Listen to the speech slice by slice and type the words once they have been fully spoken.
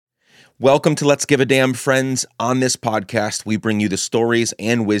Welcome to Let's Give a Damn, friends. On this podcast, we bring you the stories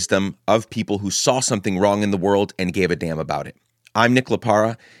and wisdom of people who saw something wrong in the world and gave a damn about it. I'm Nick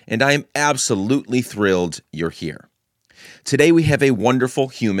Lapara, and I am absolutely thrilled you're here. Today, we have a wonderful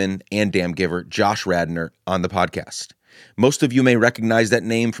human and damn giver, Josh Radnor, on the podcast. Most of you may recognize that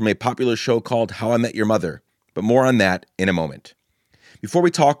name from a popular show called How I Met Your Mother, but more on that in a moment. Before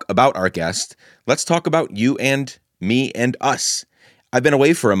we talk about our guest, let's talk about you and me and us. I've been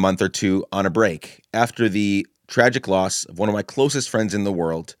away for a month or two on a break. After the tragic loss of one of my closest friends in the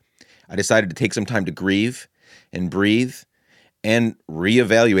world, I decided to take some time to grieve and breathe and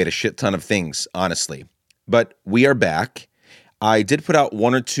reevaluate a shit ton of things, honestly. But we are back. I did put out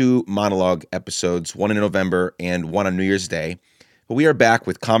one or two monologue episodes, one in November and one on New Year's Day. But we are back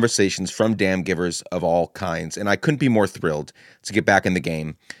with conversations from damn givers of all kinds, and I couldn't be more thrilled to get back in the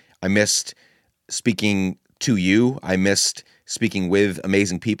game. I missed speaking to you. I missed speaking with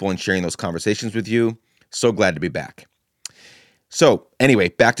amazing people and sharing those conversations with you. So glad to be back. So anyway,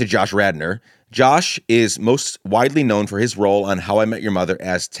 back to Josh Radnor. Josh is most widely known for his role on How I Met Your Mother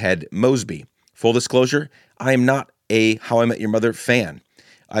as Ted Mosby. Full disclosure, I am not a How I Met Your Mother fan.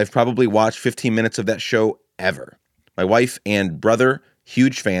 I've probably watched 15 minutes of that show ever. My wife and brother,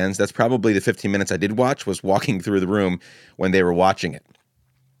 huge fans. That's probably the 15 minutes I did watch, was walking through the room when they were watching it.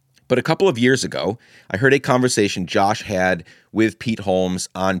 But a couple of years ago, I heard a conversation Josh had with Pete Holmes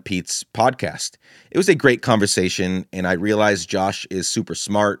on Pete's podcast. It was a great conversation, and I realized Josh is super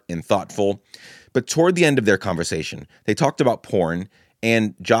smart and thoughtful. But toward the end of their conversation, they talked about porn,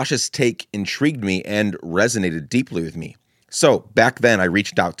 and Josh's take intrigued me and resonated deeply with me. So back then, I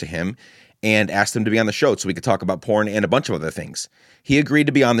reached out to him and asked him to be on the show so we could talk about porn and a bunch of other things. He agreed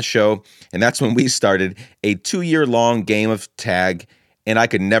to be on the show, and that's when we started a 2-year-long game of tag, and I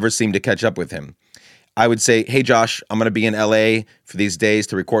could never seem to catch up with him. I would say, hey, Josh, I'm going to be in LA for these days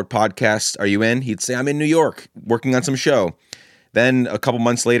to record podcasts. Are you in? He'd say, I'm in New York working on some show. Then a couple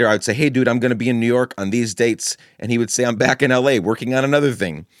months later, I would say, hey, dude, I'm going to be in New York on these dates. And he would say, I'm back in LA working on another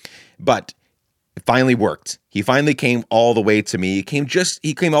thing. But it finally worked. He finally came all the way to me. He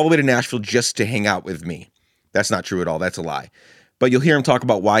came all the way to Nashville just to hang out with me. That's not true at all. That's a lie. But you'll hear him talk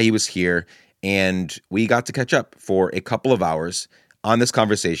about why he was here. And we got to catch up for a couple of hours on this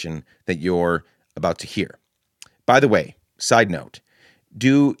conversation that you're about to hear. By the way, side note,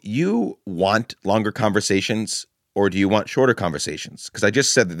 do you want longer conversations or do you want shorter conversations? Because I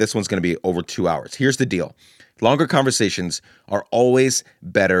just said that this one's going to be over 2 hours. Here's the deal. Longer conversations are always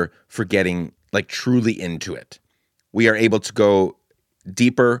better for getting truly into it. We are able to go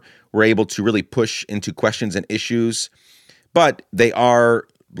deeper. We're able to really push into questions and issues, but they are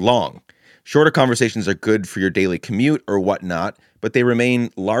long. Shorter conversations are good for your daily commute or whatnot, but they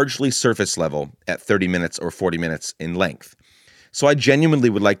remain largely surface level at 30 minutes or 40 minutes in length. So I genuinely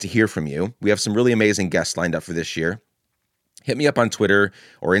would like to hear from you. We have some really amazing guests lined up for this year. Hit me up on Twitter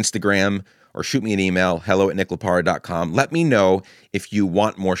or Instagram or shoot me an email, hello@nicklapara.com. Let me know if you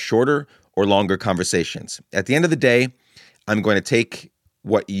want more shorter or longer conversations. At the end of the day, I'm going to take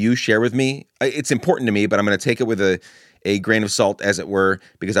what you share with me. It's important to me, but I'm going to take it with a grain of salt, as it were,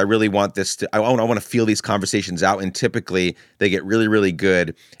 because I really want this to, I want to feel these conversations out. And typically they get really, really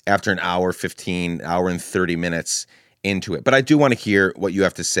good after an hour, 15, hour and 30 minutes into it. But I do want to hear what you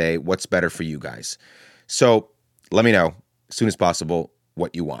have to say, what's better for you guys. So let me know as soon as possible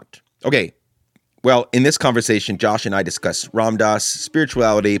what you want. Okay. Well, in this conversation, Josh and I discuss Ram Dass,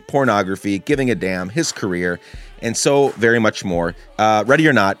 spirituality, pornography, giving a damn, his career, and so very much more. Ready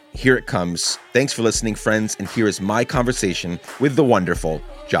or not, here it comes. Thanks for listening, friends, and here is my conversation with the wonderful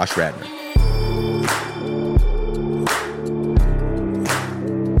Josh Radnor.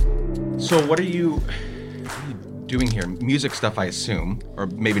 So what are you doing here? Music stuff, I assume, or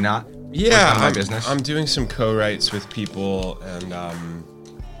maybe not? Yeah, my business. I'm doing some co-writes with people, and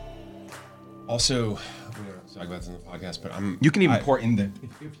also, we don't have to talk about this in the podcast, but You can even pour in the,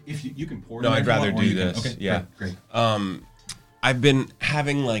 if you can pour. No, I'd rather do this. Okay, yeah, great. I've been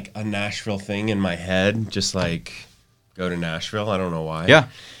having a Nashville thing in my head, just go to Nashville. I don't know why. Yeah.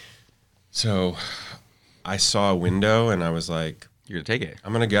 So I saw a window, and I was like, you're gonna take it.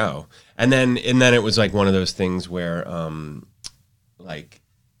 I'm gonna go. And then it was one of those things where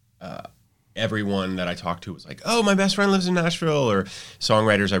everyone that I talked to was like, oh, my best friend lives in Nashville, or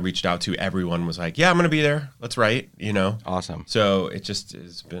songwriters I reached out to, everyone was like, yeah, I'm going to be there. Let's write, Awesome. So it just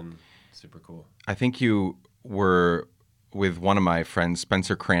has been super cool. I think you were with one of my friends,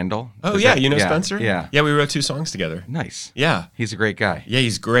 Spencer Crandall. Oh, yeah. You know Spencer? Yeah. Yeah, we wrote 2 songs together. Nice. Yeah. He's a great guy. Yeah,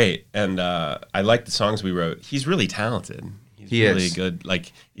 he's great. And I like the songs we wrote. He's really talented. He's really good.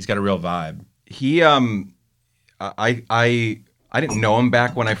 He's got a real vibe. He, I didn't know him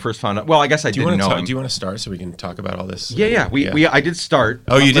back when I first found out. Well, I guess I didn't know him. Do you want to start so we can talk about all this? Yeah. I did start.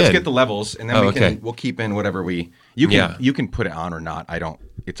 Oh, you did? Let's get the levels, and then we'll keep in whatever you can put it on or not. I don't.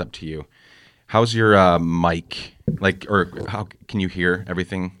 It's up to you. How's your mic? Or how can you hear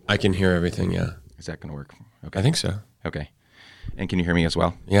everything? I can hear everything. Yeah. Is that going to work? Okay. I think so. Okay. And can you hear me as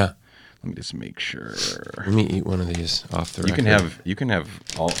well? Yeah. Let me just make sure. Let me eat one of these off the record. You can have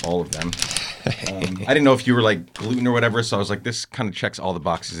all of them. I didn't know if you were like gluten or whatever, so I was like, this kind of checks all the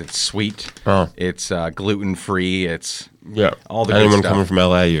boxes. It's sweet. Oh. It's gluten free. It's all the Anyone good stuff. coming from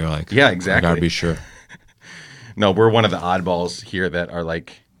LA, you're like, yeah, exactly. I gotta be sure. No, we're one of the oddballs here that are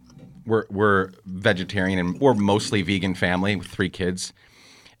like, we're vegetarian and we're mostly vegan family with 3 kids,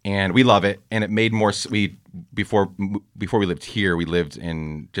 and we love it. And it made more. Before we lived here, we lived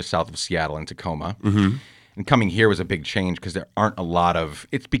in just south of Seattle in Tacoma. Mm-hmm. And coming here was a big change because there aren't a lot of.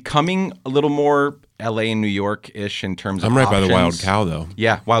 It's becoming a little more LA and New York-ish in terms of I'm right options. by the Wild Cow, though.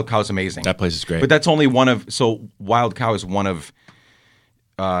 Yeah, Wild Cow's amazing. That place is great. But that's only one of. So Wild Cow is one of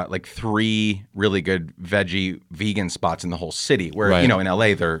like 3 really good veggie vegan spots in the whole city. Where Right. in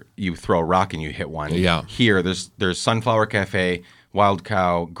LA, you throw a rock and you hit one. Yeah. Here, there's Sunflower Cafe, Wild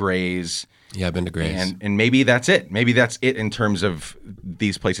Cow, Gray's. Yeah, I've been to Grace. And maybe that's it. Maybe that's it in terms of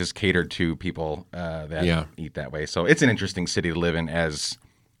these places catered to people that eat that way. So it's an interesting city to live in as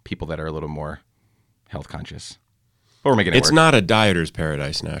people that are a little more health conscious. But we're making it work. It's not a dieter's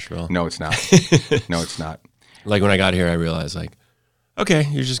paradise, Nashville. No, it's not. No, it's not. Like when I got here, I realized like, okay,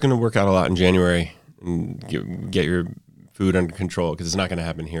 you're just going to work out a lot in January and get your food under control because it's not going to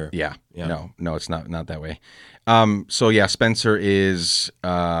happen here. Yeah. Yeah. No, it's not that way. So yeah, Spencer is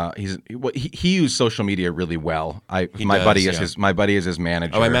he used social media really well. My buddy is his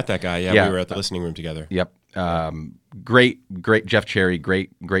manager. Oh, I met that guy. Yeah, we were at the listening room together. Yep. Great Jeff Cherry,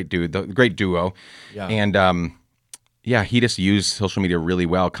 great dude, great duo. Yeah. And he just used social media really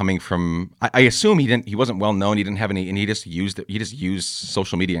well. Coming from, I assume he wasn't well known. He didn't have any, and he just used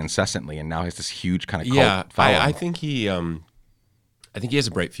social media incessantly, and now has this huge kind of cult following. I think he has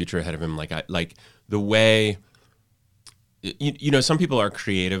a bright future ahead of him. Like the way. Some people are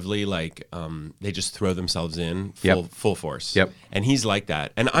creatively like they just throw themselves in full force. Yep. And he's like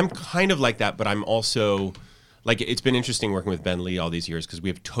that. And I'm kind of like that, but I'm also like it's been interesting working with Ben Lee all these years because we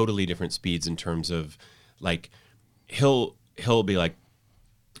have totally different speeds in terms of like he'll be like,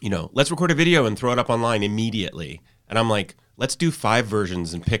 let's record a video and throw it up online immediately. And I'm like, let's do 5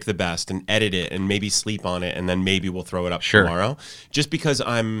 versions and pick the best and edit it and maybe sleep on it and then maybe we'll throw it up tomorrow. Just because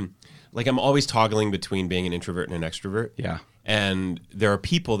I'm always toggling between being an introvert and an extrovert. Yeah. And there are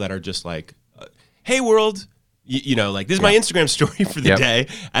people that are just like, hey, world, like this is my Instagram story for the day.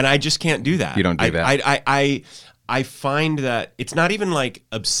 And I just can't do that. You don't do that. I find that it's not even like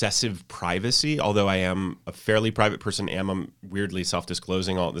obsessive privacy, although I am a fairly private person and I'm weirdly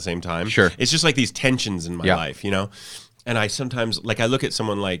self-disclosing all at the same time. Sure. It's just like these tensions in my life, And I sometimes, I look at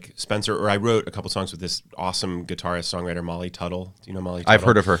someone like Spencer, or I wrote a couple songs with this awesome guitarist, songwriter, Molly Tuttle. Do you know Molly Tuttle? I've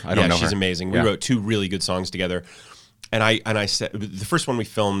heard of her. I don't know her. She's amazing. We wrote 2 really good songs together. And I said, the first one we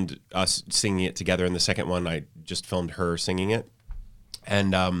filmed us singing it together, and the second one I just filmed her singing it.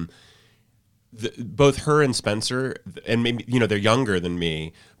 And both her and Spencer, and maybe, they're younger than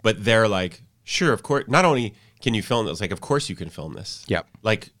me, but they're like, sure, of course, not only can you film this? Like, of course you can film this. Yep.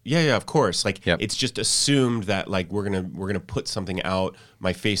 Like, yeah, of course. Like, it's just assumed that like we're gonna put something out.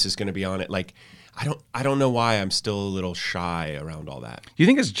 My face is gonna be on it. Like, I don't know why I'm still a little shy around all that. Do you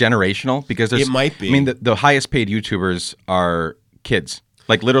think it's generational? Because it might be. I mean, the highest paid YouTubers are kids.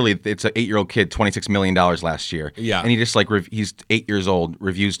 Like literally, it's an 8-year-old kid, $26 million last year. Yeah. And he just like he's 8 years old,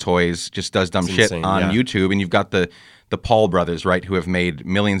 reviews toys, just does dumb shit insane, on YouTube. And you've got the Paul brothers, right, who have made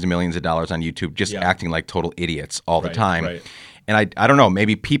millions and millions of dollars on YouTube, just acting like total idiots all the time. Right. And I don't know,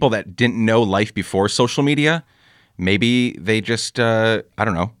 maybe people that didn't know life before social media, maybe they just I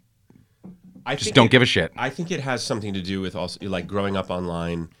don't know. Don't give a shit. I think it has something to do with also like growing up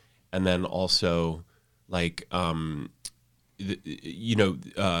online, and then also like they've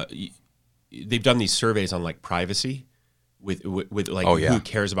done these surveys on like privacy with like who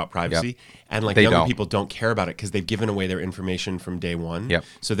cares about privacy, and like younger people don't care about it because they've given away their information from day one. Yep.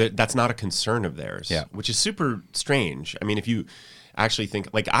 So that's not a concern of theirs. Which is super strange. I mean, if you actually think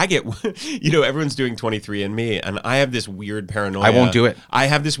like I get, everyone's doing 23andMe, and I have this weird paranoia. I won't do it. I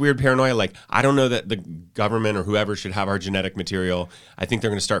have this weird paranoia. Like, I don't know that the government or whoever should have our genetic material. I think they're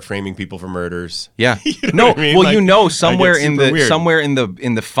going to start framing people for murders. Yeah. What I mean? Well, like, somewhere in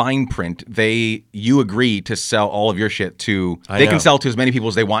the fine print, you agree to sell all of your shit to. They can sell to as many people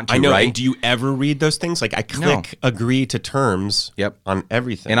as they want to. I know. Right? And do you ever read those things? Like, I click agree to terms. Yep. On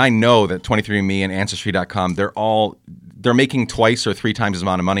everything. And I know that 23andMe and Ancestry.com, they're making twice or three times the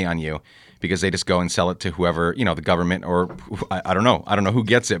amount of money on you because they just go and sell it to whoever, the government or I don't know. I don't know who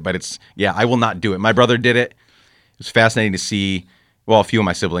gets it, but I will not do it. My brother did it. It was fascinating to see. Well, a few of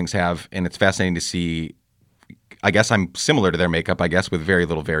my siblings have, and it's fascinating to see. I guess I'm similar to their makeup, with very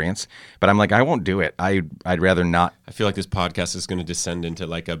little variance. But I'm like, I won't do it. I'd rather not. I feel like this podcast is going to descend into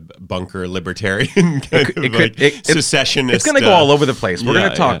like a bunker libertarian secessionist. It's going to go all over the place. We're going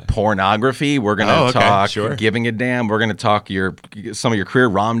to talk pornography. We're going to talk giving a damn. We're going to talk some of your career,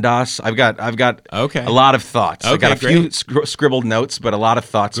 Ram Dass. I've got a lot of thoughts. I got a few scribbled notes, but a lot lot of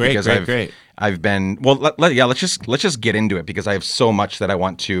thoughts because I've been let's just get into it because I have so much that I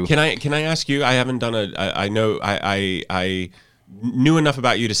want to. Can I ask you? I haven't done I know I knew enough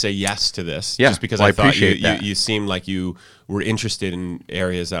about you to say yes to this. Yeah, just because I thought you seemed like you were interested in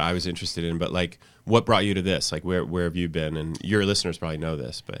areas that I was interested in. But like, what brought you to this? Like, where have you been? And your listeners probably know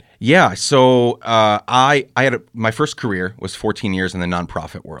this, but yeah. So I had my first career was 14 years in the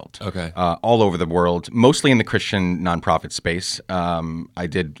nonprofit world. Okay, all over the world, mostly in the Christian nonprofit space. I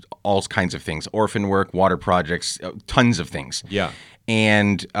did all kinds of things: orphan work, water projects, tons of things. Yeah,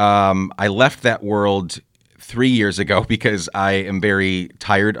 and I left that world 3 years ago because I am very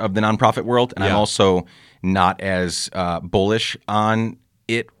tired of the nonprofit world, and I'm also not as bullish on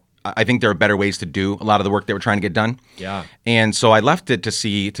it. I think there are better ways to do a lot of the work that we're trying to get done. Yeah. And so I left it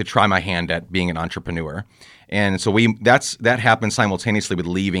to try my hand at being an entrepreneur. And so that happened simultaneously with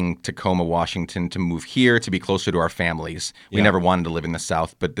leaving Tacoma, Washington to move here to be closer to our families. We never wanted to live in the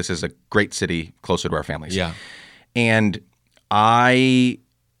South, but this is a great city closer to our families. Yeah. And I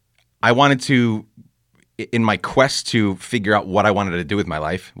wanted to, in my quest to figure out what I wanted to do with my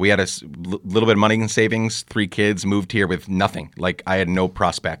life, we had a little bit of money in savings, 3 kids, moved here with nothing. Like I had no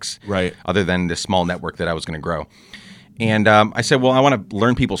prospects other than this small network that I was going to grow. And I said, well, I want to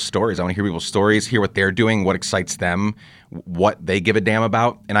learn people's stories. I want to hear people's stories, hear what they're doing, what excites them, what they give a damn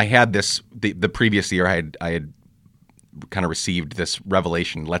about. And I had this, the previous year I had kind of received this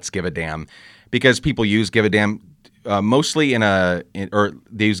revelation, let's give a damn, because people use give a damn mostly they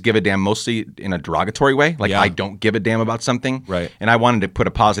use give a damn mostly in a derogatory way. Like I don't give a damn about something. Right. And I wanted to put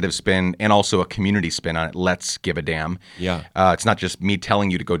a positive spin and also a community spin on it. Let's give a damn. Yeah. It's not just me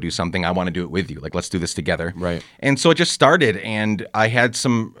telling you to go do something. I want to do it with you. Like, let's do this together. Right. And so it just started, and I had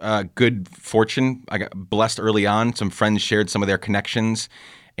some good fortune. I got blessed early on. Some friends shared some of their connections.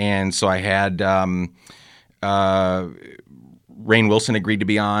 And so I had Rainn Wilson agreed to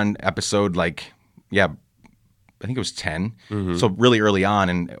be on episode I think it was 10. Mm-hmm. So really early on,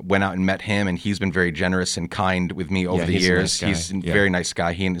 and went out and met him, and he's been very generous and kind with me over the years. He's a very nice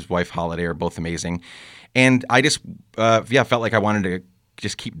guy. He and his wife Holiday are both amazing. And I just felt like I wanted to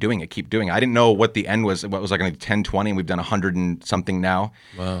just keep doing it. I didn't know what the end was. What was I going to do, 10, 20, and we've done 100 and something now.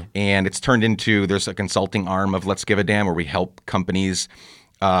 Wow. And it's turned into, there's a consulting arm of Let's Give a Damn where we help companies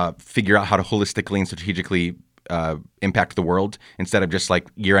figure out how to holistically and strategically impact the world instead of just like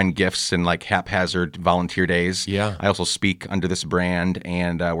year-end gifts and like haphazard volunteer days. Yeah. I also speak under this brand,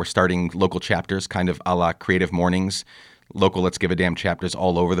 and we're starting local chapters, kind of a la Creative Mornings, local Let's Give a Damn chapters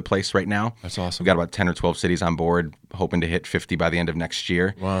all over the place right now. That's awesome. We've got about 10 or 12 cities on board, hoping to hit 50 by the end of next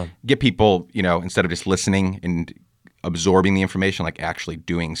year. Wow. Get people, instead of just listening and absorbing the information, like actually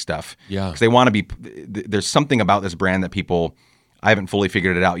doing stuff. Yeah. Because they want to be, there's something about this brand that people, I haven't fully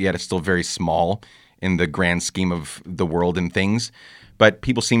figured it out yet. It's still very small in the grand scheme of the world and things. But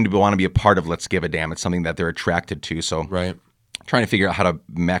people seem to want to be a part of Let's Give a Damn. It's something that they're attracted to. So trying to figure out how to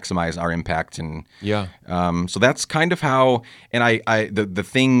maximize our impact. And so that's kind of how, and the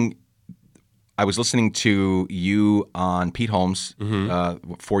thing, I was listening to you on Pete Holmes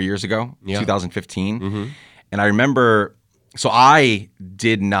 4 years ago, 2015. Mm-hmm. And I remember, so I'm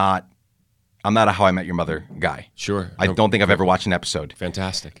not a How I Met Your Mother guy. Sure. I don't think I've ever watched an episode.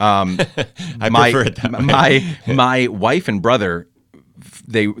 Fantastic. I prefer it that way. My wife and brother,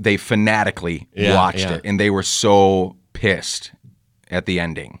 they fanatically watched it, and they were so pissed at the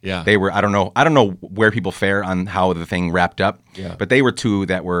ending. Yeah. They were, I don't know where people fare on how the thing wrapped up, but they were two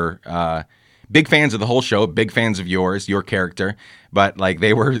that were big fans of the whole show, big fans of your character, but like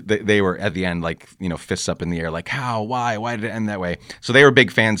they were at the end, like, fists up in the air, like how, why did it end that way? So they were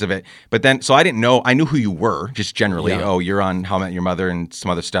big fans of it. But then, so I didn't know, I knew who you were just generally. Oh, you're on How I Met Your Mother and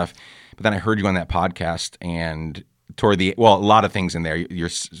some other stuff. But then I heard you on that podcast, and a lot of things in there. You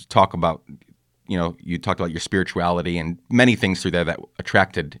talk about, you talked about your spirituality and many things through there that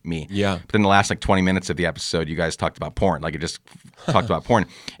attracted me. Yeah. But in the last 20 minutes of the episode, you guys talked about porn. Like it just talked about porn.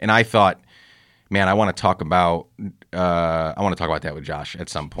 And I thought, man, I want to talk about that with Josh at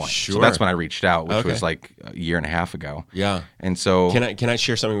some point. Sure. So that's when I reached out, which was like a year and a half ago. Yeah. And so can I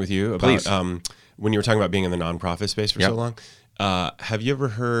share something with you about? Please. when you were talking about being in the nonprofit space for so long, have you ever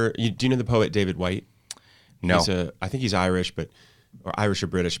heard? Do you know the poet David Whyte? No. I think he's Irish, or Irish or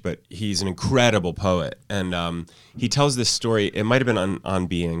British, but he's an incredible poet, and he tells this story. It might have been on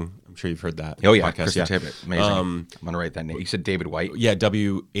Being. I'm sure you've heard that. Oh yeah, podcast. Kristen Tippett, amazing. I'm gonna write that name. You said David Whyte. Yeah,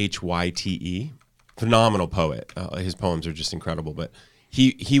 Whyte. Phenomenal poet. His poems are just incredible. But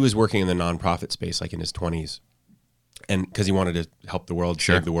he was working in the nonprofit space like in his 20s, and because he wanted to help the world,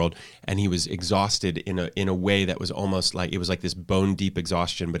 save the world, and he was exhausted in a way that was almost like it was like this bone deep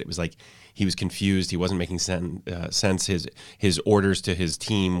exhaustion. But it was like he was confused. He wasn't making sense. His orders to his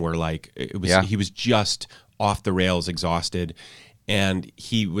team were like he was just off the rails, exhausted. And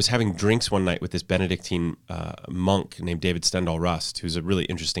he was having drinks one night with this Benedictine monk named David Stendhal Rust, who's a really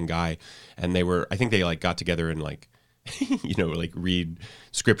interesting guy. And I think they like got together and like, like read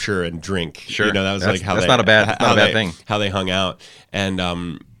scripture and drink. Sure, that was like how that's not a bad thing. How they hung out. And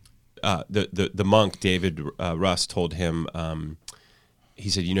the monk David Rust told him, he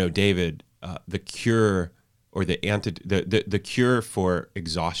said, David, the cure or the cure for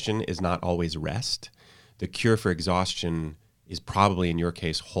exhaustion is not always rest. The cure for exhaustion is probably, in your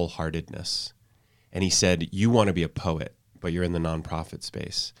case, wholeheartedness. And he said, you want to be a poet, but you're in the nonprofit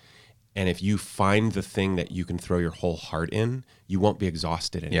space. And if you find the thing that you can throw your whole heart in, you won't be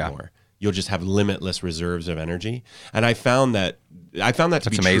exhausted anymore. You'll just have limitless reserves of energy. And I found that to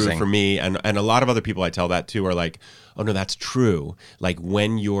be amazing. True for me. And a lot of other people I tell that to are like, oh no, that's true. Like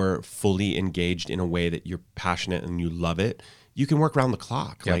when you're fully engaged in a way that you're passionate and you love it, you can work around the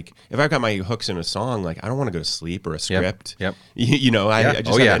clock. Yep. Like if I've got my hooks in a song, like I don't want to go to sleep or a script. Yep. I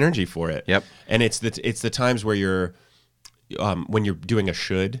just have energy for it. Yep. And it's the times where you're when you're doing a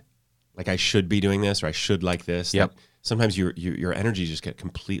should, like I should be doing this or I should like this. Yep. Sometimes your energy just get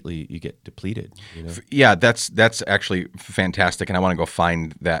depleted. Yeah, that's actually fantastic, and I want to go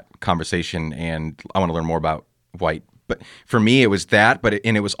find that conversation, and I want to learn more about Whyte. But for me, it was that,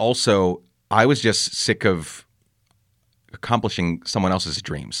 and it was also I was just sick of accomplishing someone else's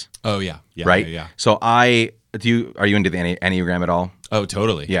dreams. Oh yeah, right. Yeah. So are you into the Enneagram at all? Oh,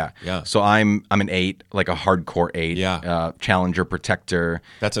 totally. Yeah. Yeah. So I'm an 8, like a hardcore 8. Yeah. Challenger, protector.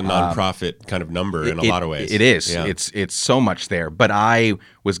 That's a nonprofit kind of number in a lot of ways. It is. Yeah. It's so much there. But I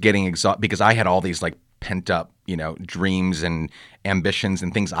was getting exhausted because I had all these like pent up, dreams and ambitions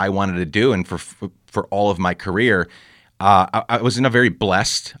and things I wanted to do. And for all of my career, I was in a very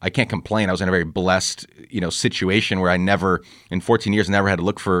blessed, I can't complain, I was in a very blessed, situation where I never, in 14 years, never had to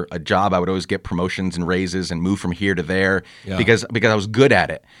look for a job. I would always get promotions and raises and move from here to there because I was good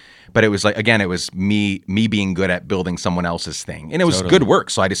at it. But it was like, again, it was me being good at building someone else's thing. And it was good work,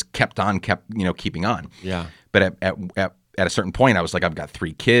 so I just kept keeping on. Yeah. But at a certain point, I was like, I've got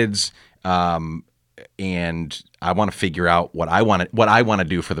 3 kids, and I want to figure out what I want to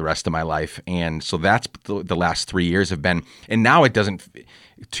do for the rest of my life. And so that's the last 3 years have been. And now it doesn't.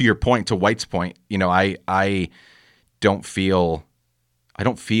 To your point, to Whyte's point, I don't feel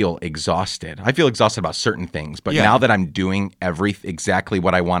exhausted. I feel exhausted about certain things, but now that I'm doing exactly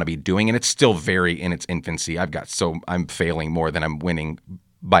what I want to be doing, and it's still very in its infancy. I'm failing more than I'm winning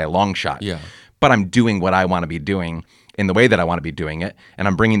by a long shot. Yeah. But I'm doing what I want to be doing in the way that I want to be doing it, and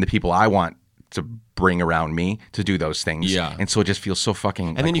I'm bringing the people I want to bring around me to do those things. Yeah. And so it just feels so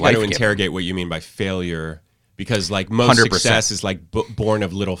fucking. And then you got to interrogate what you mean by failure. Because like most 100%. Success is like born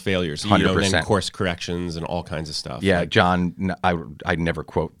of little failures, 100%. And then course corrections and all kinds of stuff. Yeah, John, I never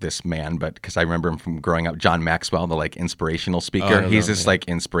quote this man, but because I remember him from growing up, John Maxwell, the like inspirational speaker. He's this like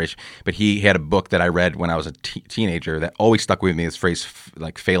inspiration, but he had a book that I read when I was a teenager that always stuck with me. This phrase,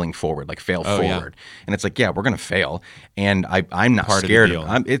 like failing forward, like fail forward, and it's like, yeah, we're gonna fail, and I'm not scared.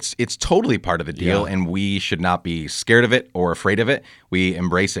 It's totally part of the deal, and we should not be scared of it or afraid of it. We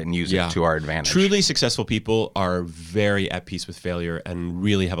embrace it and use it to our advantage. Truly successful people are very at peace with failure and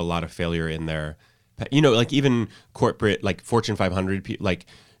really have a lot of failure in their, like even corporate, like Fortune 500, like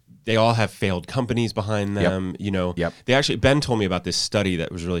they all have failed companies behind them. They actually, Ben told me about this study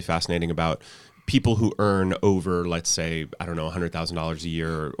that was really fascinating about people who earn over, let's say, I don't know, $100,000 a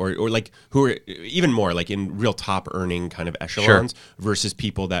year or like who are even more like in real top earning kind of echelons versus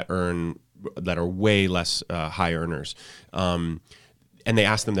people that are way less high earners. And they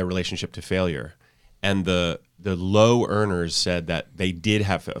asked them their relationship to failure. And the low earners said that they did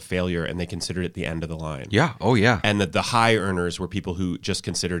have a failure and they considered it the end of the line. Yeah. Oh, yeah. And that the high earners were people who just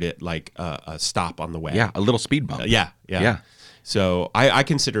considered it like a stop on the way. Yeah, a little speed bump. Yeah. So I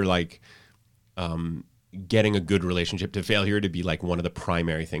consider like getting a good relationship to failure to be like one of the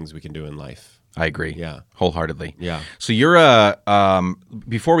primary things we can do in life. I agree. Yeah. Wholeheartedly. Yeah. So you're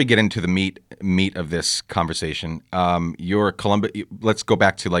before we get into the meat of this conversation, you're Columbus. Let's go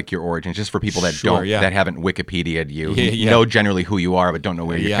back to like your origins, just for people that Sure, that haven't Wikipedia'd you, Yeah. know generally who you are, but don't know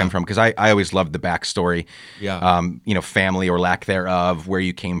where you Yeah. come from. Because I always loved the backstory. Yeah. Family or lack thereof, where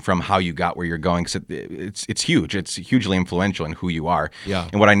you came from, how you got where you're going. Because it's huge. It's hugely influential in who you are. Yeah.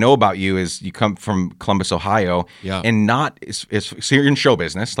 And what I know about you is you come from Columbus, Ohio. Yeah. And so you're in show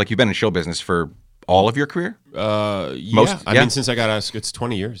business. Like you've been in show business for all of your career? Yeah. I mean, since I got out of it's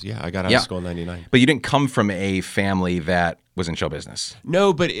 20 years. Yeah. I got out of school in 99. But you didn't come from a family that was in show business.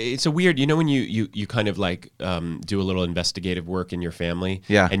 No, but it's a weird, when you kind of like do a little investigative work in your family,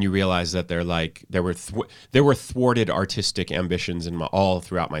 Yeah. and you realize that there were thwarted artistic ambitions all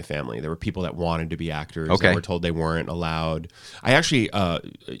throughout my family. There were people that wanted to be actors that were told they weren't allowed. I actually, I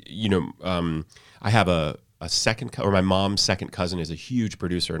have a second, or my mom's second cousin is a huge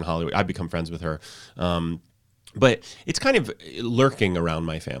producer in Hollywood. I've become friends with her. But it's kind of lurking around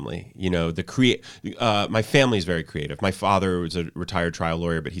my family. My family is very creative. My father was a retired trial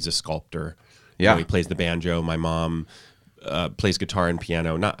lawyer, but he's a sculptor. He plays the banjo. My mom plays guitar and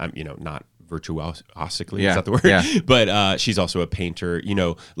piano. Not virtuosically, is that the word? Yeah. But she's also a painter.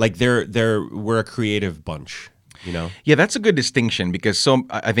 We're a creative bunch. Yeah, that's a good distinction, because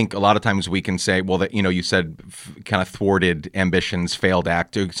I think a lot of times we can say, well, that you said kind of thwarted ambitions, failed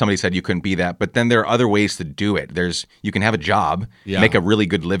actor. Somebody said you couldn't be that, but then there are other ways to do it. You can have a job, make a really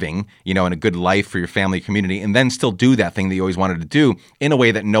good living, and a good life for your family, community, and then still do that thing that you always wanted to do in a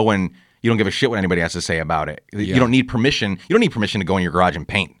way that you don't give a shit what anybody has to say about it. You don't need permission. You don't need permission to go in your garage and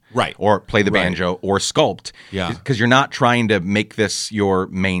paint. Right. Or play the banjo or sculpt. Yeah. Because you're not trying to make this your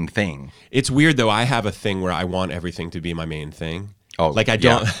main thing. It's weird, though. I have a thing where I want everything to be my main thing. Oh, like I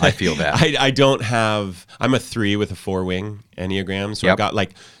don't. Yeah, I feel that. I don't have. I'm a 3 with a 4-wing Enneagram, so I've got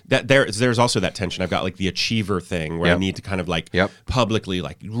like that. There's also that tension. I've got like the achiever thing where I need to kind of like publicly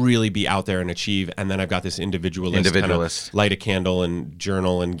like really be out there and achieve, and then I've got this individualist. Kind of light a candle and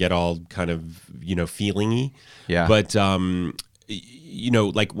journal and get all kind of feeling-y. Yeah. But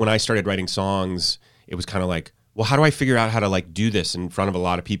like when I started writing songs, it was kind of like, well, how do I figure out how to like do this in front of a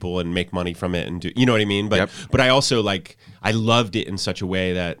lot of people and make money from it and do, you know what I mean? But I also I loved it in such a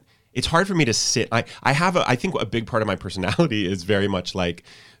way that it's hard for me to sit. I think a big part of my personality is very much like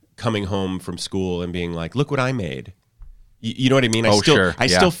coming home from school and being like, look what I made. You know what I mean? I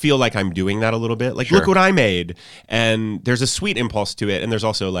still feel like I'm doing that a little bit. Like, look what I made. And there's a sweet impulse to it, and there's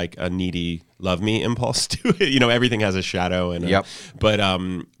also like a needy love me impulse to it. Everything has a shadow. And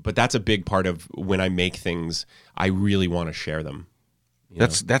but that's a big part of when I make things. I really want to share them.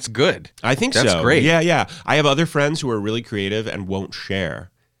 That's good. I think that's so. Great. Yeah. I have other friends who are really creative and won't share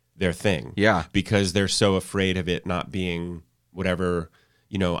their thing. Yeah. Because they're so afraid of it not being whatever.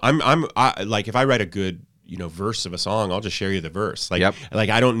 I like if I write a good verse of a song, I'll just share you the verse. Like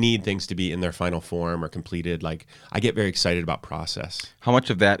I don't need things to be in their final form or completed. Like I get very excited about process. How much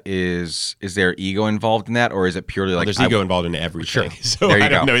of that is there ego involved in that, or is it purely like there's ego involved in everything? Sure. So I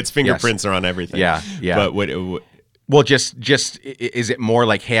don't know. Its fingerprints are on everything. Yeah. But well, just is it more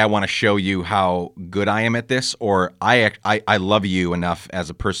like, hey, I want to show you how good I am at this, or I love you enough as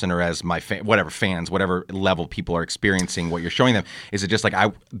a person or as my fans, whatever level people are experiencing what you're showing them? Is it just like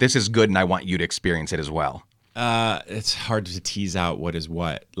this is good and I want you to experience it as well? It's hard to tease out what is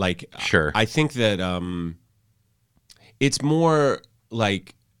what. Like, sure. I think that it's more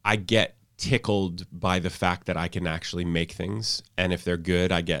like I get tickled by the fact that I can actually make things, and if they're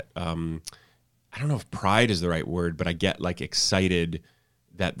good, I get I don't know if pride is the right word, but I get like excited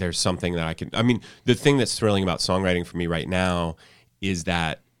that there's something that I can. I mean, the thing that's thrilling about songwriting for me right now is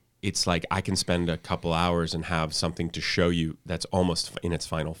that it's like I can spend a couple hours and have something to show you that's almost in its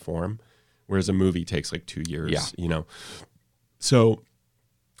final form, whereas a movie takes like 2 years. So,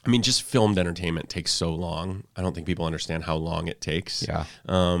 I mean, just filmed entertainment takes so long. I don't think people understand how long it takes. Yeah.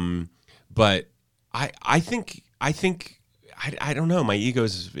 But I think. I don't know. My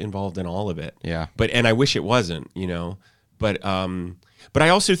ego's involved in all of it. Yeah. And I wish it wasn't, But I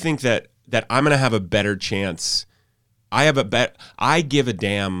also think that I'm gonna have a better chance. I give a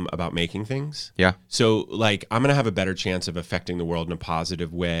damn about making things. Yeah. So like I'm gonna have a better chance of affecting the world in a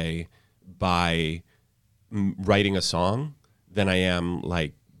positive way by writing a song than I am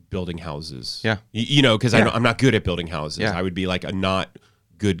like building houses. Yeah. Because I'm not good at building houses. Yeah. I would be like a not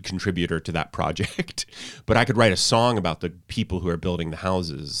good contributor to that project, but I could write a song about the people who are building the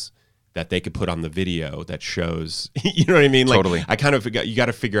houses that they could put on the video that shows, you know what I mean? Like, totally. I kind of you got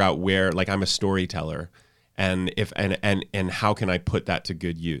to figure out where, like, I'm a storyteller, and if and how can I put that to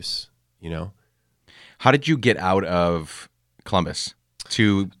good use? How did you get out of Columbus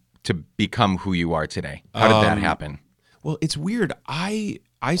to to become who you are today? How did that happen? Well, it's weird. I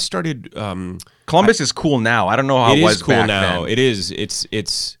started. Columbus is cool now. I don't know how it was cool back now. then. It is.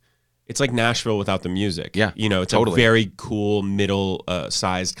 It's like Nashville without the music. Yeah, you know, it's totally. a very cool middle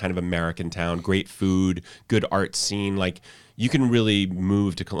sized kind of American town. Great food, good art scene. Like you can really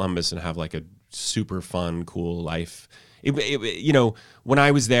move to Columbus and have like a super fun, cool life. You know, when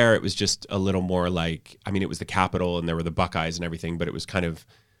I was there, it was just a little more like, I mean, it was the capital and there were the Buckeyes and everything, but it was kind of,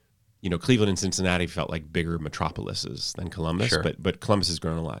 you know, Cleveland and Cincinnati felt like bigger metropolises than Columbus, Sure. but Columbus has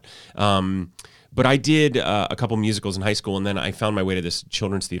grown a lot. But I did a couple musicals in high school, and then I found my way to this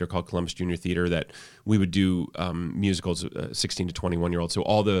children's theater called Columbus Junior Theater that we would do musicals, 16 to 21-year-olds. So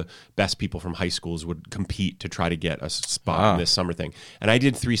all the best people from high schools would compete to try to get a spot in this summer thing. And I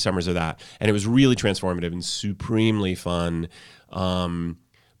did 3 summers of that, and it was really transformative and supremely fun.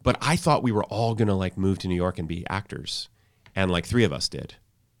 But I thought we were all going to like move to New York and be actors, and like 3 of us did.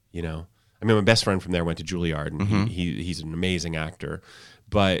 You know, I mean, my best friend from there went to Juilliard, and he's an amazing actor.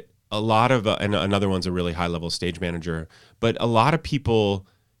 But a lot of, and another one's a really high level stage manager. But a lot of people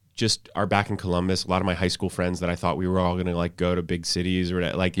just are back in Columbus. A lot of my high school friends that I thought we were all going to like go to big cities or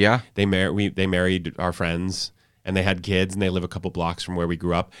like, they married our friends, and they had kids, and they live a couple blocks from where we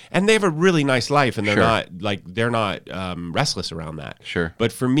grew up, and they have a really nice life, and they're not restless around that. Sure.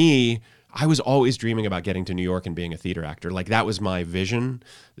 But for me, I was always dreaming about getting to New York and being a theater actor. Like that was my vision.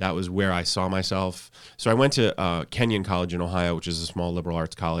 That was where I saw myself. So I went to Kenyon College in Ohio, which is a small liberal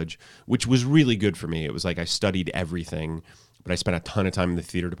arts college, which was really good for me. It was like I studied everything, but I spent a ton of time in the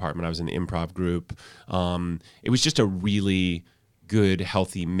theater department. I was in the improv group. It was just a really good,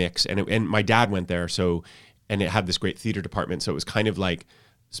 healthy mix. And my dad went there, and it had this great theater department. So it was kind of like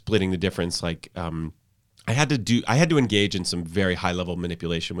splitting the difference. Like I had to engage in some very high level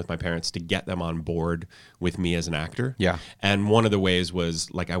manipulation with my parents to get them on board with me as an actor. Yeah. And one of the ways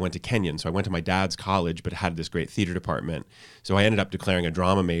was like I went to Kenyon. So I went to my dad's college, but it had this great theater department. So I ended up declaring a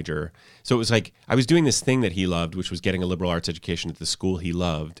drama major. So it was like I was doing this thing that he loved, which was getting a liberal arts education at the school he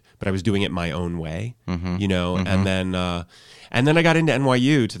loved, but I was doing it my own way, you know? And then I got into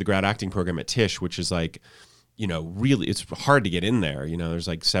NYU to the grad acting program at Tisch, which is like, you know, really, it's hard to get in there. You know, there's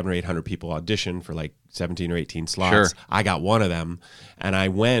like 700 or 800 people audition for like 17 or 18 slots. Sure. I got one of them, and I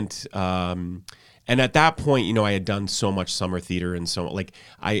went. And at that point, you know, I had done so much summer theater, and so like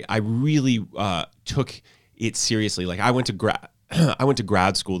I really took it seriously. Like I went to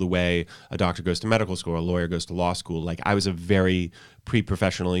grad school the way a doctor goes to medical school or a lawyer goes to law school. Like I was a very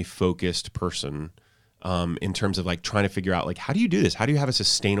pre-professionally focused person. In terms of like trying to figure out like how do you do this? How do you have a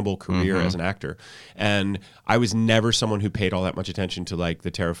sustainable career as an actor? And I was never someone who paid all that much attention to like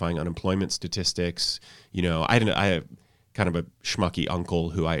the terrifying unemployment statistics. You know, I have kind of a schmucky uncle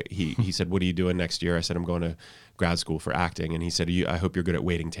who he said, "What are you doing next year?" I said, "I'm going to grad school for acting." And he said, "I hope you're good at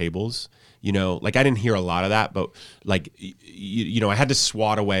waiting tables." You know, like I didn't hear a lot of that, but like, you know, I had to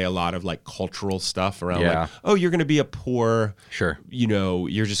swat away a lot of like cultural stuff around like, oh, you're going to be a poor, you know,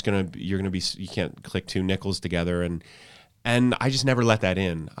 you're going to be, you can't click 2 nickels together. And I just never let that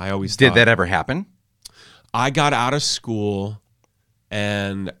in. I always Did that ever happen? I got out of school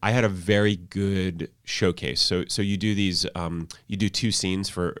and I had a very good showcase. So you do these, you do 2 scenes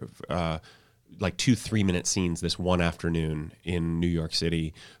for like 2 3-minute scenes this one afternoon in New York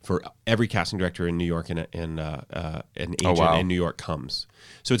City for every casting director in New York and an agent in New York comes.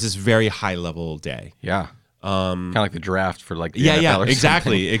 So it's this very high level day. Yeah. Kind of like the draft for like the NFL or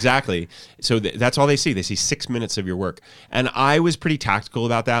exactly. So that's all they see. They see 6 minutes of your work. And I was pretty tactical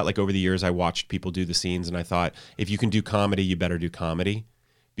about that. Like over the years, I watched people do the scenes and I thought, if you can do comedy, you better do comedy.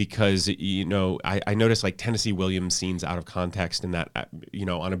 Because, you know, I noticed like Tennessee Williams scenes out of context in that, you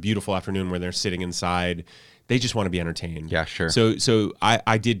know, on a beautiful afternoon where they're sitting inside, they just want to be entertained. Yeah, sure. So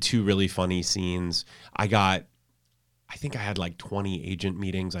I did 2 really funny scenes. I think I had like 20 agent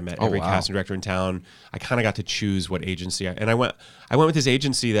meetings. I met every casting director in town. I kind of got to choose what agency. I went with this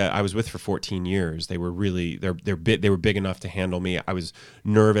agency that I was with for 14 years. They were really they were big enough to handle me. I was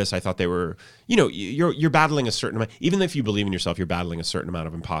nervous. I thought they were, you know, you're battling a certain amount. Even if you believe in yourself, you're battling a certain amount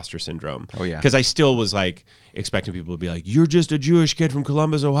of imposter syndrome. Oh yeah. Because I still was like expecting people to be like, "You're just a Jewish kid from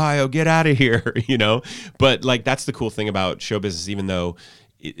Columbus, Ohio. Get out of here," you know. But like that's the cool thing about show business, even though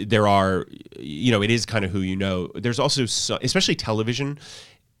there are, you know, it is kind of who you know. There's also, especially television,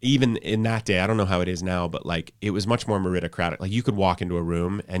 even in that day, I don't know how it is now, but like it was much more meritocratic. Like you could walk into a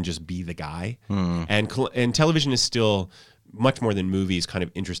room and just be the guy. And television is still much more than movies kind of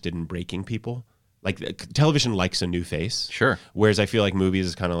interested in breaking people. Like television likes a new face. Sure. Whereas I feel like movies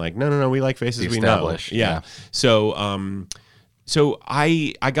is kind of like, no, we like faces we know. Yeah. So So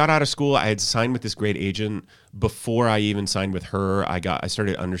I got out of school. I had signed with this great agent. Before I even signed with her, I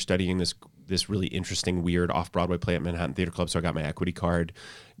started understudying this really interesting, weird off-Broadway play at Manhattan Theater Club. So I got my equity card.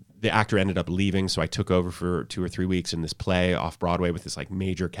 The actor ended up leaving, so I took over for 2 or 3 weeks in this play off-Broadway with this like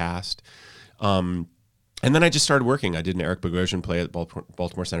major cast. And then I just started working. I did an Eric Bogosian play at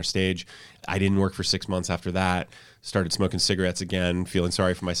Baltimore Center Stage. I didn't work for 6 months after that. Started smoking cigarettes again, feeling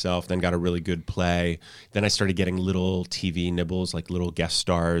sorry for myself. Then got a really good play. Then I started getting little TV nibbles, like little guest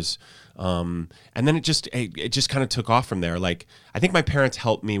stars. And then it just kind of took off from there. Like, I think my parents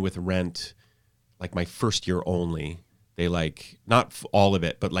helped me with rent, like my first year only. They like, not all of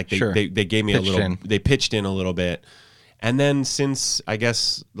it, but like they gave me they pitched in a little bit. And then since I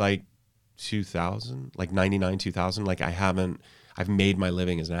guess like 2000, like 99, 2000, like I've made my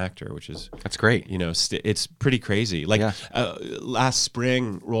living as an actor, which is, that's great. You know, it's pretty crazy. Like last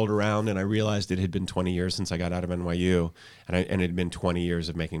spring rolled around and I realized it had been 20 years since I got out of NYU, and it had been 20 years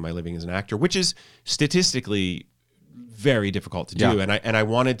of making my living as an actor, which is statistically very difficult to do. And I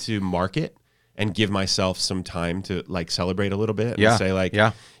wanted to market and give myself some time to like celebrate a little bit and say like,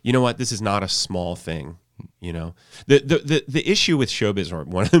 you know what, this is not a small thing. You know, the issue with show business, or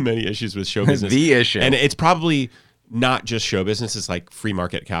one of the many issues with show business, the issue, and it's probably not just show business, it's like free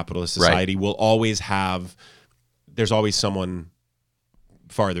market capitalist society will always have, there's always someone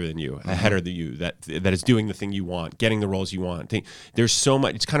farther than you, ahead of you, that is doing the thing you want, getting the roles you want. There's so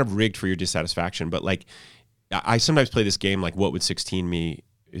much, it's kind of rigged for your dissatisfaction. But like, I sometimes play this game, like, what would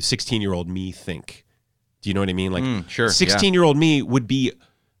 16-year-old me think? Do you know what I mean? Like, 16-year-old me would be,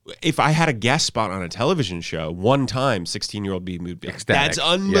 if I had a guest spot on a television show one time, 16-year-old me would be ecstatic. That's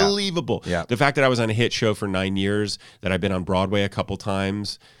unbelievable. Yeah. The fact that I was on a hit show for 9 years, that I've been on Broadway a couple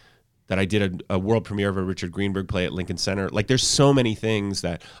times, that I did a world premiere of a Richard Greenberg play at Lincoln Center. Like, there's so many things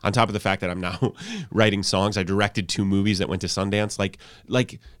that, on top of the fact that I'm now writing songs, I directed 2 movies that went to Sundance.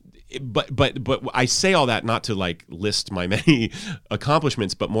 But I say all that not to like list my many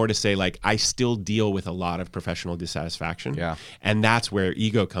accomplishments, but more to say like I still deal with a lot of professional dissatisfaction. Yeah. And that's where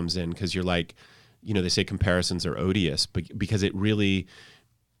ego comes in, because you're like, you know, they say comparisons are odious, but because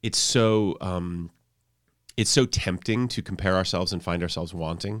it's so tempting to compare ourselves and find ourselves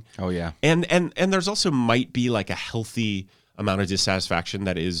wanting. Oh yeah. And there's also might be like a healthy amount of dissatisfaction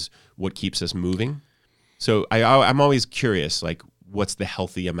that is what keeps us moving. So I'm always curious, like, what's the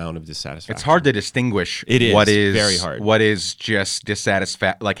healthy amount of dissatisfaction? It's hard to distinguish. It is. What is very hard. What is just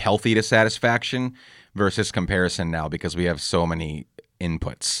like healthy dissatisfaction versus comparison now, because we have so many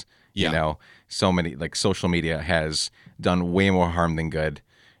inputs. Yeah. You know, so many, like, social media has done way more harm than good.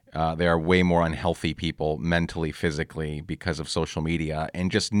 There are way more unhealthy people mentally, physically, because of social media.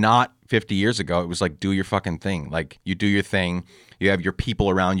 And just not 50 years ago, it was like, do your fucking thing. Like, you do your thing. You have your people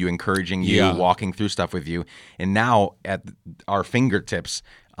around you encouraging you, walking through stuff with you. And now at our fingertips,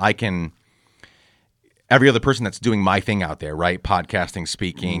 every other person that's doing my thing out there, right? Podcasting,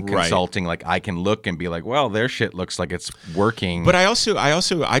 speaking, consulting, like, I can look and be like, well, their shit looks like it's working. But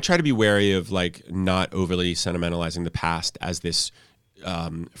I try to be wary of like not overly sentimentalizing the past as this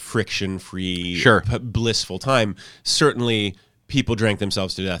friction-free, blissful time. Certainly, people drank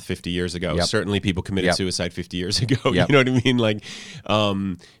themselves to death 50 years ago. Yep. Certainly, people committed suicide 50 years ago. Yep. You know what I mean? Like,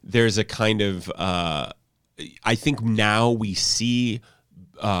 there's a kind of, I think now we see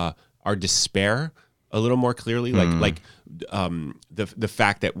our despair a little more clearly. Like the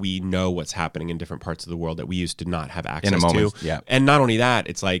fact that we know what's happening in different parts of the world that we used to not have access to. Yeah. And not only that,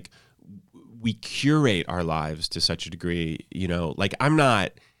 it's like, we curate our lives to such a degree, you know, like I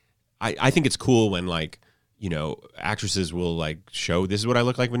think it's cool when, like, you know, actresses will like show, this is what I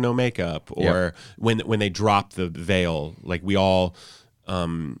look like with no makeup, or when they drop the veil, like we all,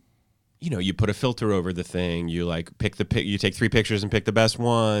 you know, you put a filter over the thing, you like you take 3 pictures and pick the best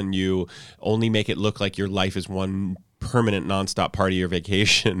one, you only make it look like your life is one permanent nonstop party or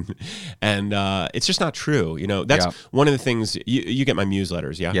vacation, and it's just not true. You know, that's one of the things. You get my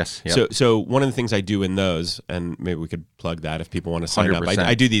newsletters, yeah. Yes. Yep. So one of the things I do in those, and maybe we could plug that if people want to sign up.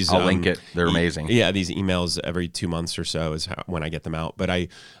 I do these. I'll link it. They're amazing. Yeah, these emails every 2 months or so is when I get them out. But I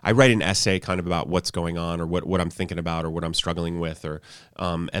write an essay kind of about what's going on, or what I'm thinking about, or what I'm struggling with, or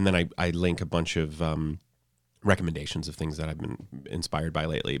and then I link a bunch of recommendations of things that I've been inspired by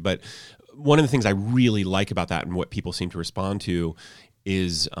lately. But one of the things I really like about that, and what people seem to respond to,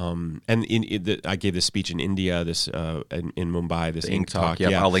 is I gave this speech in India, this in Mumbai, this Ink Talk.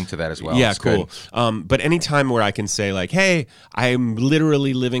 Yeah, I'll link to that as well. Yeah, it's cool. Good. But anytime where I can say like, hey, I'm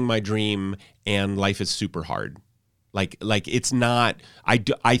literally living my dream and life is super hard. Like it's not.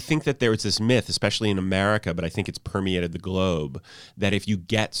 I think that there's this myth, especially in America, but I think it's permeated the globe, that if you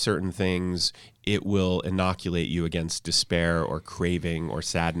get certain things, it will inoculate you against despair or craving or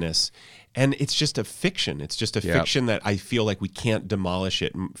sadness. And it's just a fiction. It's just a fiction that I feel like we can't demolish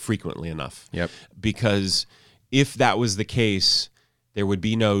it frequently enough. Yep. Because if that was the case, there would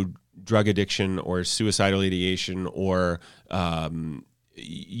be no drug addiction or suicidal ideation or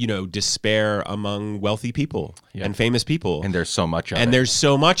despair among wealthy people and famous people. And there's so much of it. And there's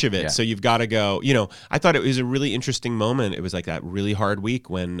so much of it. Yeah. So you've got to go, I thought it was a really interesting moment. It was like that really hard week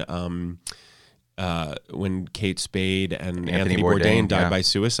when Kate Spade and Anthony Bourdain died by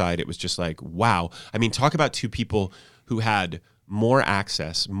suicide. It was just like, wow. I mean, talk about two people who had more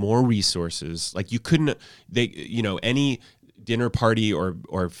access, more resources. Like you couldn't, any dinner party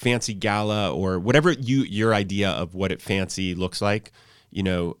or fancy gala or whatever your idea of what it fancy looks like.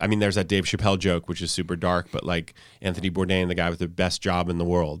 There's that Dave Chappelle joke, which is super dark, but like Anthony Bourdain, the guy with the best job in the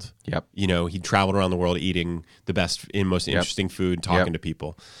world. Yep. He traveled around the world eating the best and most interesting food, talking to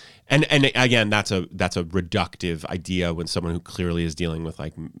people. And again, that's a reductive idea when someone who clearly is dealing with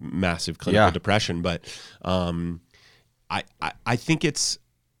like massive clinical depression. But I think it's,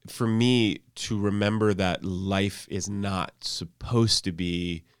 for me, to remember that life is not supposed to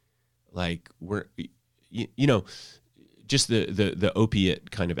be like just the opiate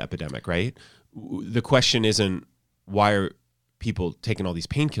kind of epidemic, right? The question isn't why are people taking all these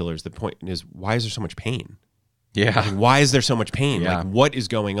painkillers. The point is, why is there so much pain? Yeah. Like, why is there so much pain? Yeah. Like, what is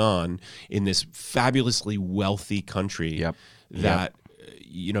going on in this fabulously wealthy country that,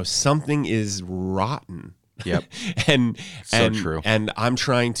 something is rotten? Yep. and true. And I'm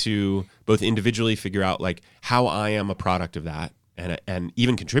trying to both individually figure out like how I am a product of that and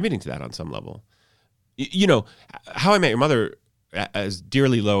even contributing to that on some level. How I Met Your Mother, as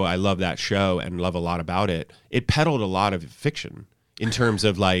dearly low I love that show and love a lot about it, it peddled a lot of fiction in terms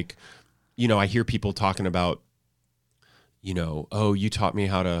of like, I hear people talking about, oh, you taught me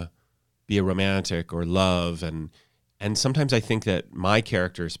how to be a romantic or love. And sometimes I think that my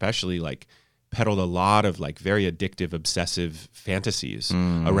character especially like peddled a lot of like very addictive, obsessive fantasies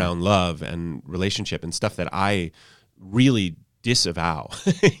around love and relationship and stuff that I really disavow,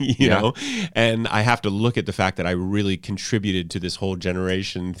 you know? And I have to look at the fact that I really contributed to this whole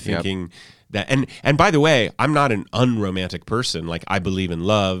generation thinking that, and by the way, I'm not an unromantic person. Like I believe in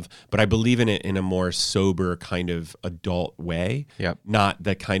love, but I believe in it in a more sober kind of adult way. Not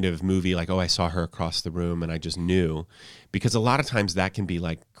the kind of movie like, oh, I saw her across the room and I just knew, because a lot of times that can be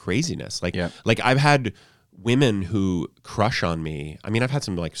like craziness. Like I've had women who crush on me. I mean, I've had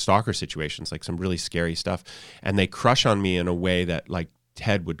some like stalker situations, like some really scary stuff, and they crush on me in a way that like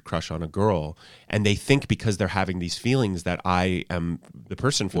Ted would crush on a girl, and they think because they're having these feelings that I am the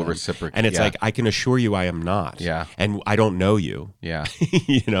person for them. Reciprocate. And it's like, I can assure you I am not. And I don't know you. Yeah.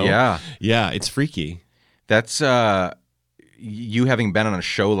 It's freaky. That's you having been on a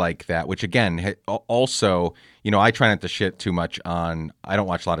show like that, which again, also, I try not to shit too much on, I don't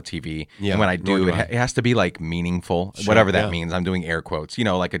watch a lot of TV. And when I do, it has to be like meaningful, whatever that means. I'm doing air quotes,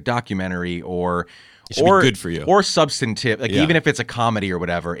 like a documentary or it should be good for you. Or substantive, like even if it's a comedy or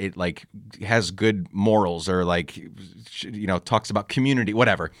whatever, it like has good morals or like, talks about community,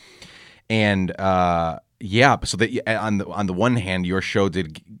 whatever. And so that on the one hand, your show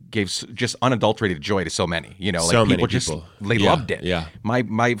gave just unadulterated joy to so many, so like people just they loved it. Yeah. My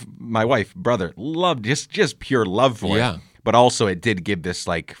wife, brother loved just pure love for it. But also it did give this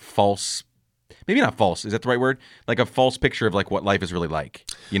like false, maybe not false, is that the right word? Like a false picture of like what life is really like.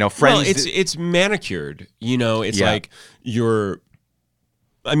 Friends. Well, it's manicured. It's like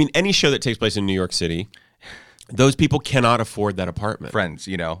any show that takes place in New York City, those people cannot afford that apartment. Friends,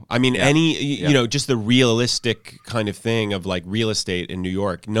 I mean, just the realistic kind of thing of like real estate in New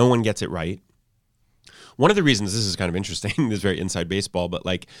York, no one gets it right. One of the reasons, this is kind of interesting, this is very inside baseball, but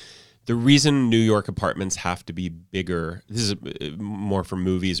like the reason New York apartments have to be bigger, this is more for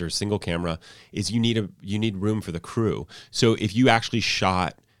movies or single camera, is you need room for the crew. So if you actually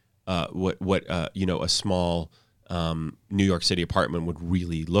shot a small New York City apartment would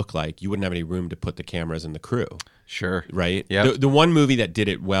really look like, you wouldn't have any room to put the cameras and the crew. Sure. Right? Yeah. The one movie that did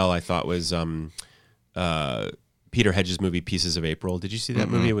it well, I thought, was Peter Hedges' movie Pieces of April. Did you see that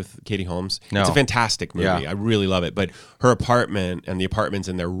movie with Katie Holmes? No. It's a fantastic movie. Yeah. I really love it. But her apartment and the apartments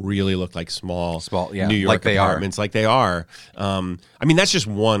in there really look like small New York like apartments. Like they are. That's just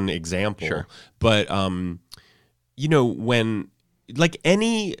one example. Sure. But, when, like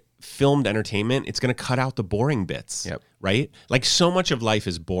any filmed entertainment, it's going to cut out the boring bits, right? Like so much of life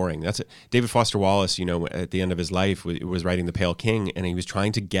is boring. That's it. David Foster Wallace, at the end of his life was writing The Pale King, and he was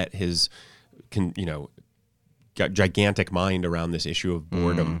trying to get his, gigantic mind around this issue of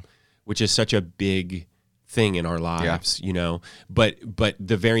boredom, which is such a big thing in our lives, you know. But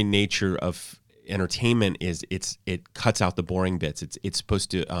the very nature of entertainment is it cuts out the boring bits. It's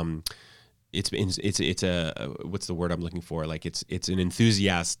supposed to it's a what's the word I'm looking for? Like it's an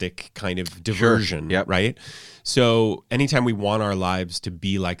enthusiastic kind of diversion, Sure. Yep. right? So anytime we want our lives to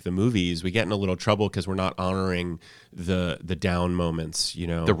be like the movies, we get in a little trouble because we're not honoring the down moments, you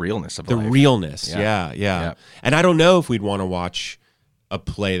know, The realness of the life. realness. Yeah. Yeah. Yep. And I don't know if we'd want to watch a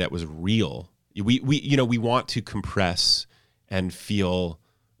play that was real. We want to compress and feel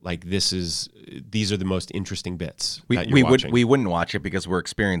like these are the most interesting bits that you're watching. We wouldn't watch it because we're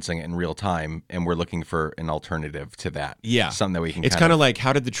experiencing it in real time, and we're looking for an alternative to that. Yeah, something that we can. It's kind of like,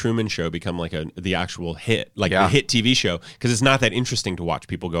 how did the Truman Show become like the actual hit, like Yeah. the hit TV show? Because it's not that interesting to watch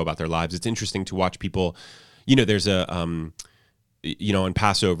people go about their lives. It's interesting to watch people. You know, there's a in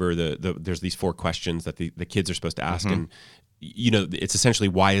Passover, there's these 4 questions that the kids are supposed to ask, and you know, it's essentially,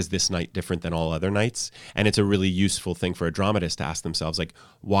 why is this night different than all other nights? And it's a really useful thing for a dramatist to ask themselves, like,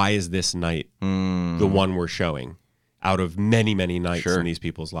 why is this night the one we're showing out of many, many nights Sure. in these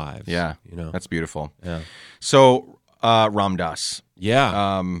people's lives? Yeah, you know, that's beautiful. Yeah. So Ram Dass,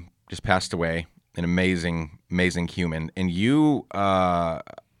 yeah. just passed away. An amazing human, and you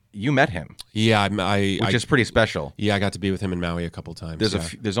met him, Yeah, which is pretty special. I got to be with him in Maui a couple times.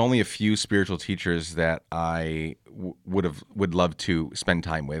 There's only a few spiritual teachers that I would love to spend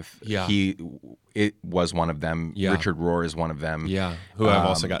time with. Yeah. It was one of them. Yeah. Richard Rohr is one of them. Yeah, who I've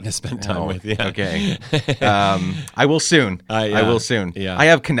also gotten to spend time with. Yeah. Okay. I will soon. Yeah. I will soon. Yeah. I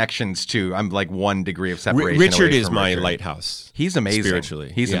have connections too. I'm like 1 degree of separation. Richard away is from my Richard. lighthouse. He's amazing.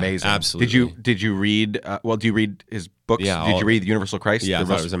 Spiritually. He's Yeah, amazing. absolutely. Did you read? Do you read his books? Yeah, Did you read Universal Christ? Yeah, I The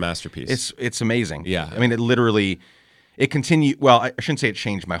thought most- it was a masterpiece. It's amazing. Yeah. I mean, it continued. Well, I shouldn't say it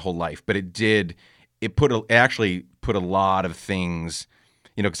changed my whole life, but it did. It actually put a lot of things,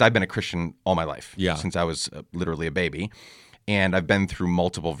 you know, because I've been a Christian all my life. Yeah. Since I was literally a baby, and I've been through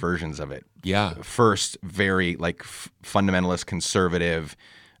multiple versions of it. Yeah. First, very like fundamentalist, conservative,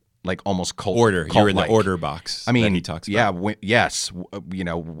 like almost cult. Order. You're in the cult-like. order box. I mean, that he talks about. yeah, yes, you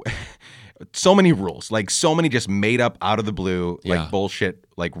know, so many rules, like so many just made up out of the blue, Yeah. like bullshit,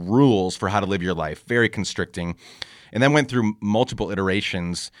 like rules for how to live your life, very constricting, and then went through multiple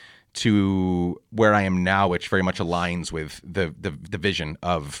iterations to where I am now, which very much aligns with the vision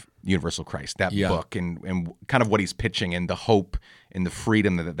of Universal Christ, that Yeah. book, and kind of what he's pitching, and the hope and the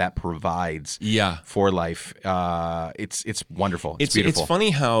freedom that provides Yeah. for life. It's wonderful. It's beautiful. It's funny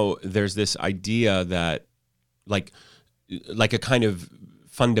how there's this idea that like a kind of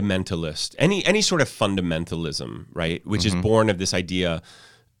fundamentalist, any sort of fundamentalism, right? Which is born of this idea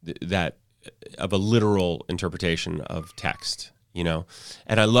that of a literal interpretation of text, you know?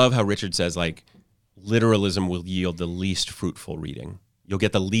 And I love how Richard says, like, literalism will yield the least fruitful reading. You'll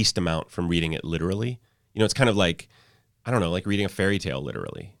get the least amount from reading it literally. You know, it's kind of like, I don't know, like reading a fairy tale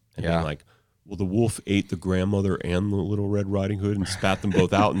literally. And Yeah. being like, well, the wolf ate the grandmother and the Little Red Riding Hood and spat them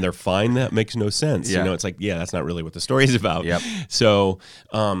both out and they're fine. That makes no sense. Yeah. You know, it's like, yeah, that's not really what the story is about. Yep. So,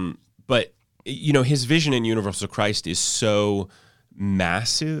 but, you know, his vision in Universal Christ is so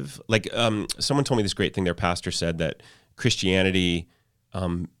massive. Like, someone told me this great thing. Their pastor said that Christianity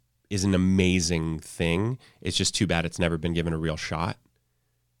is an amazing thing. It's just too bad it's never been given a real shot.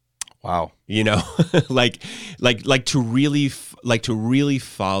 Wow. You know, like to really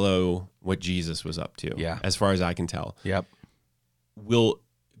follow what Jesus was up to. Yeah. As far as I can tell, Yep.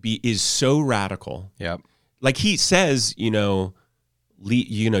 is so radical. Yep. Like he says, you know,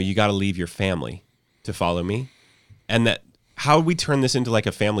 you got to leave your family to follow me, and that how we turn this into like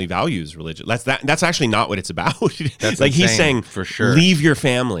a family values religion. That's actually not what it's about. That's like he's insane, saying, for sure. leave your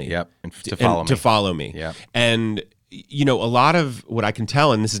family. Yep. And to follow me. me. Yep. And you know, a lot of what I can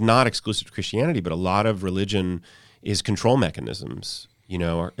tell, and this is not exclusive to Christianity, but a lot of religion is control mechanisms. You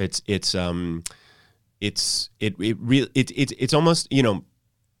know, it's almost, you know,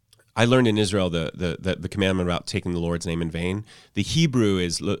 I learned in Israel the commandment about taking the Lord's name in vain. The Hebrew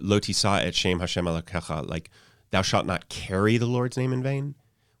is lo tisa et shem Hashem Elokecha, like thou shalt not carry the Lord's name in vain,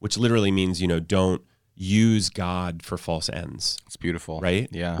 which literally means, you know, don't use God for false ends. It's beautiful. Right?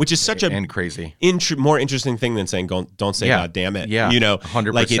 Yeah. Which is such and crazy. more interesting thing than saying don't say Yeah. God damn it. Yeah. You know,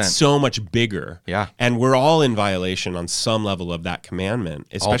 100%. like it's so much bigger. Yeah. And we're all in violation on some level of that commandment,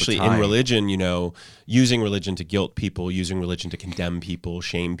 especially in time. religion, you know, using religion to guilt people, using religion to condemn people,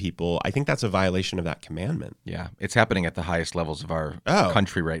 shame people. I think that's a violation of that commandment. Yeah. It's happening at the highest levels of our Oh.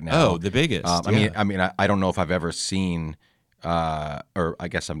 country right now. Oh, the biggest. I mean, I don't know if I've ever seen, or I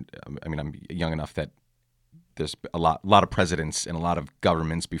guess I'm young enough that there's a lot of presidents and a lot of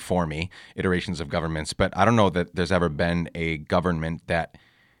governments before me, iterations of governments, but I don't know that there's ever been a government that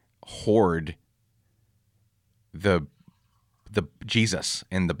hoard the Jesus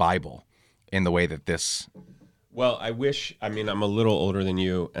and the Bible in the way that this. Well, I mean, I'm a little older than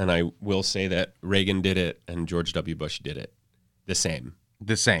you, and I will say that Reagan did it and George W. Bush did it. The same.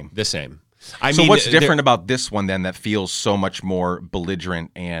 So what's different about this one then that feels so much more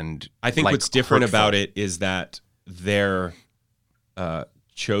belligerent and I think what's different about it is that their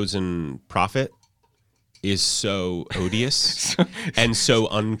chosen prophet is so odious and so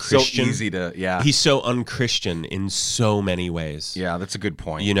unchristian. So easy to, yeah. He's so unchristian in so many ways. Yeah, that's a good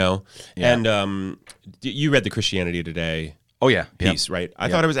point. You know? Yeah. And you read the Christianity Today Oh yeah, piece, right? I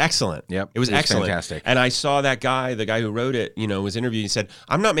thought it was excellent. Yep, it was excellent, fantastic. And I saw that guy, the guy who wrote it, was interviewed. He said,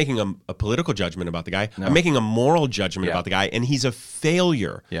 "I'm not making a political judgment about the guy. No. I'm making a moral judgment about the guy, and he's a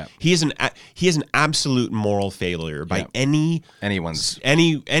failure. Yeah, he is an absolute moral failure by anyone's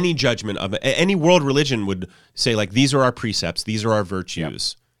any judgment of any world religion would say like these are our precepts, these are our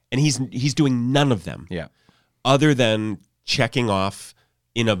virtues, and he's doing none of them. Yeah, other than checking off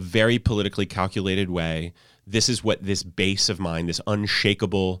in a very politically calculated way. This is what this base of mine, this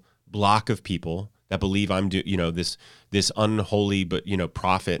unshakable block of people that believe I'm, this unholy but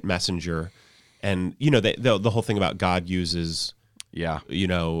prophet messenger, and the whole thing about God uses,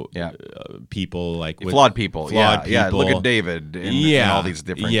 people like flawed people, yeah. Look at David, and all these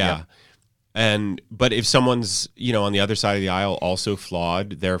different, But if someone's on the other side of the aisle also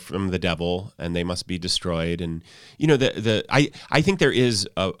flawed, they're from the devil and they must be destroyed. And I think there is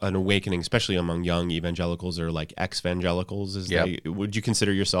an awakening, especially among young evangelicals or like ex-evangelicals. Would you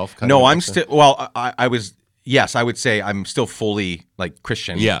consider yourself? No, I'm still. Well, I was. Yes, I would say I'm still fully like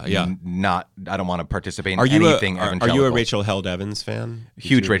Christian. Yeah. I don't want to participate in anything evangelical. Are you a Rachel Held Evans fan?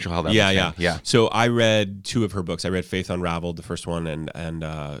 Huge Rachel Held Evans fan. Yeah. So I read 2 of her books. I read Faith Unraveled, the first one,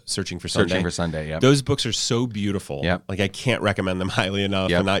 and Searching for Sunday. Searching for Sunday, yeah. Those books are so beautiful. Yep. Like I can't recommend them highly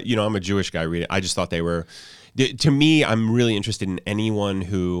enough. Yep. And I'm a Jewish guy reading. I just thought they were. To me, I'm really interested in anyone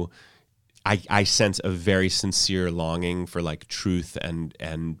who I sense a very sincere longing for like truth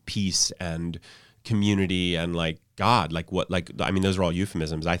and peace and community and like God, like what, like I mean, those are all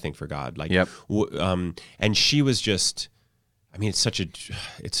euphemisms I think for God. Like, and she was just, I mean, it's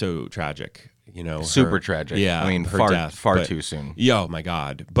so tragic, super tragic. Yeah, I mean, far too soon. Yeah, oh my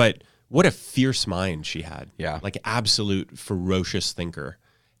God! But what a fierce mind she had. Yeah, like absolute ferocious thinker,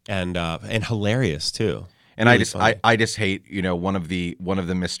 and hilarious too. And really I just hate, one of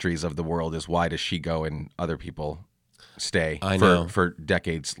the mysteries of the world is why does she go and other people stay for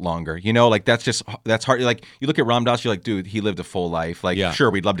decades longer? Like that's hard. Like you look at Ram Dass, you're like, dude, he lived a full life. Like, sure,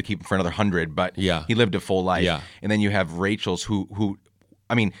 we'd love to keep him for another 100, but he lived a full life. Yeah. And then you have Rachel's who,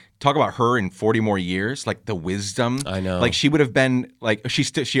 I mean, talk about her in 40 more years, like the wisdom. I know. Like she would have been like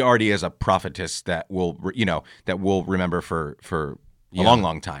she already is a prophetess that will remember for a long,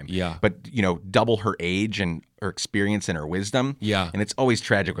 long time. Yeah. But, double her age and her experience and her wisdom. Yeah. And it's always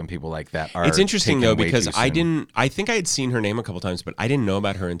tragic when people like that are. It's interesting though, because I think I had seen her name a couple times, but I didn't know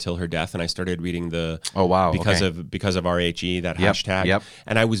about her until her death. And I started reading because of RHE, that hashtag. Yep.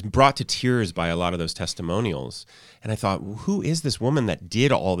 And I was brought to tears by a lot of those testimonials. And I thought, who is this woman that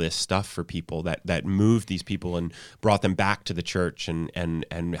did all this stuff for people, that moved these people and brought them back to the church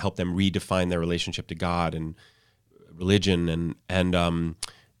and helped them redefine their relationship to God and religion, and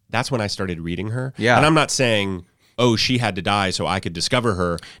that's when I started reading her. Yeah. And I'm not saying, she had to die so I could discover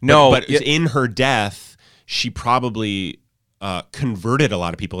her. No, but in her death, she probably converted a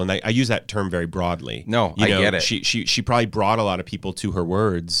lot of people, and I use that term very broadly. No, I get it. She probably brought a lot of people to her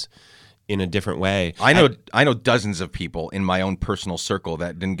words in a different way. I know dozens of people in my own personal circle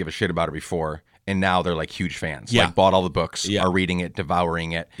that didn't give a shit about her before. And now they're like huge fans. Yeah. Like bought all the books, are reading it,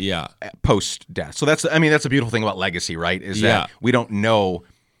 devouring it. Yeah. Post death. So that's a beautiful thing about legacy, right? Is that we don't know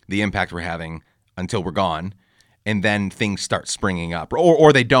the impact we're having until we're gone, and then things start springing up,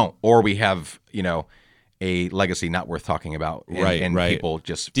 or they don't, or we have a legacy not worth talking about, and people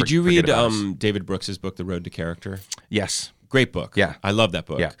just. Did you read David Brooks's book, The Road to Character? Yes. Great book. Yeah. I love that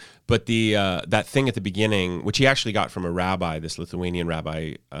book. Yeah. But the that thing at the beginning, which he actually got from a rabbi, this Lithuanian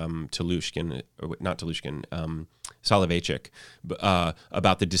rabbi, Soloveitchik,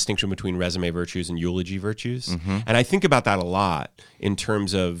 about the distinction between resume virtues and eulogy virtues. Mm-hmm. And I think about that a lot in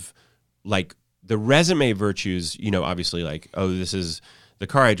terms of like the resume virtues, obviously like, this is the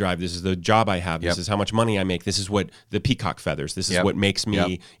car I drive, this is the job I have, this is how much money I make, this is what the peacock feathers, this is what makes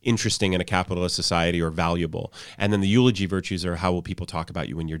me interesting in a capitalist society or valuable. And then the eulogy virtues are how will people talk about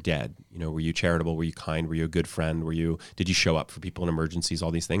you when you're dead? Were you charitable? Were you kind? Were you a good friend? Did you show up for people in emergencies?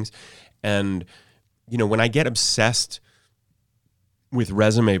 All these things. And when I get obsessed with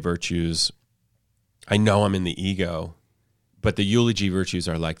resume virtues, I know I'm in the ego, but the eulogy virtues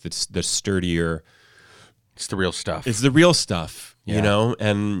are like the sturdier. It's the real stuff. It's the real stuff, Yeah.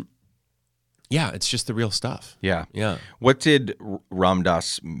 and yeah, it's just the real stuff. Yeah. Yeah. What did Ram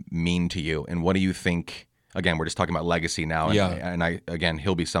Dass mean to you, and what do you think? Again, we're just talking about legacy now, and, and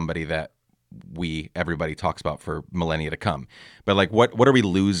he'll be somebody that everybody talks about for millennia to come. But like, what are we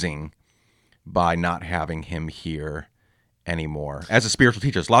losing by not having him here anymore as a spiritual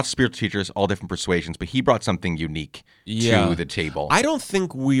teacher? There's lots of spiritual teachers, all different persuasions, but he brought something unique to the table. I don't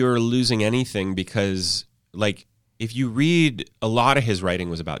think we are losing anything because, like, if you read, a lot of his writing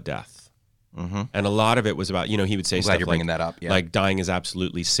was about death. Mm-hmm. And a lot of it was about, he would say stuff you're bringing that up. Yeah. Like dying is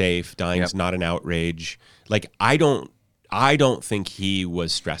absolutely safe. Dying is not an outrage. Like, I don't think he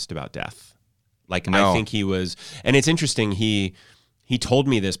was stressed about death. Like, no. I think he was, and it's interesting. He told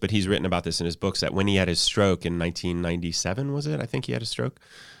me this, but he's written about this in his books, that when he had his stroke in 1997, was it? I think he had a stroke.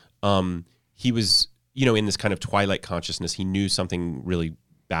 He was, in this kind of twilight consciousness. He knew something really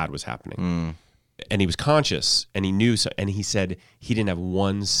bad was happening. And he was conscious, and he knew, and he said he didn't have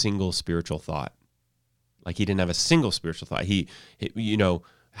one single spiritual thought. Like, he didn't have a single spiritual thought. He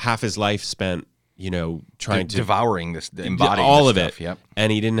half his life spent, trying to devouring this, embodying all this of stuff. it. Yep.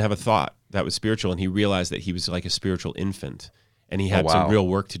 And he didn't have a thought that was spiritual, and he realized that he was like a spiritual infant, and he had some real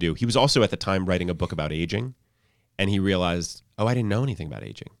work to do. He was also at the time writing a book about aging, and he realized, I didn't know anything about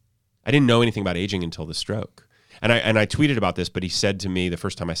aging. I didn't know anything about aging until the stroke. And I tweeted about this, but he said to me the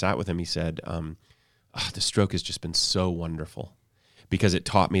first time I sat with him, he said, the stroke has just been so wonderful because it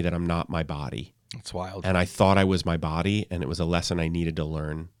taught me that I'm not my body. It's wild. And I thought I was my body, and it was a lesson I needed to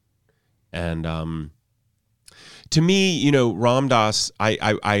learn. And to me, Ram Dass,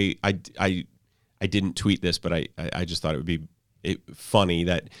 I didn't tweet this, but I just thought it would be funny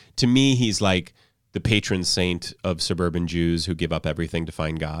that, to me, he's like the patron saint of suburban Jews who give up everything to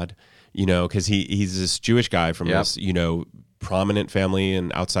find God. Because he's this Jewish guy from this, prominent family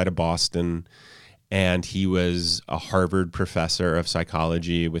and outside of Boston. And he was a Harvard professor of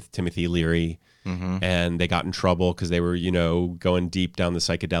psychology with Timothy Leary. Mm-hmm. And they got in trouble because they were, going deep down the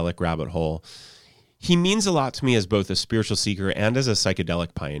psychedelic rabbit hole. He means a lot to me as both a spiritual seeker and as a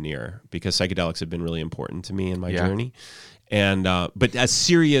psychedelic pioneer, because psychedelics have been really important to me in my journey. And but as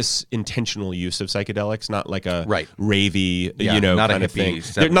serious intentional use of psychedelics, not like a ravey, not kind a of thing.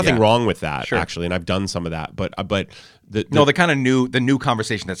 hippie There's nothing wrong with that, actually, and I've done some of that. But the kind of new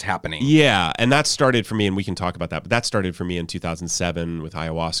conversation that's happening. Yeah, and that started for me, and we can talk about that. But that started for me in 2007 with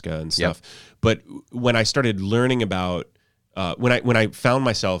ayahuasca and stuff. Yep. But when I started learning about when I found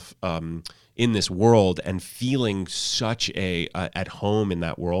myself in this world and feeling such at home in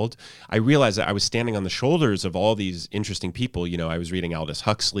that world, I realized that I was standing on the shoulders of all these interesting people. I was reading Aldous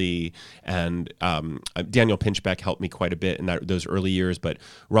Huxley, and Daniel Pinchbeck helped me quite a bit in those early years. But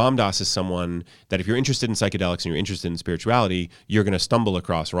Ram Dass is someone that, if you're interested in psychedelics and you're interested in spirituality, you're going to stumble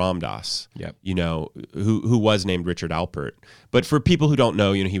across Ram Dass. Yep. Who was named Richard Alpert. But for people who don't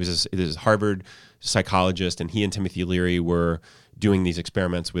know, he was a Harvard psychologist, and he and Timothy Leary were doing these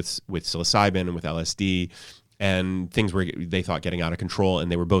experiments with psilocybin and with LSD, and things were, they thought, getting out of control,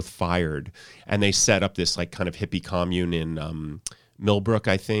 and they were both fired. And they set up this like kind of hippie commune in Millbrook,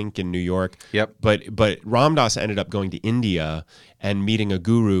 I think, in New York. Yep. But Ram Dass ended up going to India and meeting a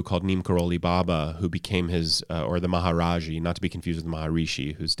guru called Neem Karoli Baba, who became his, or the Maharaji, not to be confused with the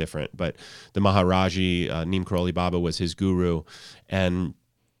Maharishi, who's different, but the Maharaji, Neem Karoli Baba, was his guru, and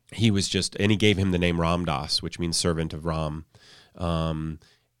he gave him the name Ram Dass, which means servant of Ram.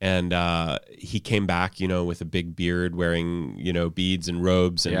 And he came back, with a big beard, wearing, beads and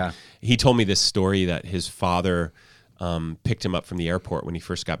robes. And he told me this story that his father picked him up from the airport when he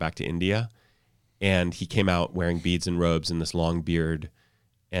first got back to India. And he came out wearing beads and robes and this long beard.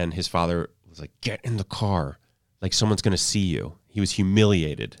 And his father was like, "Get in the car. Like, someone's going to see you." He was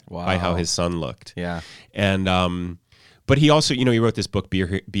humiliated by how his son looked. Yeah. And, but he also, he wrote this book,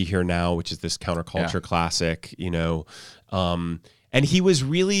 Be Here Now, which is this counterculture classic, and he was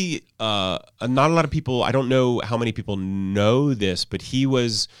really, not a lot of people, I don't know how many people know this, but he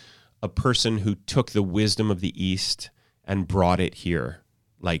was a person who took the wisdom of the East and brought it here.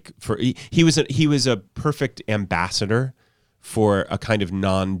 Like, he was a perfect ambassador for a kind of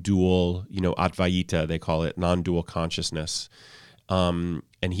non-dual, Advaita, they call it, non-dual consciousness. And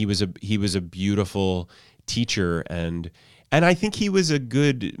he was a beautiful teacher, and I think he was a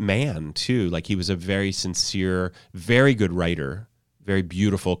good man too. Like, he was a very sincere, very good writer, very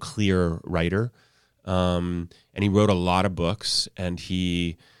beautiful, clear writer. And he wrote a lot of books, and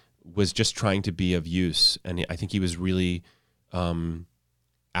he was just trying to be of use. And I think he was really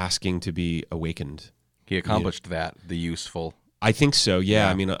asking to be awakened. He accomplished that, the useful. I think so. Yeah.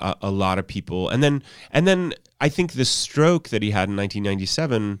 I mean, a lot of people, and then I think the stroke that he had in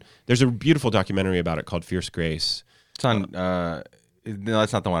 1997. There's a beautiful documentary about it called Fierce Grace. It's on. No,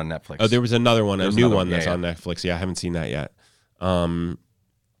 that's not the one on Netflix. Oh, there was another one, a new one that's on Netflix. Yeah, I haven't seen that yet.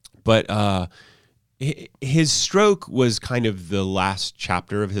 But his stroke was kind of the last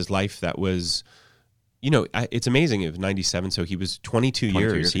chapter of his life that was, it's amazing. It was 97, so he was 22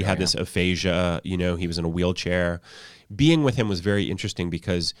 years. He had this aphasia, he was in a wheelchair. Being with him was very interesting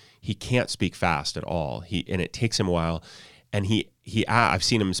because he can't speak fast at all. And it takes him a while. And I've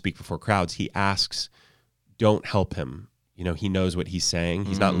seen him speak before crowds. He asks, don't help him. He knows what he's saying.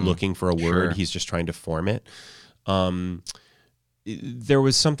 He's not looking for a word. Sure. He's just trying to form it. There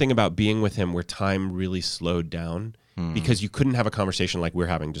was something about being with him where time really slowed down because you couldn't have a conversation like we're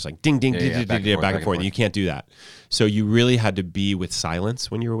having, just like ding, ding, ding, ding, back and forth. You can't do that. So you really had to be with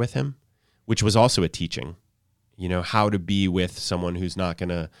silence when you were with him, which was also a teaching, how to be with someone who's not going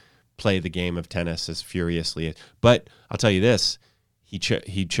to play the game of tennis as furiously. But I'll tell you this, he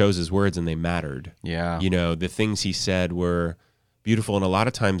chose his words and they mattered. Yeah. The things he said were beautiful. And a lot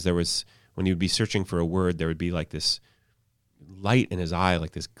of times when he would be searching for a word, there would be like this light in his eye,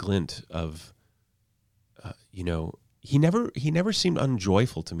 like this glint of, he never seemed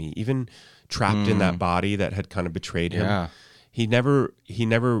unjoyful to me, even trapped in that body that had kind of betrayed him. Yeah. He never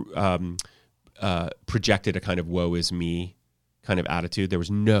projected a kind of woe is me kind of attitude. There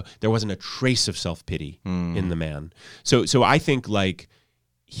wasn't a trace of self-pity in the man. So I think like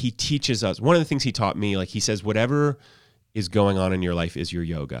he teaches us, one of the things he taught me, like he says, whatever is going on in your life is your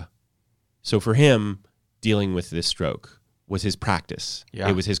yoga. So for him, dealing with this stroke was his practice. Yeah.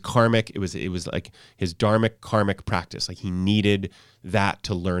 It was his karmic, it was like his dharmic karmic practice. Like he needed that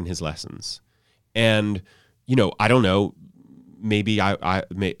to learn his lessons. And, I don't know, maybe I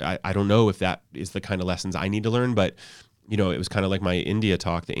don't know if that is the kind of lessons I need to learn, but it was kind of like my India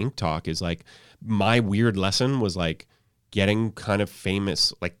talk, the Ink talk is like my weird lesson was like getting kind of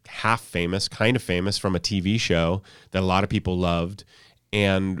famous, like half famous, kind of famous from a TV show that a lot of people loved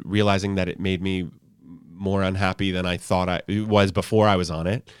and realizing that it made me more unhappy than I thought it was before I was on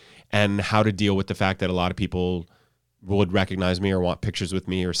it, and how to deal with the fact that a lot of people would recognize me or want pictures with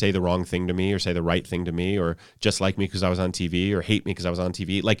me or say the wrong thing to me or say the right thing to me or just like me because I was on TV or hate me because I was on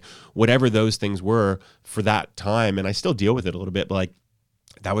TV. Like whatever those things were for that time, and I still deal with it a little bit, but like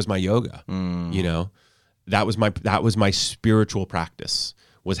that was my yoga. That was my spiritual practice,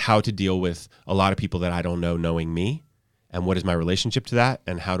 was how to deal with a lot of people that I don't know knowing me, and what is my relationship to that,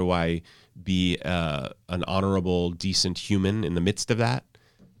 and how do I be an honorable, decent human in the midst of that,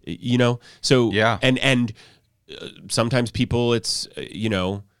 So yeah, and sometimes people, it's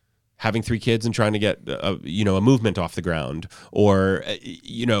having 3 kids and trying to get a movement off the ground, or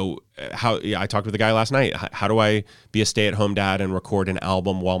how I talked with a guy last night. How do I be a stay-at-home dad and record an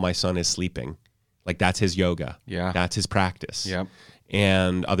album while my son is sleeping? Like that's his yoga. Yeah, that's his practice. Yep.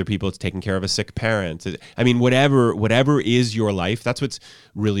 And other people, it's taking care of a sick parent. I mean, whatever is your life, that's what's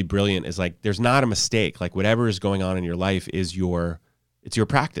really brilliant, is like there's not a mistake. Like whatever is going on in your life it's your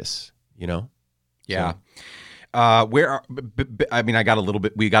practice, Yeah. So. We got a little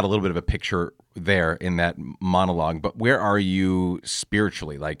bit of a picture there in that monologue, but where are you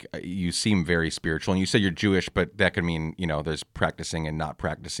spiritually? Like you seem very spiritual, and you said you're Jewish, but that could mean, there's practicing and not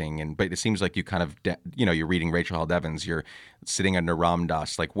practicing. But it seems like you kind of, you're reading Rachel Held Evans, you're sitting under Ram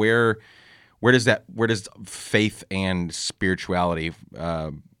Dass. Like where does faith and spirituality,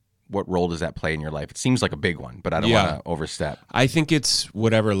 what role does that play in your life? It seems like a big one, but I don't want to overstep. I think it's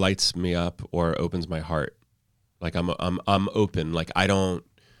whatever lights me up or opens my heart. Like I'm open. Like I don't.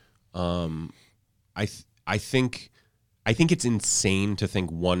 I think it's insane to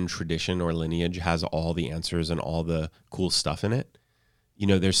think one tradition or lineage has all the answers and all the cool stuff in it.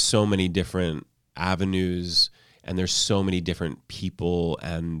 There's so many different avenues, and there's so many different people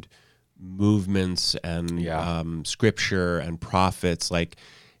and movements and scripture and prophets. Like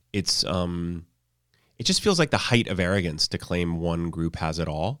it's it just feels like the height of arrogance to claim one group has it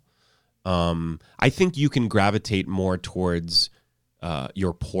all. I think you can gravitate more towards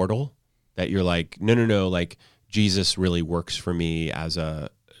your portal, that you're like, no, like Jesus really works for me as the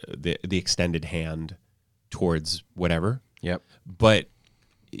extended hand towards whatever. Yep. But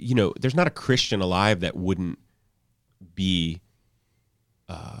there's not a Christian alive that wouldn't be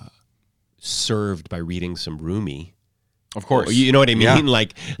served by reading some Rumi. Of course. You know what I mean? Yeah.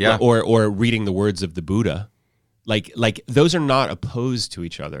 Like, or reading the words of the Buddha. Like those are not opposed to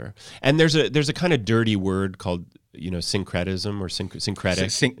each other. And there's a kind of dirty word called syncretism or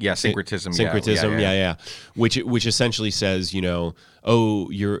syncretic. Syncretism. Syncretism, yeah. Which essentially says, oh,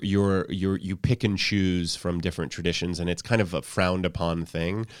 you pick and choose from different traditions, and it's kind of a frowned upon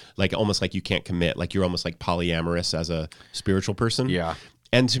thing, like almost like you can't commit, like you're almost like polyamorous as a spiritual person. Yeah.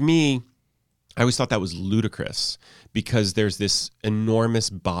 And to me, I always thought that was ludicrous because there's this enormous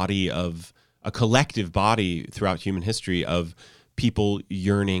body of a collective body throughout human history of people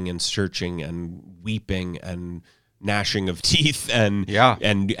yearning and searching and weeping and gnashing of teeth and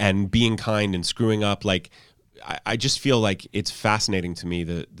being kind and screwing up. Like, I just feel like it's fascinating to me,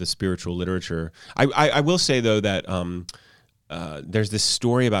 the spiritual literature. I will say though that there's this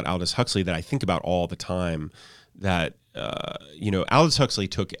story about Aldous Huxley that I think about all the time. That Aldous Huxley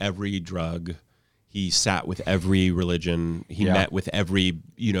took every drug. He sat with every religion. He met with every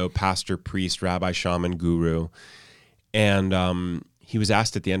pastor, priest, rabbi, shaman, guru, and he was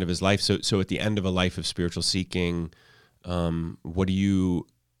asked at the end of his life. So at the end of a life of spiritual seeking, what did you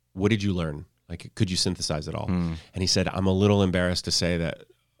learn? Like, could you synthesize it all? And he said, I'm a little embarrassed to say that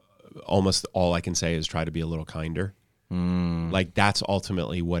almost all I can say is try to be a little kinder. Like, that's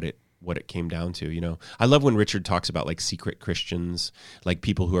ultimately what it came down to. I love when Richard talks about like secret Christians, like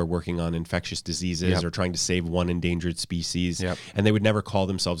people who are working on infectious diseases or trying to save one endangered species, and they would never call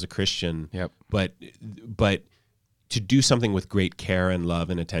themselves a Christian. But to do something with great care and love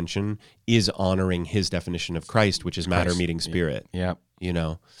and attention is honoring his definition of Christ, which is matter meeting spirit.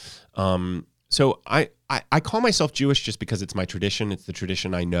 So I call myself Jewish just because it's my tradition. It's the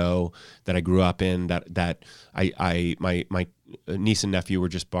tradition I know, that I grew up in, that my niece and nephew were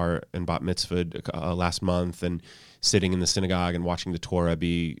just bar and bat mitzvahed last month, and sitting in the synagogue and watching the Torah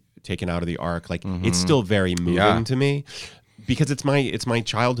be taken out of the ark. Like, it's still very moving to me because it's my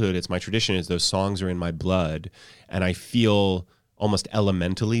childhood. It's my tradition. It's those songs are in my blood, and I feel almost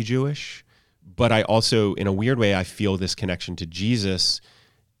elementally Jewish, but I also, in a weird way, I feel this connection to Jesus.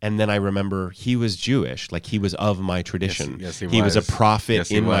 And then I remember he was Jewish, like he was of my tradition. Yes, he was. He was a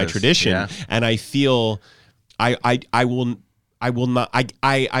prophet in my tradition. Yeah. And I feel I will not,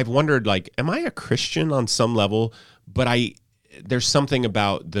 I've wondered, like, am I a Christian on some level? But there's something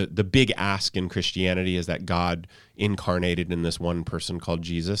about the big ask in Christianity is that God incarnated in this one person called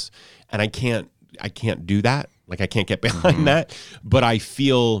Jesus. And I can't do that. Like, I can't get behind that. But I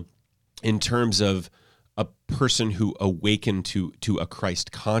feel, in terms of a person who awakened to a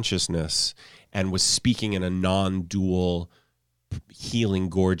Christ consciousness and was speaking in a non-dual, healing,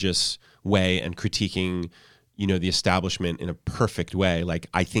 gorgeous way and critiquing, the establishment in a perfect way. Like,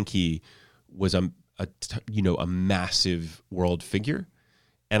 I think he was a massive world figure,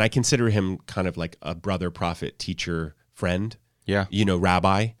 and I consider him kind of like a brother, prophet, teacher, friend.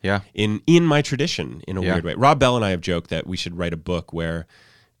 Rabbi. In my tradition, in a weird way. Rob Bell and I have joked that we should write a book where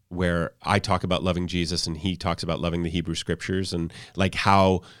I talk about loving Jesus and he talks about loving the Hebrew scriptures, and like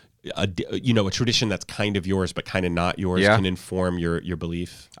how a tradition that's kind of yours but kind of not yours can inform your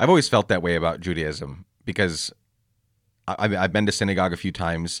belief. I've always felt that way about Judaism because I've been to synagogue a few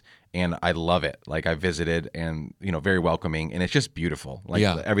times and I love it. Like, I visited and, very welcoming, and it's just beautiful. Like,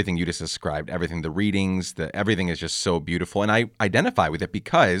 everything you just described, everything, the readings, everything is just so beautiful. And I identify with it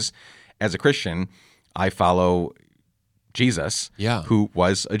because as a Christian, I follow Jesus, who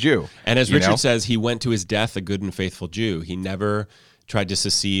was a Jew. And as Richard says, he went to his death a good and faithful Jew. He never tried to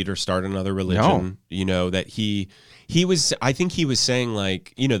secede or start another religion. That he was, I think he was saying,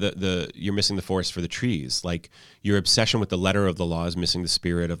 like, you're missing the forest for the trees. Like, your obsession with the letter of the law is missing the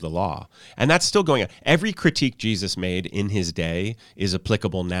spirit of the law. And that's still going on. Every critique Jesus made in his day is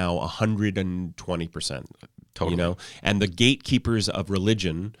applicable now 120%. Totally. And the gatekeepers of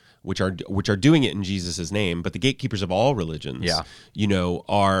religion, which are doing it in Jesus' name, but the gatekeepers of all religions,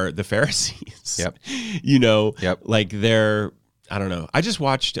 are the Pharisees. Like, they're, I don't know. I just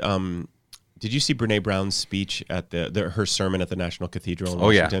watched, did you see Brene Brown's speech at her sermon at the National Cathedral in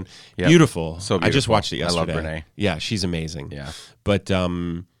Washington? Yeah. Beautiful. So beautiful. I just watched it yesterday. I love Brene. Yeah, she's amazing. Yeah. But,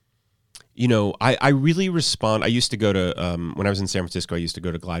 I really respond. I used to go to, when I was in San Francisco, I used to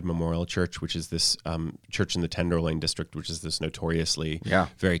go to Glide Memorial Church, which is this church in the Tenderloin district, which is this notoriously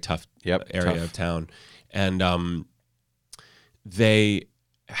very tough area of town. And they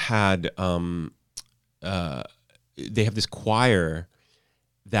had, they have this choir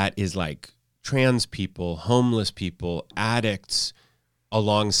that is like trans people, homeless people, addicts,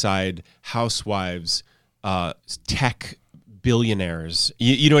 alongside housewives, tech billionaires.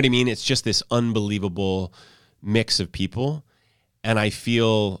 You know what I mean? It's just this unbelievable mix of people. And I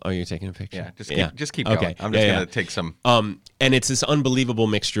feel, oh, you're taking a picture? Yeah, just keep going. I'm just going to take some. And it's this unbelievable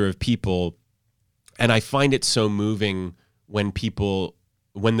mixture of people. And I find it so moving when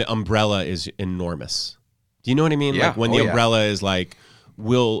the umbrella is enormous. Do you know what I mean? Yeah. Like when the umbrella is like,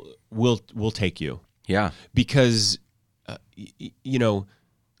 we'll take you. Yeah. Because,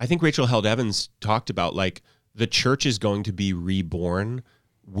 I think Rachel Held Evans talked about like the church is going to be reborn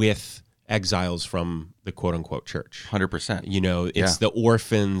with exiles from the quote unquote church. 100%. It's the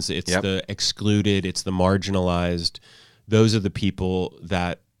orphans, it's the excluded, it's the marginalized. Those are the people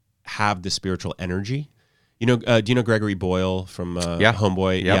that have the spiritual energy. Do you know Gregory Boyle from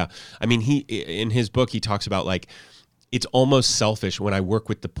Homeboy? Yep. Yeah. I mean, he in his book, he talks about like, it's almost selfish when I work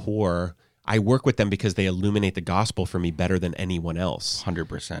with the poor. I work with them because they illuminate the gospel for me better than anyone else.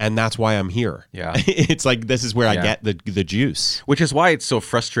 100%. And that's why I'm here. Yeah. It's like, this is where I get the juice. Which is why it's so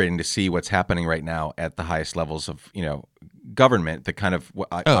frustrating to see what's happening right now at the highest levels of, government, the kind of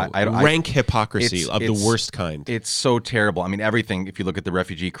rank hypocrisy of the worst kind. It's so terrible. I mean, everything, if you look at the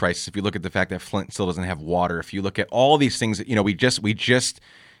refugee crisis, if you look at the fact that Flint still doesn't have water, if you look at all these things that, we just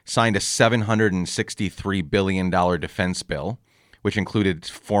signed a $763 billion defense bill, which included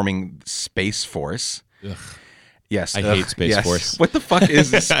forming Space Force. Ugh. Yes, I hate Space Force. What the fuck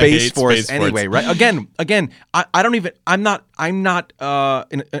is the Space Force anyway? Right? Again, I'm not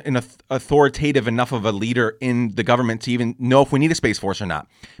an authoritative enough of a leader in the government to even know if we need a Space Force or not.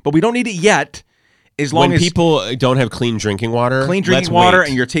 But we don't need it yet. As long when as people don't have clean drinking water,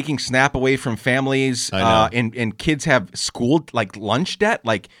 and you're taking SNAP away from families, and kids have school like lunch debt,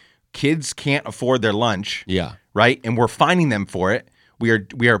 like kids can't afford their lunch. Yeah. Right, and we're fining them for it. We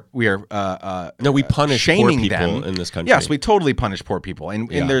punish shaming poor people them in this country. Yes, we totally punish poor people, and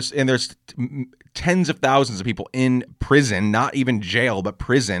there's tens of thousands of people in prison, not even jail, but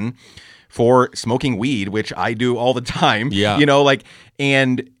prison, for smoking weed, which I do all the time. Yeah,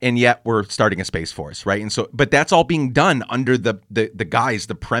 and yet we're starting a Space Force, right? And so, but that's all being done under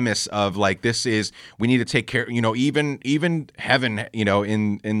the premise of like, this is, we need to take care. Even heaven,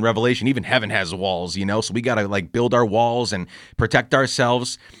 in Revelation, even heaven has walls. So we got to like build our walls and protect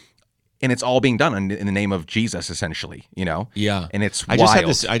ourselves. And it's all being done in the name of Jesus, essentially. Yeah, and it's I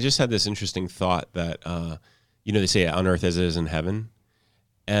wild. just had this interesting thought that they say on earth as it is in heaven,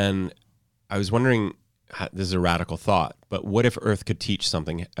 and I was wondering, this is a radical thought, but what if Earth could teach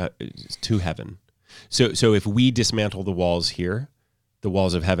something to heaven? So if we dismantle the walls here, the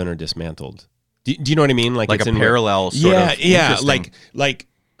walls of heaven are dismantled. Do you know what I mean? Like it's a parallel sort of. Yeah. Like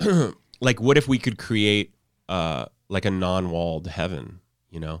what if we could create like a non-walled heaven?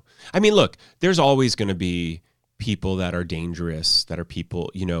 I mean, look, there's always going to be people that are dangerous, that are people,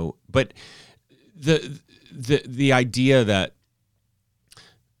 but the idea that,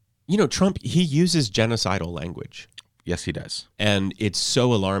 Trump, he uses genocidal language. Yes, he does. And it's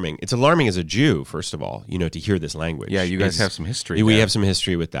so alarming. It's alarming as a Jew, first of all, to hear this language. Yeah, you guys have some history. We have some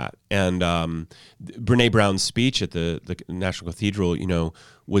history with that. And Brene Brown's speech at the National Cathedral,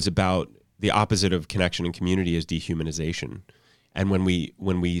 was about the opposite of connection and community is dehumanization. And when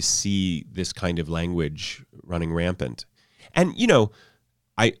we see this kind of language running rampant, and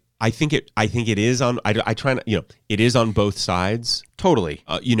I think it is on. I try not. It is on both sides. Totally.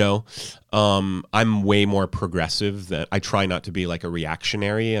 I'm way more progressive than I try not to be like a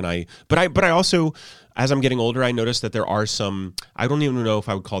reactionary, but I also, as I'm getting older, I notice that there are some. I don't even know if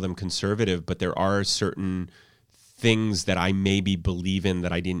I would call them conservative, but there are certain things that I maybe believe in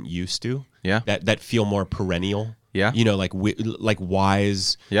that I didn't used to. Yeah. That feel more perennial. Yeah. Like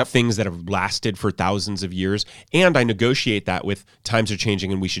wise things that have lasted for thousands of years. And I negotiate that with times are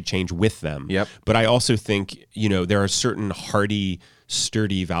changing and we should change with them. Yep. But I also think, there are certain hardy,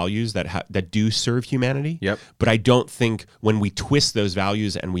 sturdy values that do serve humanity. Yep. But I don't think when we twist those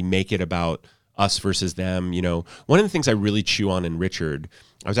values and we make it about us versus them, one of the things I really chew on in Richard,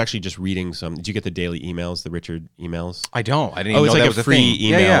 I was actually just reading some. Did you get the daily emails, the Richard emails? I don't. I didn't even know like that was a free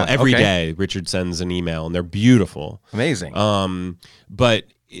thing. email every day. Richard sends an email, and they're beautiful. Amazing. But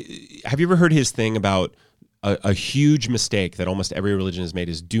have you ever heard his thing about a huge mistake that almost every religion has made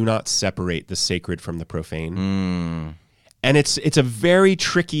is do not separate the sacred from the profane? And it's a very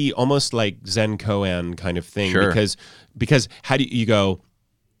tricky, almost like Zen koan kind of thing. Sure. Because how do you go,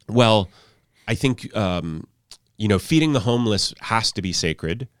 well, I think feeding the homeless has to be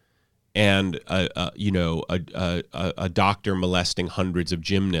sacred, and a doctor molesting hundreds of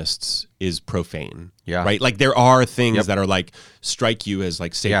gymnasts is profane. Yeah, right. Like there are things that are like strike you as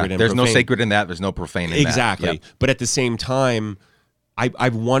like sacred. And there's profane. No sacred in that. There's no profane in exactly. that. Yep. But at the same time,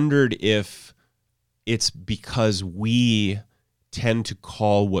 I've wondered if it's because we tend to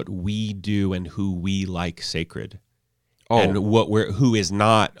call what we do and who we like sacred, and who is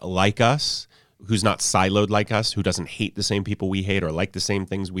not like us. Who's not siloed like us, who doesn't hate the same people we hate or like the same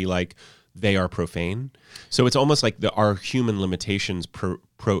things we like, they are profane. So it's almost like our human limitations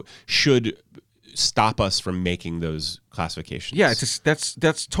should stop us from making those classifications. Yeah, it's just,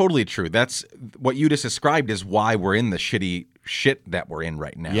 that's totally true. That's what you just described is why we're in the shitty shit that we're in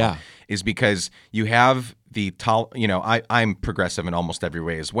right now. Yeah. Is because you have the I'm progressive in almost every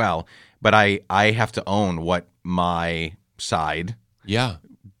way as well, but I have to own what my side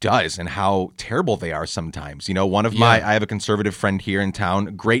does and how terrible they are sometimes. One of I have a conservative friend here in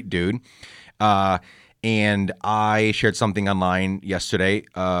town, great dude. And I shared something online yesterday.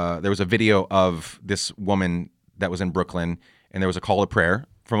 There was a video of this woman that was in Brooklyn, and there was a call to prayer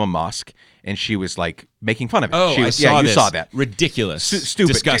from a mosque, and she was like making fun of it. Oh, you saw that. Ridiculous.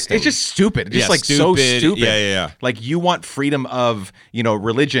 Stupid. Disgusting. It's just stupid. It's just so stupid. Yeah. Like you want freedom of,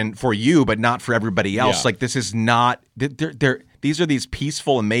 religion for you, but not for everybody else. Yeah. Like this is not, these are these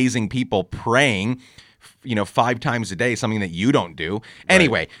peaceful, amazing people praying 5 times a day, something that you don't do.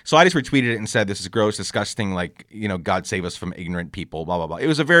 Anyway, so I just retweeted it and said, this is gross, disgusting, like, God save us from ignorant people, blah, blah, blah. It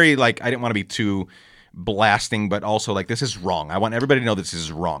was a very, I didn't want to be too blasting, but also, this is wrong. I want everybody to know this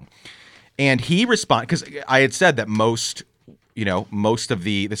is wrong. And he responded, because I had said that most of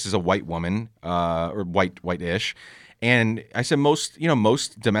this is a white woman, or white-ish, and I said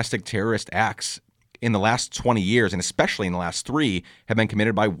most domestic terrorist acts in the last 20 years, and especially in the last 3, have been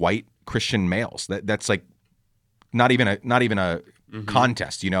committed by white Christian males. That's like not even a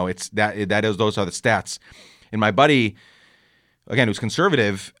contest. It's those are the stats. And my buddy, again, who's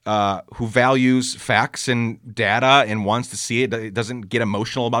conservative, who values facts and data and wants to see it, doesn't get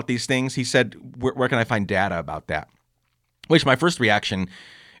emotional about these things. He said, "Where can I find data about that?" Which my first reaction,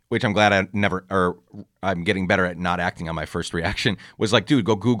 which I'm glad I'm getting better at not acting on my first reaction, was like, dude,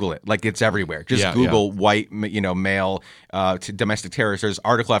 go Google it. Like, it's everywhere. Just Google white, male to domestic terrorists. There's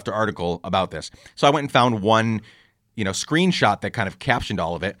article after article about this. So I went and found one, screenshot that kind of captioned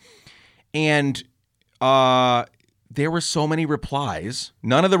all of it. And there were so many replies.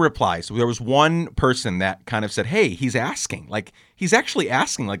 None of the replies. There was one person that kind of said, hey, he's asking. Like, he's actually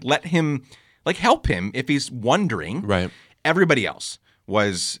asking. Like, let him, help him if he's wondering. Right. Everybody else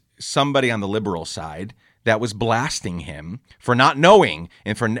was somebody on the liberal side that was blasting him for not knowing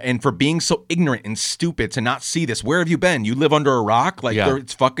and for being so ignorant and stupid to not see this. Where have you been? You live under a rock?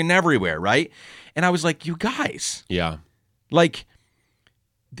 It's fucking everywhere, right? And I was like, you guys. Yeah.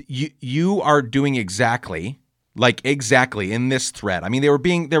 You are doing exactly in this thread. I mean, there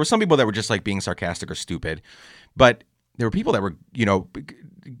were some people that were just being sarcastic or stupid, but there were people that were,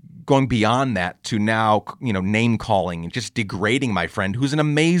 going beyond that to now, name calling and just degrading my friend, who's an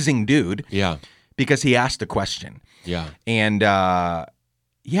amazing dude. Yeah. Because he asked a question. Yeah. And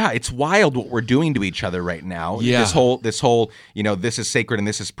it's wild what we're doing to each other right now. Yeah. This whole, this is sacred and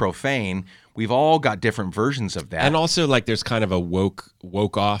this is profane. We've all got different versions of that. And also, there's kind of a woke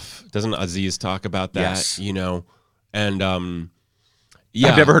off. Doesn't Aziz talk about that? Yes. And I've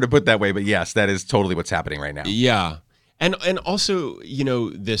never heard it put that way, but yes, that is totally what's happening right now. Yeah. And also,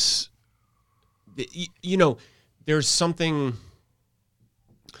 this, there's something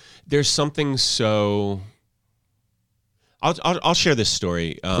so, I'll share this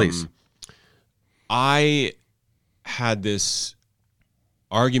story. Please. I had this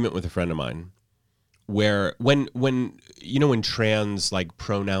argument with a friend of mine where when trans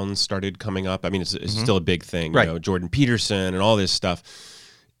pronouns started coming up, I mean, it's still a big thing, right. Jordan Peterson and all this stuff.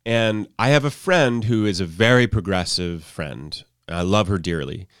 And I have a friend who is a very progressive friend. I love her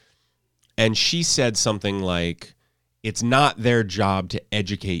dearly. And she said something like, it's not their job to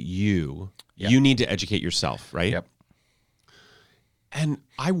educate you. Yep. You need to educate yourself, right? Yep. And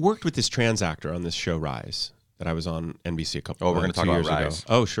I worked with this trans actor on this show, Rise, that I was on NBC a couple we're going to talk about Rise.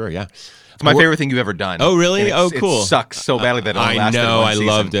 Ago. Oh, sure, yeah. It's my favorite thing you've ever done. Oh, really? Oh, cool. It sucks so badly that it only lasted one season.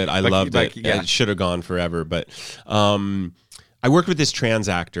 I loved it. I loved it. Yeah. It should have gone forever. But I worked with this trans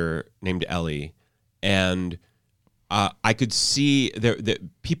actor named Ellie, and I could see that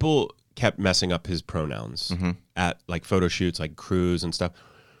people kept messing up his pronouns at photo shoots, crews and stuff.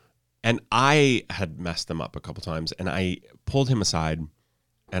 And I had messed them up a couple times, and I pulled him aside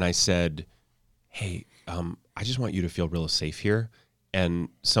and I said, hey, I just want you to feel real safe here. And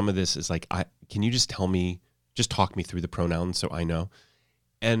some of this is can you just talk me through the pronouns so I know?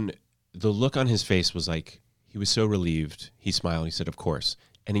 And the look on his face was he was so relieved. He smiled. He said, of course.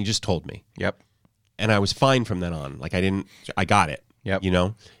 And he just told me. Yep. And I was fine from then on. I got it. Yep.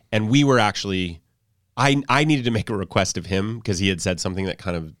 And we were actually, I needed to make a request of him because he had said something that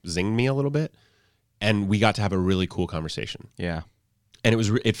kind of zinged me a little bit. And we got to have a really cool conversation. Yeah. And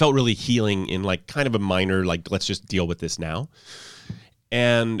it felt really healing in kind of a minor, let's just deal with this now.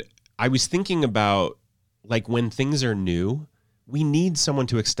 And I was thinking about when things are new, we need someone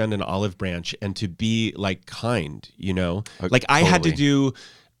to extend an olive branch and to be like kind, you know? Like I had to do,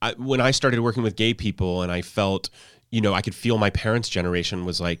 when I started working with gay people and I felt, you know, I could feel my parents' generation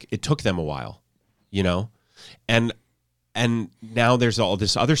was like, it took them a while, you know? And now there's all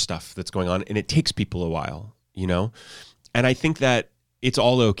this other stuff that's going on and it takes people a while, you know? And I think that it's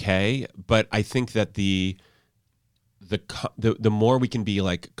all okay, but I think that the more we can be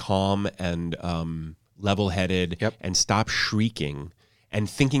like calm and level-headed and stop shrieking and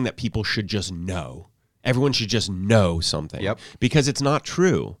thinking that people should just know. Everyone should just know something because it's not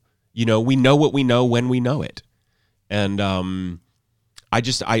true. You know, we know what we know when we know it. And I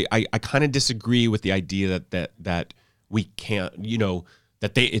kind of disagree with the idea that we can't, you know,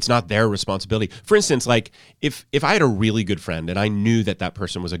 that it's not their responsibility. For instance, like if I had a really good friend and I knew that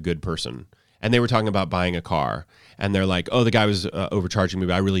person was a good person and they were talking about buying a car and they're like, oh, the guy was overcharging me,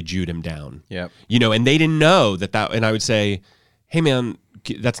 but I really Jewed him down. Yep. You know, and they didn't know that, and I would say, hey man,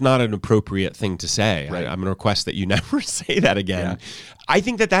 that's not an appropriate thing to say. Right. I'm going to request that you never say that again. Yeah. I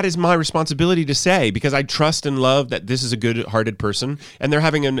think that is my responsibility to say because I trust and love that this is a good-hearted person and they're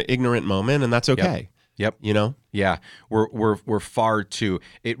having an ignorant moment and that's okay. Yep. You know? Yeah. We're far too.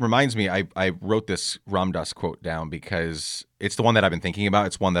 It reminds me, I wrote this Ram Dass quote down because it's the one that I've been thinking about.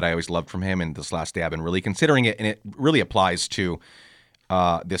 It's one that I always loved from him, and this last day I've been really considering it, and it really applies to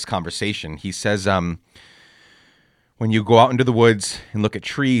this conversation. He says, when you go out into the woods and look at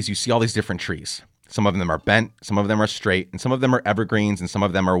trees, you see all these different trees. Some of them are bent, some of them are straight, and some of them are evergreens, and some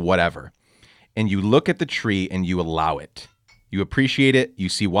of them are whatever. And you look at the tree and you allow it. You appreciate it. You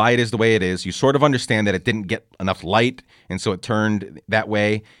see why it is the way it is. You sort of understand that it didn't get enough light, and so it turned that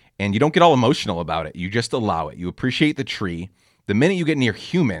way. And you don't get all emotional about it. You just allow it. You appreciate the tree. The minute you get near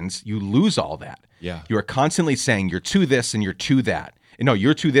humans, you lose all that. Yeah. You are constantly saying you're to this and you're to that. No,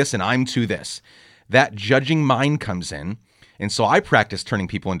 you're to this and I'm to this. That judging mind comes in. And so I practice turning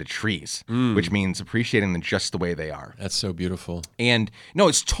people into trees, which means appreciating them just the way they are. That's so beautiful. And no,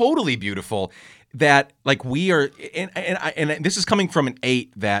 it's totally beautiful that like we are, and this is coming from an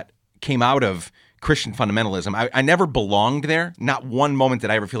 8 that came out of Christian fundamentalism. I never belonged there. Not one moment did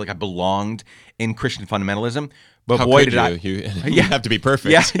I ever feel like I belonged in Christian fundamentalism. But how boy, could did you? You have to be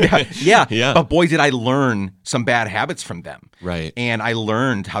perfect. Yeah. But boy, did I learn some bad habits from them. Right. And I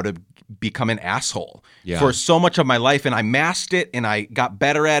learned how to become an asshole for so much of my life, and I masked it, and I got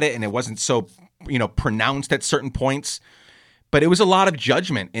better at it, and it wasn't so pronounced at certain points. But it was a lot of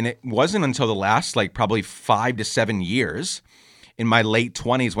judgment, and it wasn't until the last probably 5 to 7 years in my late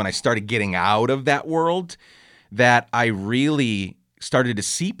 20s when I started getting out of that world that I really started to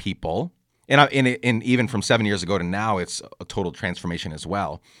see people. And even from 7 years ago to now, it's a total transformation as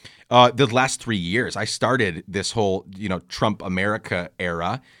well. The last 3 years, I started this whole Trump America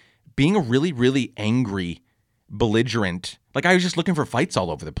era being a really, really angry, belligerent. Like I was just looking for fights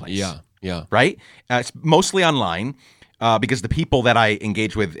all over the place. Yeah. Right? It's mostly online. Because the people that I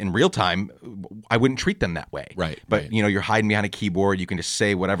engage with in real time, I wouldn't treat them that way. Right. But, you're hiding behind a keyboard. You can just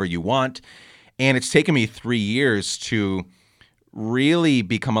say whatever you want. And it's taken me 3 years to really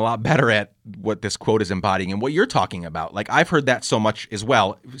become a lot better at what this quote is embodying and what you're talking about. Like, I've heard that so much as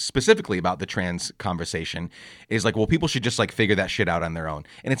well, specifically about the trans conversation, is like, well, people should just figure that shit out on their own.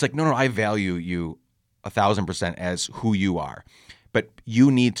 And it's like, no, I value you 1,000% as who you are. But you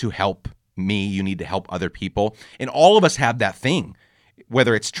need to help me, you need to help other people. And all of us have that thing,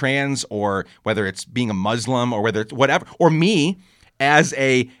 whether it's trans or whether it's being a Muslim or whether it's whatever, or me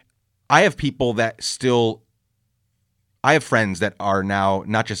I have people that still, I have friends that are now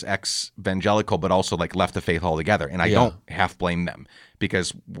not just ex-evangelical, but also left the faith altogether. And I don't half blame them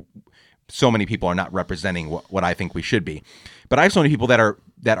because so many people are not representing what I think we should be. But I have so many people that are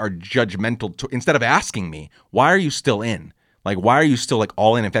judgmental instead of asking me, why are you still in? Why are you still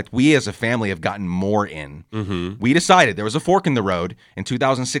all in? In fact, we as a family have gotten more in. Mm-hmm. We decided there was a fork in the road in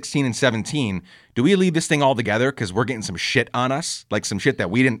 2016 and 17. Do we leave this thing all together because we're getting some shit on us, some shit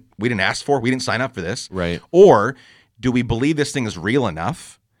that we didn't ask for, we didn't sign up for this, right? Or do we believe this thing is real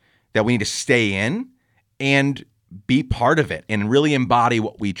enough that we need to stay in and be part of it and really embody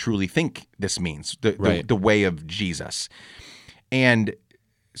what we truly think this means, the way of Jesus? And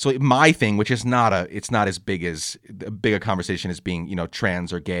so my thing, which is it's not as big a conversation as being,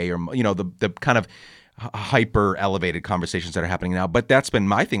 trans or gay or, the kind of hyper elevated conversations that are happening now. But that's been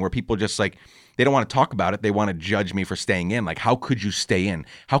my thing where people just they don't want to talk about it. They want to judge me for staying in. How could you stay in?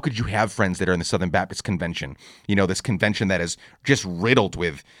 How could you have friends that are in the Southern Baptist Convention? This convention that is just riddled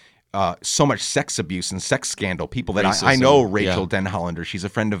with so much sex abuse and sex scandal. People that I know, Rachel Den Hollander, she's a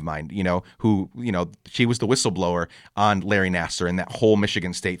friend of mine, who, she was the whistleblower on Larry Nassar and that whole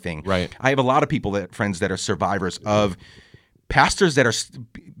Michigan State thing. Right. I have a lot of friends that are survivors of pastors that are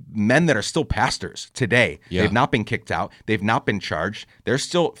men that are still pastors today. Yeah. They've not been kicked out. They've not been charged. They're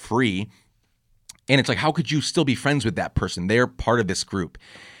still free. And it's like, how could you still be friends with that person? They're part of this group.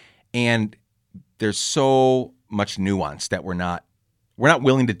 And there's so much nuance that we're not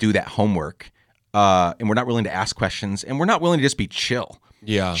willing to do that homework. And we're not willing to ask questions. And we're not willing to just be chill.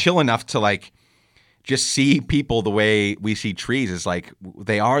 Yeah. Chill enough to like just see people the way we see trees is like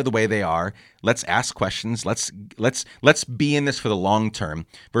they are the way they are. Let's ask questions. Let's be in this for the long term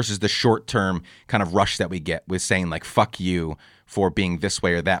versus the short term kind of rush that we get with saying like fuck you for being this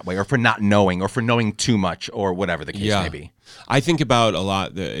way or that way or for not knowing or for knowing too much or whatever the case may be. I think about a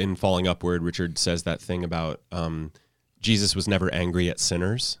lot in Falling Upward. Richard says that thing about Jesus was never angry at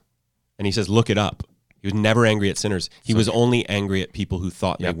sinners, and he says look it up. He was never angry at sinners. He was only angry at people who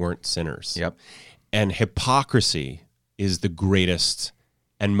thought they weren't sinners. Yep. And hypocrisy is the greatest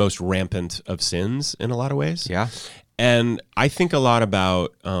and most rampant of sins in a lot of ways. Yeah. And I think a lot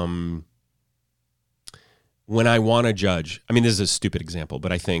about when I want to judge. I mean, this is a stupid example,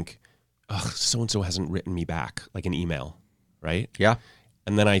 but I think, so-and-so hasn't written me back, like an email, right? Yeah.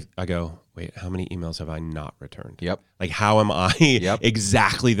 And then I go, wait, how many emails have I not returned? Yep. Like, how am I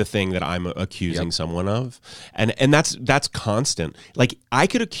exactly the thing that I'm accusing someone of? And that's constant. Like, I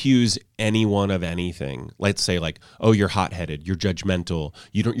could accuse anyone of anything. Let's say, like, oh, you're hot-headed, you're judgmental,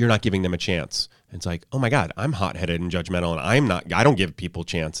 you're not giving them a chance. And it's like, oh my God, I'm hot-headed and judgmental, and I don't give people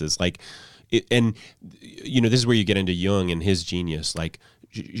chances. Like, and this is where you get into Jung and his genius. Like,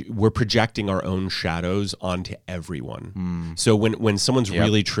 we're projecting our own shadows onto everyone. So when someone's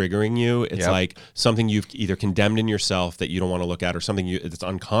really triggering you, it's like something you've either condemned in yourself that you don't want to look at or something that's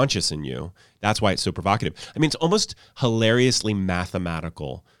unconscious in you. That's why it's so provocative. I mean, it's almost hilariously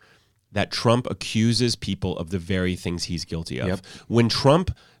mathematical that Trump accuses people of the very things he's guilty of. When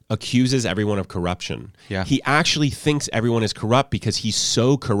Trump accuses everyone of corruption, he actually thinks everyone is corrupt because he's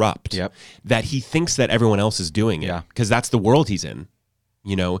so corrupt that he thinks that everyone else is doing it because that's the world he's in.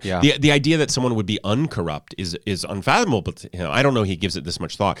 The idea that someone would be uncorrupt is unfathomable. But I don't know he gives it this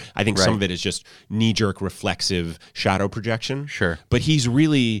much thought. I think some of it is just knee-jerk, reflexive shadow projection. Sure. But he's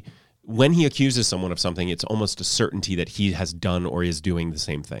really, when he accuses someone of something, it's almost a certainty that he has done or is doing the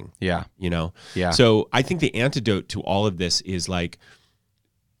same thing. Yeah. Yeah. So I think the antidote to all of this is like,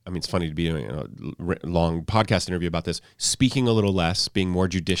 I mean, it's funny to be doing a long podcast interview about this, speaking a little less, being more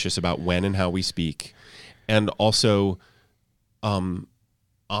judicious about when and how we speak, and also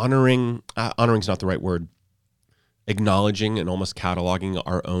honoring's not the right word, acknowledging and almost cataloging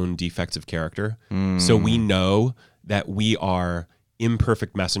our own defects of character. So we know that we are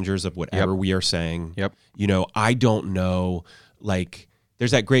imperfect messengers of whatever we are saying. I don't know, like,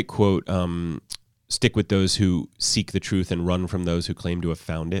 there's that great quote, stick with those who seek the truth and run from those who claim to have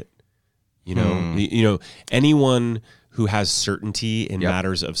found it. Anyone who has certainty in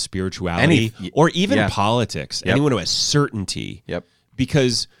matters of spirituality or even politics, anyone who has certainty.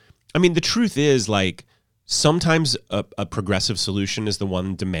 Because, I mean, the truth is, like, sometimes a progressive solution is the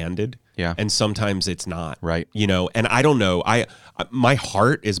one demanded, and sometimes it's not. Right. And I don't know. My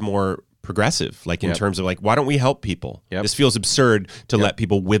heart is more progressive, like in terms of like, why don't we help people? This feels absurd to let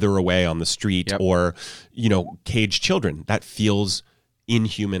people wither away on the street or, cage children. That feels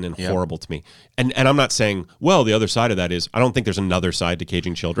inhuman and horrible to me. And I'm not saying, well, the other side of that is I don't think there's another side to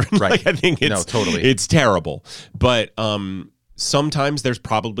caging children. Right. Like, I think it's terrible. But sometimes there's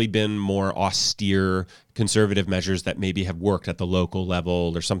probably been more austere conservative measures that maybe have worked at the local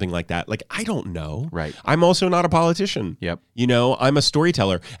level or something like that. Like, I don't know. Right. I'm also not a politician. I'm a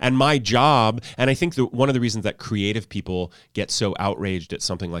storyteller. And my job, and I think one of the reasons that creative people get so outraged at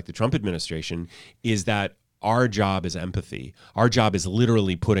something like the Trump administration is that our job is empathy. Our job is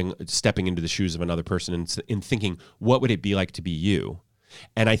literally stepping into the shoes of another person and thinking, what would it be like to be you?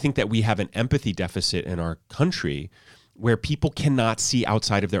 And I think that we have an empathy deficit in our country where people cannot see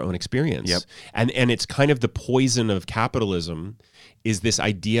outside of their own experience. And it's kind of the poison of capitalism is this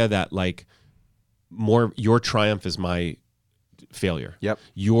idea that, like, your triumph is my failure.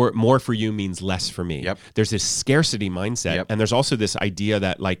 Your more for you means less for me. There's this scarcity mindset. And there's also this idea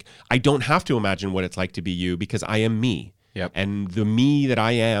that, like, I don't have to imagine what it's like to be you because I am me. And the me that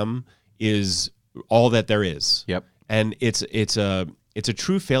I am is all that there is. And it's a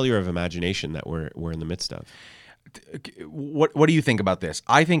true failure of imagination that we're in the midst of. What do you think about this?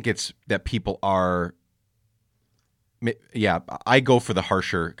 I think it's that people are. I go for the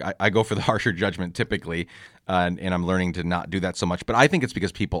harsher. I go for the harsher judgment typically, and I'm learning to not do that so much. But I think it's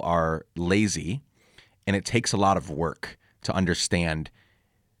because people are lazy, and it takes a lot of work to understand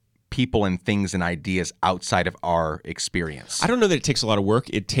people and things and ideas outside of our experience. I don't know that it takes a lot of work.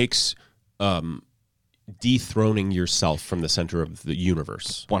 It takes dethroning yourself from the center of the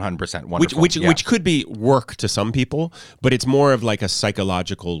universe. 100% wonderful. Which could be work to some people, but it's more of like a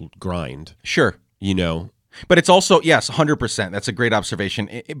psychological grind. Sure. You know? But it's also, yes, 100%. That's a great observation.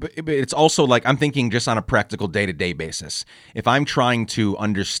 But it's also like, I'm thinking just on a practical day-to-day basis. If I'm trying to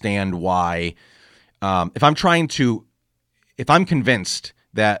understand why, if I'm convinced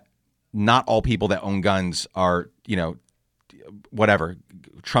that not all people that own guns are, you know, whatever,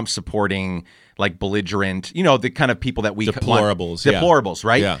 Trump supporting, like belligerent, you know, the kind of people that we deplorables,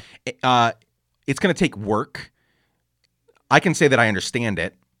 right? Yeah. It's going to take work. I can say that I understand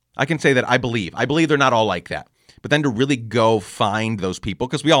it. I can say that I believe they're not all like that. But then to really go find those people,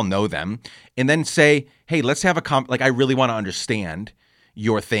 because we all know them, and then say, hey, let's have like, I really want to understand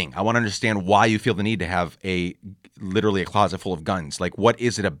your thing. I want to understand why you feel the need to have literally a closet full of guns. Like, what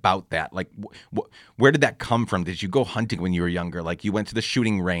is it about that? Like, where did that come from? Did you go hunting when you were younger? Like, you went to the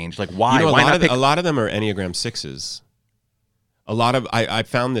shooting range? Like, why? You know, why a lot of them are Enneagram 6s. A lot of I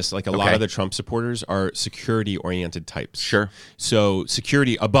found this, like a lot of the Trump supporters are security-oriented types. Sure. So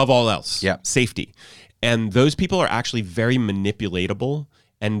security above all else. Yeah. Safety. And those people are actually very manipulatable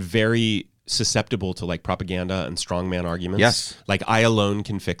and very susceptible to like propaganda and strongman arguments. Yes. Like, I alone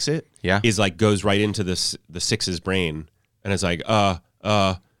can fix it. Yeah. Is like goes right into the 6's brain, and it's like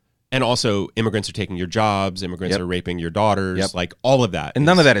and also immigrants are taking your jobs, immigrants are raping your daughters, like all of that. And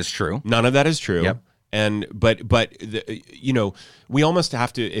none of that is true. None of that is true. Yep. And but you know, we almost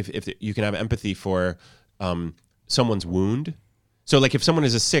have to, if you can have empathy for someone's wound. So like, if someone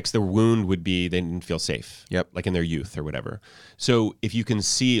is a 6, their wound would be they didn't feel safe. Yep. Like in their youth or whatever. So if you can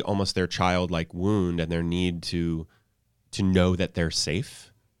see almost their childlike wound and their need to know that they're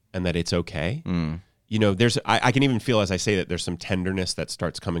safe and that it's okay. You know, I can even feel as I say that there's some tenderness that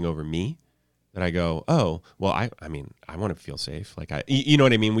starts coming over me, that I go, oh, well, I mean, I want to feel safe. Like, you know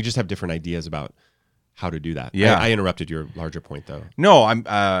what I mean? We just have different ideas about how to do that. Yeah. I interrupted your larger point though. No,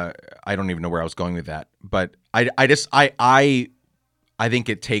 I don't even know where I was going with that. But I think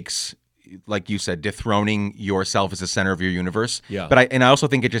it takes, like you said, dethroning yourself as the center of your universe. Yeah. But I also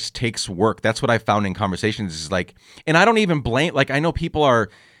think it just takes work. That's what I found in conversations, is like, and I don't even blame, like, I know people are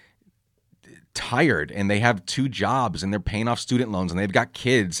tired and they have 2 jobs and they're paying off student loans and they've got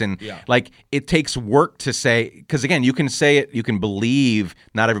kids, and like, it takes work to say, because again, you can say it, you can believe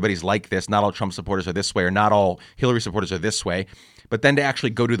not everybody's like this, not all Trump supporters are this way, or not all Hillary supporters are this way, but then to actually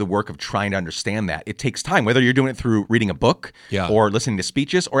go do the work of trying to understand that, it takes time, whether you're doing it through reading a book or listening to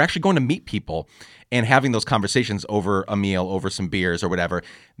speeches, or actually going to meet people and having those conversations over a meal, over some beers or whatever.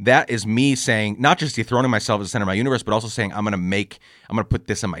 That is me saying, not just dethroning myself as the center of my universe, but also saying, I'm going to put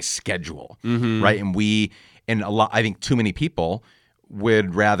this in my schedule, right? And I think too many people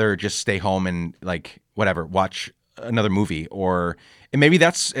would rather just stay home and, like, whatever, watch another movie, and maybe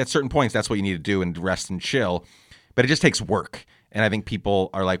that's, at certain points, that's what you need to do, and rest and chill, but it just takes work. And I think people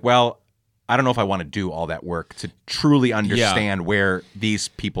are like, well, I don't know if I want to do all that work to truly understand where these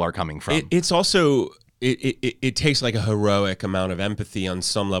people are coming from. It's also, it takes like a heroic amount of empathy on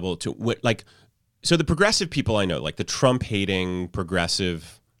some level to, like, so the progressive people I know, like the Trump-hating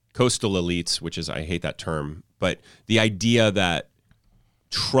progressive coastal elites, which is, I hate that term, but the idea that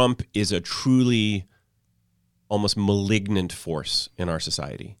Trump is a truly almost malignant force in our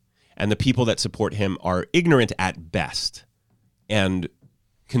society, and the people that support him are ignorant at best and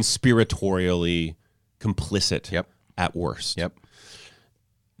conspiratorially complicit at worst.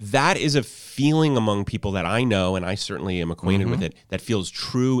 That is a feeling among people that I know, and I certainly am acquainted with it, that feels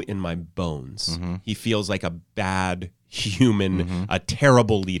true in my bones. He feels like a bad human, a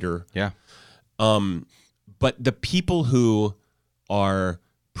terrible leader. But the people who are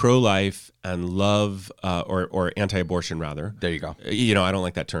pro-life and love, or anti-abortion rather. There you go. You know, I don't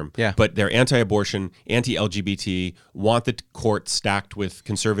like that term. Yeah. But they're anti-abortion, anti-LGBT, want the court stacked with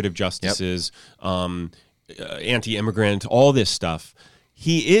conservative justices, anti-immigrant, all this stuff.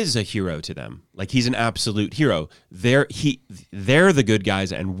 He is a hero to them. Like, he's an absolute hero. They're the good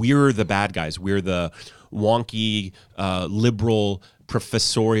guys and we're the bad guys. We're the wonky, liberal,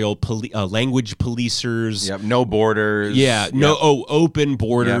 professorial language policers. No borders. Open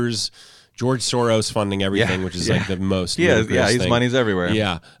borders. George Soros funding everything, which is like the most. His money's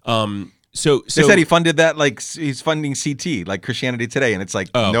everywhere. So they said he funded that, like, he's funding CT, like Christianity Today, and it's like,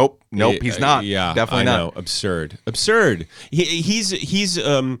 nope, he's not. Definitely not. Know. Absurd. He's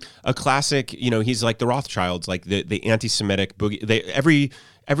a classic. You know, he's like the Rothschilds, like the anti-Semitic boogie.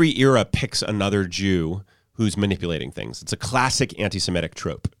 Every era picks another Jew who's manipulating things. It's a classic anti-Semitic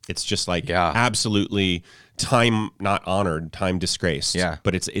trope. It's just like absolutely time not honored, time disgraced.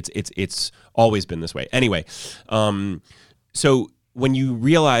 But it's always been this way. Anyway, so when you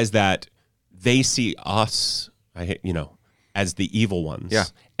realize that they see us, as the evil ones, Yeah.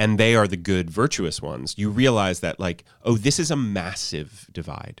 and they are the good, virtuous ones. You realize that, like, oh, this is a massive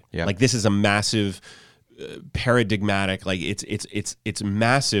divide. Yeah. Like, this is a massive paradigmatic. Like, it's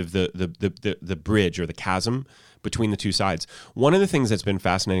massive. The bridge or the chasm between the two sides. One of the things that's been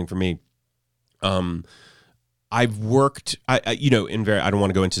fascinating for me, I've worked, I don't want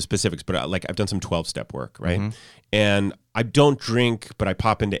to go into specifics, but I've done some 12-step work, right? Mm-hmm. And I don't drink, but I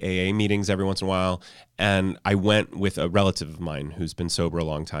pop into AA meetings every once in a while. And I went with a relative of mine who's been sober a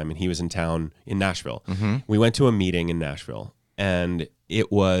long time, and he was in town in Nashville. Mm-hmm. We went to a meeting in Nashville, and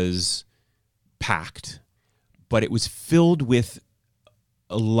it was packed, but it was filled with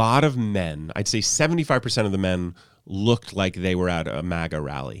a lot of men. I'd say 75% of the men looked like they were at a MAGA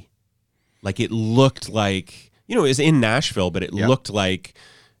rally. Like, it looked like, it was in Nashville, but it looked like,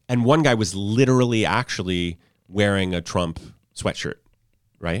 and one guy was literally actually wearing a Trump sweatshirt,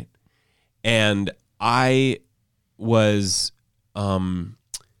 right? And I was,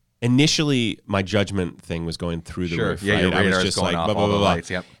 initially my judgment thing was going through the roof. Yeah, right? your I was radar's just going like, off, blah, blah, all the blah, blah. lights,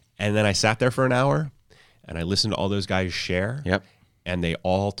 yep. And then I sat there for an hour and I listened to all those guys share. Yep. And they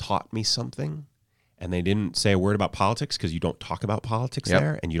all taught me something. And they didn't say a word about politics, because you don't talk about politics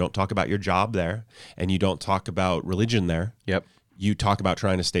there, and you don't talk about your job there, and you don't talk about religion there. Yep. You talk about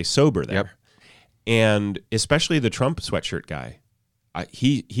trying to stay sober there. Yep. And especially the Trump sweatshirt guy,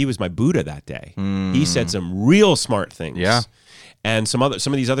 he was my Buddha that day. He said some real smart things. Yeah. And some of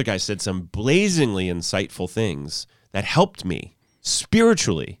these other guys said some blazingly insightful things that helped me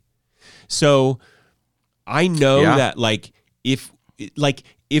spiritually. So I know that, like, if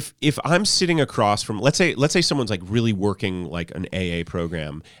I'm sitting across from, let's say someone's like really working like an AA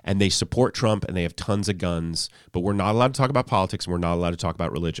program, and they support Trump and they have tons of guns, but we're not allowed to talk about politics, and we're not allowed to talk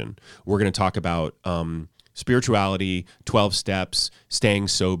about religion. We're going to talk about spirituality, 12 steps, staying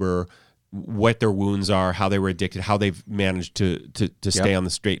sober, what their wounds are, how they were addicted, how they've managed to stay on the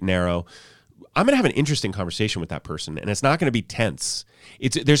straight and narrow. I'm going to have an interesting conversation with that person, and it's not going to be tense.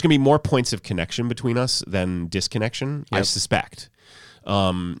 There's going to be more points of connection between us than disconnection, I suspect.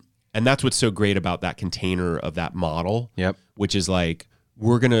 And that's what's so great about that container of that model, which is like,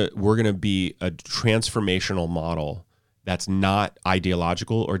 we're gonna be a transformational model that's not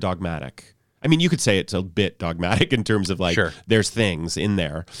ideological or dogmatic. I mean, you could say it's a bit dogmatic in terms of like, there's things in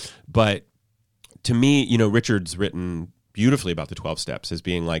there, but to me, Richard's written beautifully about the 12 steps as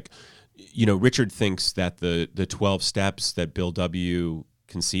being like, Richard thinks that the 12 steps that Bill W.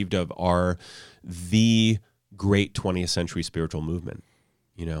 conceived of are the great 20th century spiritual movement.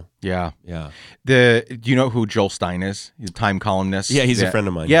 Yeah. Do you know who Joel Stein is? He's a Time columnist. Yeah, he's a friend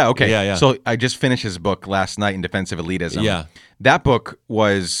of mine. Yeah, okay. Yeah. So I just finished his book last night, In Defense of Elitism. Yeah. That book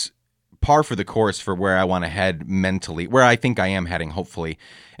was par for the course for where I want to head mentally, where I think I am heading, hopefully.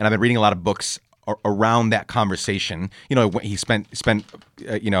 And I've been reading a lot of books around that conversation. He spent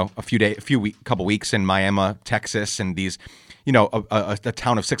couple weeks in Miami, Texas, and these, a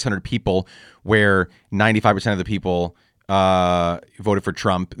town of 600 people where 95% of the people voted for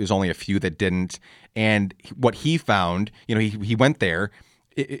Trump. There's only a few that didn't. And what he found, he went there.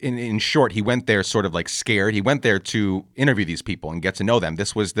 In short, he went there sort of like scared. He went there to interview these people and get to know them.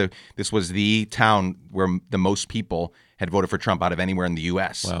 This was the town where the most people had voted for Trump out of anywhere in the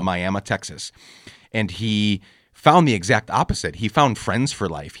U.S. Wow. Miami, Texas, and he found the exact opposite. He found friends for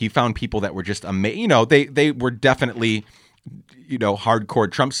life. He found people that were just amazing. They were definitely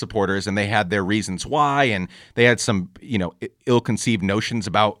hardcore Trump supporters, and they had their reasons why, and they had some, ill-conceived notions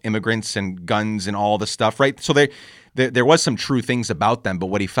about immigrants and guns and all the stuff, right? So there was some true things about them, but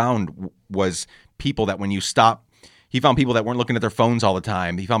what he found was people that when you stop, he found people that weren't looking at their phones all the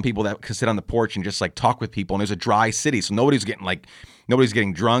time. He found people that could sit on the porch and just like talk with people, and it was a dry city, so nobody's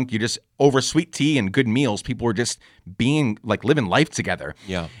getting drunk. You just, over sweet tea and good meals, people were just being like living life together.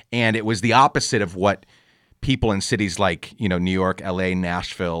 Yeah. And it was the opposite of what people in cities like, New York, LA,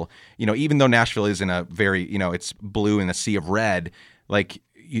 Nashville, even though Nashville is in a very, it's blue in a sea of red, like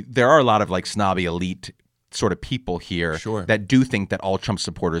there are a lot of like snobby elite sort of people here that do think that all Trump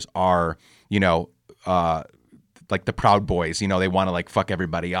supporters are, like the Proud Boys, they want to like fuck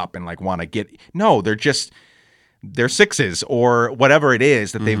everybody up and like want to no, they're sixes or whatever it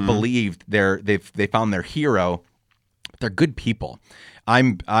is that they've believed they found their hero. They're good people.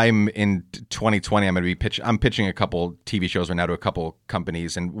 I'm in 2020. I'm going to be I'm pitching a couple TV shows right now to a couple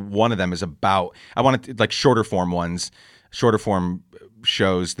companies, and one of them is about, I want to like shorter form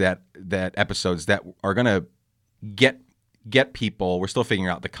shows that episodes that are going to get people. We're still figuring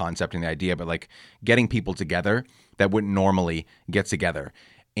out the concept and the idea, but like getting people together that wouldn't normally get together.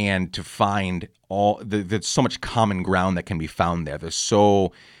 and to find there's so much common ground that can be found there. There's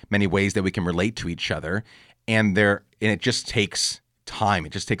so many ways that we can relate to each other, and it just takes time.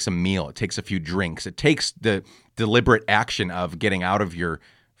 It just takes a meal. It takes a few drinks. It takes the deliberate action of getting out of your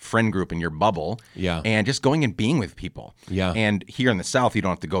friend group and your bubble, and just going and being with people. And here in the South, you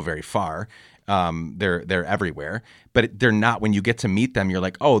don't have to go very far. They're everywhere, but they're not. When you get to meet them, you're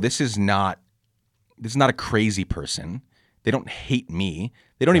like, oh, this is not a crazy person. They don't hate me.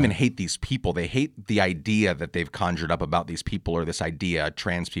 They don't even hate these people. They hate the idea that they've conjured up about these people, or this idea,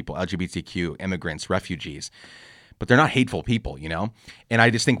 trans people, LGBTQ, immigrants, refugees. But they're not hateful people, you know? And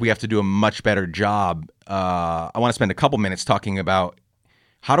I just think we have to do a much better job. I want to spend a couple minutes talking about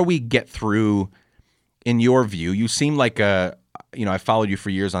how do we get through, in your view. You seem like I followed you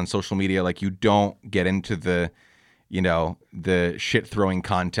for years on social media. Like, you don't get into the shit throwing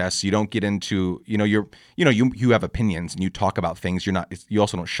contests. You don't get into, you have opinions and you talk about things. You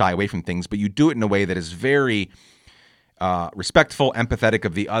also don't shy away from things, but you do it in a way that is very respectful, empathetic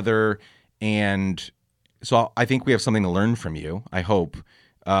of the other. And so I think we have something to learn from you, I hope,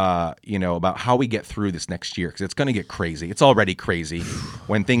 about how we get through this next year, because it's going to get crazy. It's already crazy.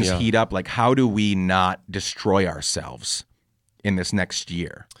 When things heat up, like, how do we not destroy ourselves in this next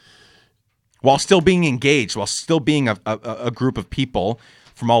year? While still being engaged, while still being a group of people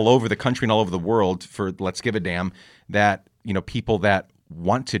from all over the country and all over the world for Let's Give a Damn, that, people that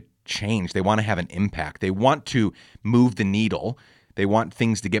want to change, they want to have an impact. They want to move the needle. They want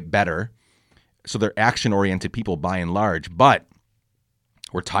things to get better. So they're action-oriented people by and large, but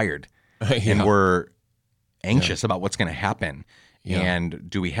we're tired and we're anxious about what's going to happen. And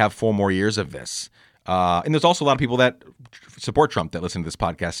do we have 4 more years of this? And there's also a lot of people that support Trump that listen to this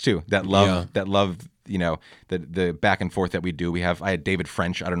podcast too, that love the back and forth that we do. I had David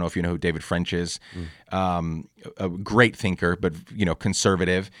French. I don't know if you know who David French is. A great thinker, but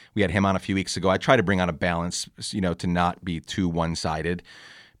conservative. We had him on a few weeks ago. I try to bring on a balance, to not be too one-sided.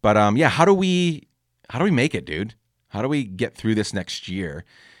 But how do we make it, dude? How do we get through this next year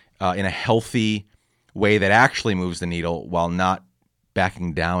in a healthy way that actually moves the needle while not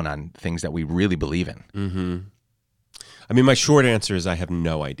backing down on things that we really believe in? Mm-hmm. I mean, my short answer is I have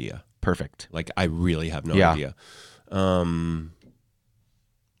no idea. Perfect. Like, I really have no idea. I don't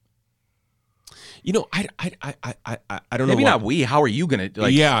know. Maybe know. Not we. How are you gonna?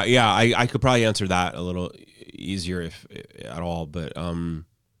 Like, I could probably answer that a little easier if at all. But I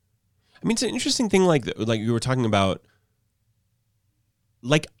mean, it's an interesting thing. Like you were talking about.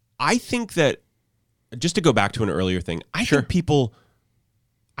 Like, I think that, just to go back to an earlier thing, I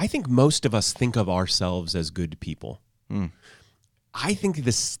think most of us think of ourselves as good people. I think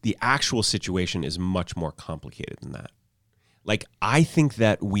the actual situation is much more complicated than that. Like, I think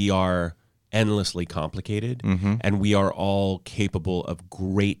that we are endlessly complicated, and we are all capable of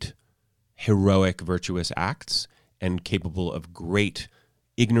great, heroic, virtuous acts, and capable of great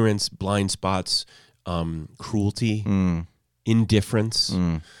ignorance, blind spots, cruelty, indifference.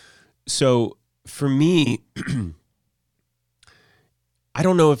 So for me, I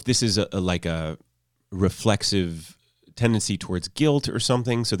don't know if this is a reflexive tendency towards guilt or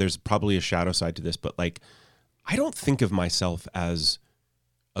something. So there's probably a shadow side to this, but like, I don't think of myself as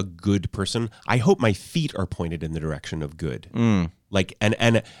a good person. I hope my feet are pointed in the direction of good. Like,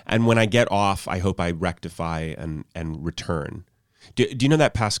 and when I get off, I hope I rectify and return. Do you know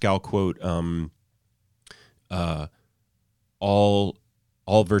that Pascal quote?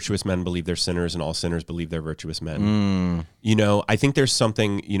 All virtuous men believe they're sinners, and all sinners believe they're virtuous men. I think there's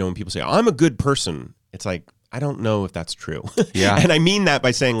something, when people say, I'm a good person, it's like, I don't know if that's true. Yeah. And I mean that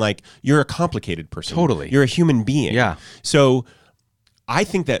by saying, like, you're a complicated person. Totally. You're a human being. Yeah. So I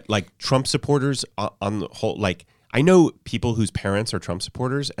think that, like, Trump supporters on the whole, like, I know people whose parents are Trump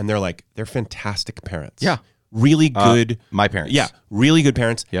supporters, and they're fantastic parents. Yeah. Really good. My parents. Yeah. Really good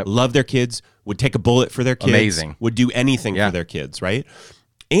parents. Yep. Love their kids, would take a bullet for their kids. Amazing. Would do anything for their kids, right?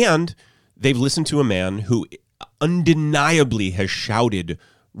 And they've listened to a man who undeniably has shouted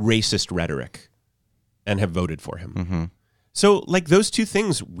racist rhetoric and have voted for him. So, like, those two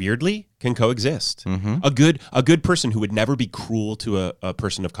things weirdly can coexist. A good person who would never be cruel to a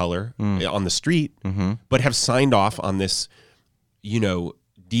person of color on the street, but have signed off on this,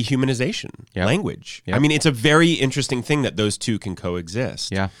 dehumanization language. I mean, it's a very interesting thing that those two can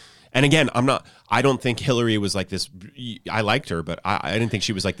coexist. Yeah. And again, I don't think Hillary was like this. I liked her, but I didn't think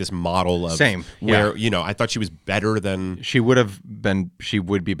she was like this model of Same. where, I thought she was better than. She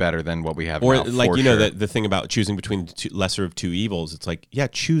would be better than what we have Or now. like, for you know, sure. the thing about choosing between the lesser of two evils, it's like, yeah,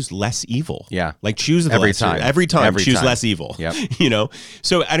 choose less evil. Yeah. Like choose the Every lesser. time. Every time, Every choose time. less evil. Yep.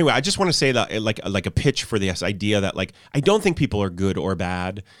 So anyway, I just want to say that like a pitch for this idea that like, I don't think people are good or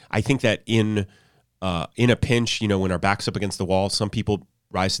bad. I think that in a pinch, when our back's up against the wall, some people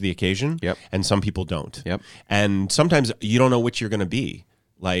rise to the occasion, Yep. and some people don't. Yep. And sometimes you don't know which you're going to be.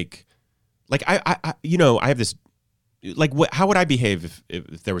 Like I have this, like, how would I behave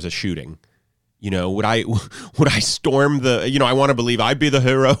if there was a shooting? Would I storm the? I want to believe I'd be the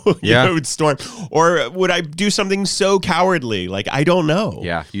hero. Would storm, or would I do something so cowardly? Like, I don't know.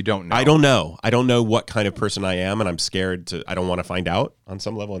 Yeah, you don't know. I don't know. I don't know what kind of person I am, and I'm scared to. I don't want to find out on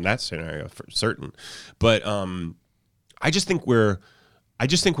some level in that scenario for certain. But I just think we're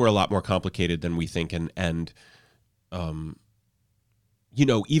a lot more complicated than we think, and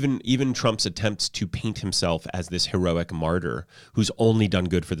even Trump's attempts to paint himself as this heroic martyr who's only done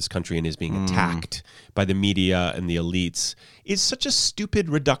good for this country and is being attacked by the media and the elites is such a stupid,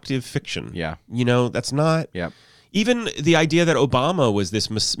 reductive fiction. Yeah. That's not. Yeah. Even the idea that Obama was this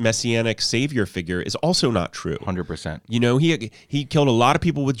messianic savior figure is also not true. 100%. He killed a lot of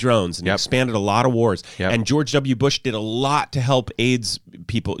people with drones and expanded a lot of wars. Yep. And George W. Bush did a lot to help AIDS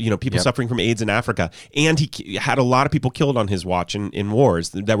people, people suffering from AIDS in Africa. And he had a lot of people killed on his watch in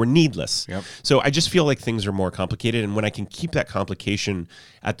wars that were needless. Yep. So I just feel like things are more complicated. And when I can keep that complication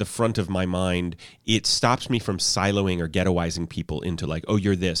at the front of my mind, it stops me from siloing or ghettoizing people into like, oh,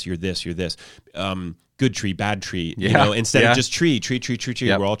 you're this, you're this, you're this. Good tree, bad tree, instead of just tree.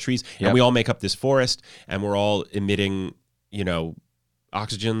 Yep. We're all trees. Yep. And we all make up this forest, and we're all emitting,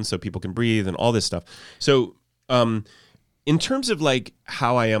 oxygen so people can breathe and all this stuff. So in terms of like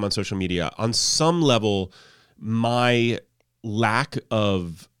how I am on social media, on some level, my lack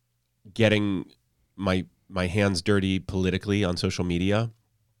of getting my hands dirty politically on social media,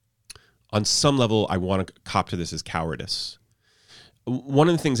 on some level, I want to cop to this as cowardice. One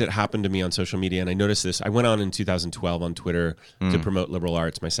of the things that happened to me on social media, and I noticed this, I went on in 2012 on Twitter to promote liberal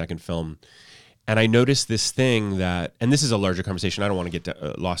arts, my second film. And I noticed this thing that, and this is a larger conversation, I don't want to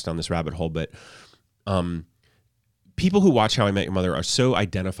get lost down this rabbit hole, but people who watch How I Met Your Mother are so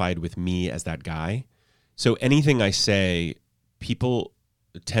identified with me as that guy. So anything I say, people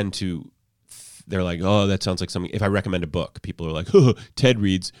tend to, they're like, oh, that sounds like something. If I recommend a book, people are like, oh, Ted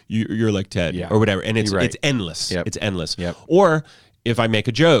reads, you're like Ted, or whatever. And it's endless. Yep. It's endless. Yep. Or if I make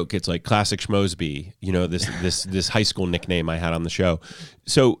a joke, it's like classic Schmosby, this high school nickname I had on the show.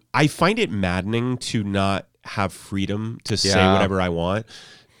 So I find it maddening to not have freedom to say whatever I want.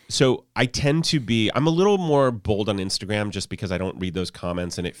 So I tend to I'm a little more bold on Instagram just because I don't read those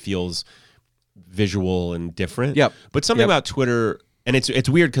comments and it feels visual and different. Yep. But something about Twitter, and it's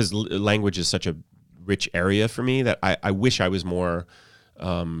weird because language is such a rich area for me that I wish I was more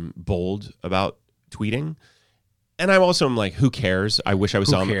bold about tweeting. And I also am like, who cares? I wish I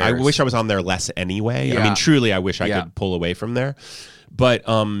was I wish I was on there less anyway. Yeah. I mean, truly, I wish I could pull away from there. But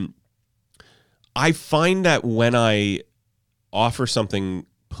I find that when I offer something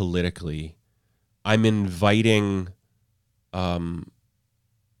politically, I'm inviting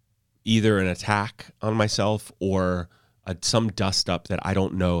either an attack on myself or some dust up that I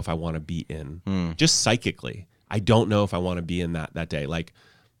don't know if I want to be in. Just psychically, I don't know if I want to be in that day. Like,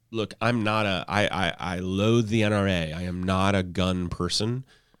 look, I'm not I loathe the NRA. I am not a gun person,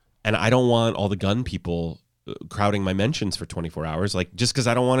 and I don't want all the gun people crowding my mentions for 24 hours, like just because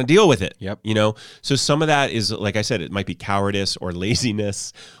I don't want to deal with it. Yep. So some of that is, like I said, it might be cowardice or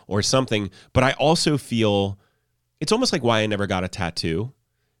laziness or something. But I also feel it's almost like why I never got a tattoo,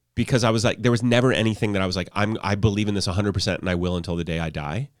 because I was like, there was never anything that I was like, I believe in this 100% and I will until the day I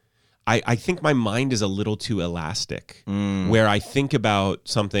die. I think my mind is a little too elastic, where I think about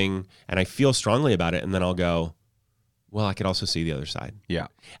something and I feel strongly about it, and then I'll go, well, I could also see the other side. Yeah.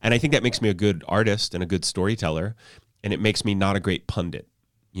 And I think that makes me a good artist and a good storyteller, and it makes me not a great pundit,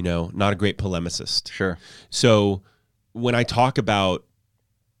 not a great polemicist. Sure. So when I talk about,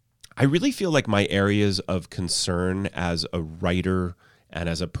 I really feel like my areas of concern as a writer and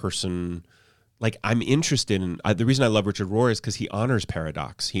as a person, like I'm interested in, the reason I love Richard Rohr is because he honors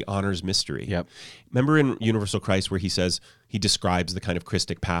paradox. He honors mystery. Yep. Remember in Universal Christ where he says, he describes the kind of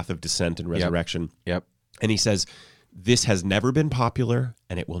Christic path of descent and resurrection. Yep. And he says, this has never been popular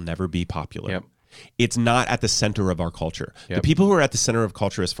and it will never be popular. Yep. It's not at the center of our culture. Yep. The people who are at the center of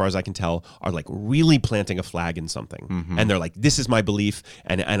culture, as far as I can tell, are like really planting a flag in something. Mm-hmm. And they're like, this is my belief.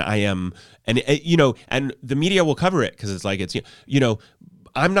 And I am, and the media will cover it because it's like,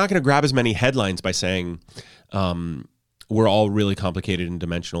 I'm not going to grab as many headlines by saying we're all really complicated and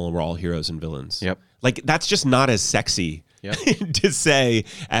dimensional and we're all heroes and villains. Yep. Like, that's just not as sexy to say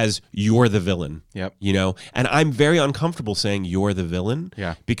as you're the villain. Yep. You know? And I'm very uncomfortable saying you're the villain.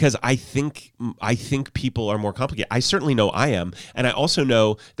 Yeah. Because I think people are more complicated. I certainly know I am. And I also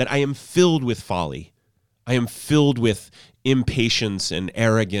know that I am filled with folly. I am filled with impatience and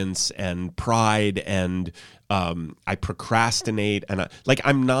arrogance and pride, and I procrastinate, and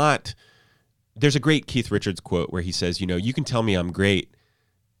I'm not. There's a great Keith Richards quote where he says, you can tell me I'm great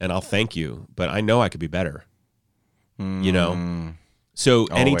and I'll thank you, but I know I could be better. So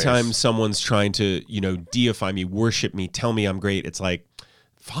anytime someone's trying to, deify me, worship me, tell me I'm great, it's like,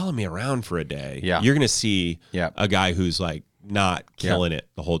 follow me around for a day. Yeah. You're going to see a guy who's like not killing it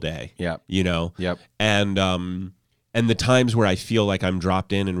the whole day. Yeah. Yep. And the times where I feel like I'm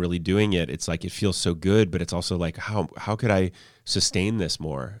dropped in and really doing it, it's like it feels so good, but it's also like how could I sustain this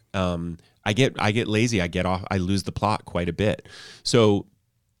more? I get lazy. I get off. I lose the plot quite a bit. So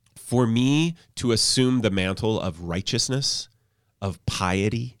for me to assume the mantle of righteousness, of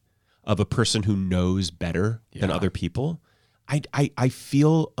piety, of a person who knows better than other people, I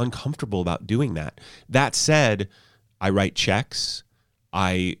feel uncomfortable about doing that. That said, I write checks.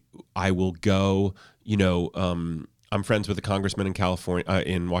 I will go. I'm friends with a congressman in California,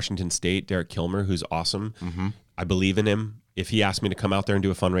 in Washington State, Derek Kilmer, who's awesome. Mm-hmm. I believe in him. If he asked me to come out there and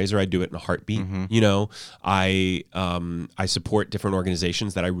do a fundraiser, I'd do it in a heartbeat. Mm-hmm. I support different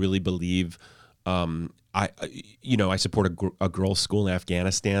organizations that I really believe. I support a girls' school in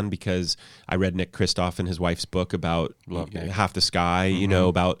Afghanistan because I read Nick Kristof and his wife's book about Half the Sky. Mm-hmm.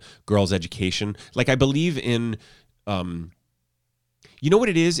 About girls' education. Like, I believe in. You know what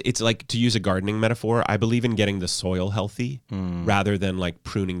it is? It's like, to use a gardening metaphor, I believe in getting the soil healthy rather than like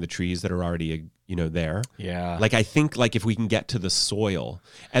pruning the trees that are already, there. Yeah. Like, I think like if we can get to the soil,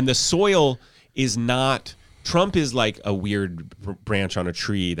 and the soil is not, Trump is like a weird branch on a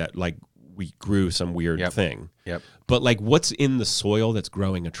tree that like we grew some weird thing. Yep. But like, what's in the soil that's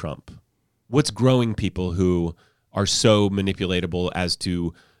growing a Trump? What's growing people who are so manipulatable as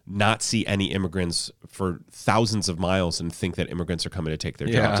to not see any immigrants for thousands of miles and think that immigrants are coming to take their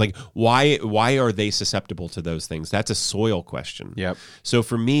jobs? Like, why are they susceptible to those things? That's a soil question. Yep. So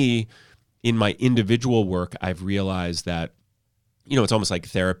for me, in my individual work, I've realized that, it's almost like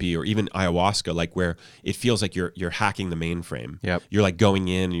therapy or even ayahuasca, like where it feels like you're hacking the mainframe. Yep. You're like going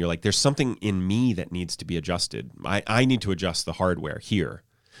in and you're like, there's something in me that needs to be adjusted. I need to adjust the hardware here.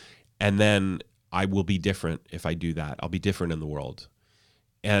 And then I will be different if I do that. I'll be different in the world.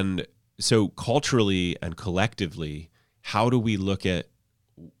 And so culturally and collectively, how do we look at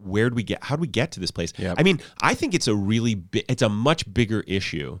how do we get to this place? Yep. I mean, I think it's it's a much bigger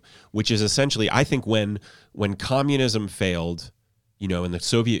issue, which is essentially, I think when communism failed, and the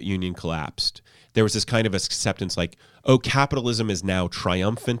Soviet Union collapsed, there was this kind of acceptance like, oh, capitalism is now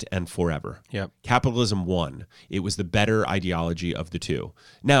triumphant and forever. Yep. Capitalism won. It was the better ideology of the two.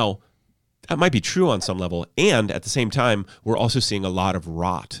 Now, that might be true on some level. And at the same time, we're also seeing a lot of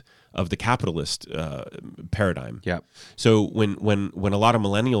rot of the capitalist paradigm. Yeah. So when a lot of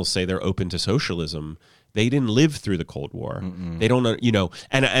millennials say they're open to socialism, they didn't live through the Cold War. Mm-mm. They don't know,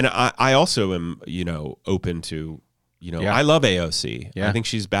 and I also am, open to, I love AOC. Yeah. I think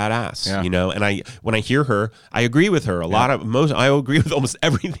she's badass, and when I hear her, I agree with her. I agree with almost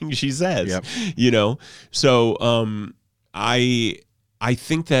everything she says, So I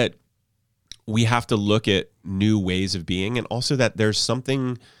think that we have to look at new ways of being, and also that there's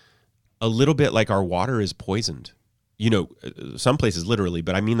something a little bit like our water is poisoned. Some places literally,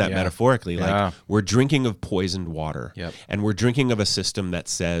 but I mean that metaphorically. Like, we're drinking of poisoned water, and we're drinking of a system that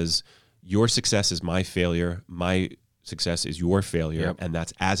says your success is my failure, my success is your failure, and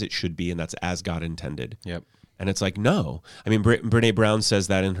that's as it should be, and that's as God intended. Yep. And it's like, no. I mean, Brene Brown says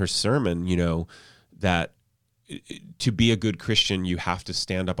that in her sermon, that to be a good Christian, you have to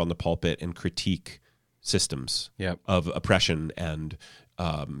stand up on the pulpit and critique systems of oppression and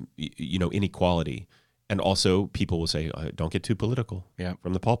inequality. And also, people will say, don't get too political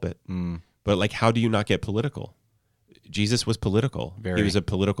from the pulpit. But like, how do you not get political? Jesus was political. He was a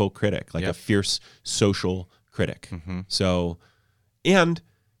political critic, like a fierce social critic. Mm-hmm. So, and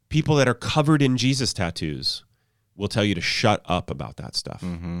people that are covered in Jesus tattoos will tell you to shut up about that stuff.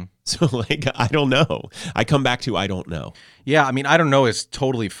 Mm-hmm. So like, I don't know. I come back to, I don't know. Yeah. I mean, I don't know is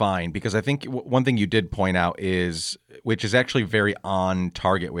totally fine, because I think one thing you did point out is, which is actually very on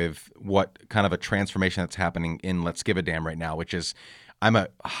target with what kind of a transformation that's happening in Let's Give a Damn right now, which is I'm a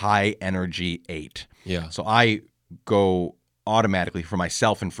high energy 8. Yeah. So I go automatically for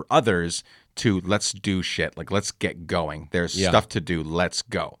myself and for others to let's do shit. Like, let's get going. There's Yeah. stuff to do. Let's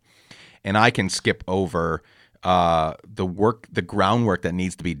go. And I can skip over the groundwork that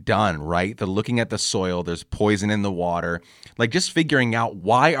needs to be done, right? The looking at the soil, there's poison in the water, like just figuring out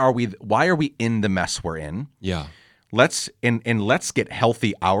why are we in the mess we're in. Yeah. Let's get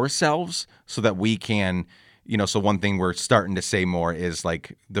healthy ourselves so that we can, so one thing we're starting to say more is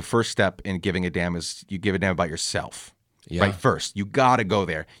like the first step in giving a damn is you give a damn about yourself. Yeah. Right first, you got to go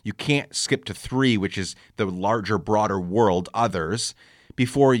there. You can't skip to 3, which is the larger, broader world, others,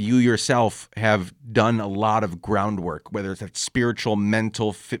 before you yourself have done a lot of groundwork, whether it's spiritual,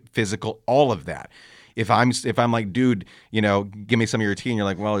 mental, physical, all of that. If I'm like, dude, give me some of your tea, and you're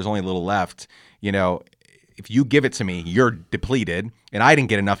like, well, there's only a little left, if you give it to me, you're depleted, and I didn't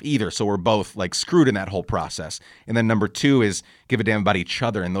get enough either, so we're both like screwed in that whole process. And then number 2 is give a damn about each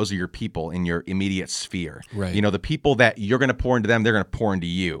other, and those are your people in your immediate sphere. Right. The people that you're going to pour into them, they're going to pour into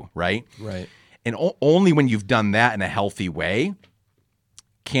you, right? Right. And only when you've done that in a healthy way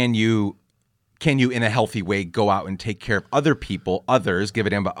can you in a healthy way go out and take care of others, give a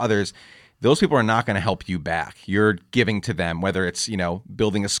damn about others. Those people are not going to help you back. You're giving to them, whether it's,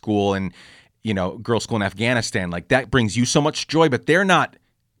 building a school and, girls' school in Afghanistan, like that brings you so much joy, but they're not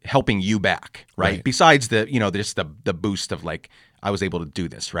helping you back, right? Besides the, just the boost of like, I was able to do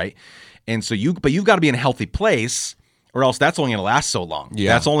this, right? And so you've got to be in a healthy place, or else that's only going to last so long.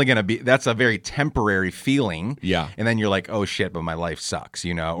 Yeah. That's a very temporary feeling. Yeah. And then you're like, oh shit, but my life sucks,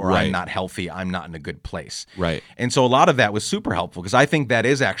 or Right. I'm not healthy. I'm not in a good place. Right. And so a lot of that was super helpful, because I think that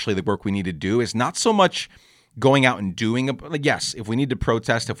is actually the work we need to do, is not so much going out and doing yes, if we need to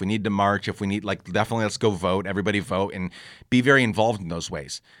protest, if we need to march, if we need, like, definitely let's go vote, everybody vote, and be very involved in those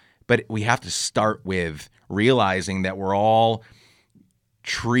ways. But we have to start with realizing that we're all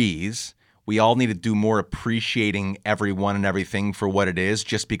trees. We all need to do more appreciating everyone and everything for what it is,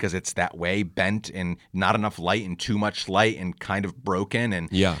 just because it's that way, bent and not enough light and too much light and kind of broken, and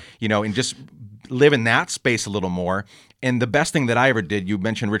Yeah. and just live in that space a little more. And the best thing that I ever did, you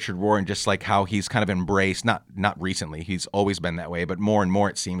mentioned Richard Rohr, and just like how he's kind of embraced, not recently, he's always been that way, but more and more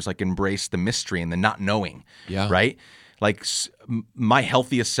it seems like embraced the mystery and the not knowing. Yeah. Right? Like my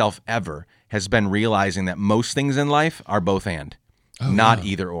healthiest self ever has been realizing that most things in life are both and. Not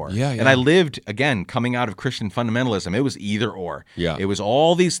either or. Yeah, yeah. And I lived, again, coming out of Christian fundamentalism, it was either or. Yeah. It was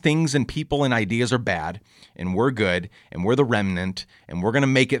all these things and people and ideas are bad, and we're good, and we're the remnant, and we're going to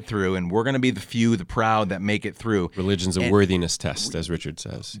make it through, and we're going to be the few, the proud that make it through. Religion's a worthiness test, as Richard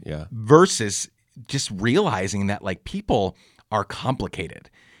says. Yeah. Versus just realizing that, like, people are complicated.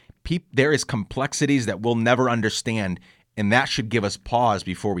 There is complexities that we'll never understand, and that should give us pause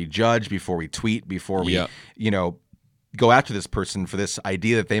before we judge, before we tweet, before we, Yeah. Go after this person for this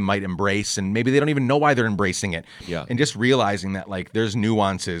idea that they might embrace, and maybe they don't even know why they're embracing it. Yeah. And just realizing that, like, there's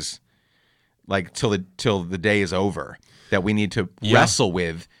nuances, like, till the day is over, that we need to wrestle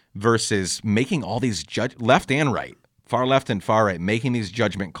with, versus making all these left and right, far left and far right, making these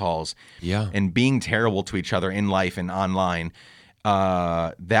judgment calls, and being terrible to each other in life and online.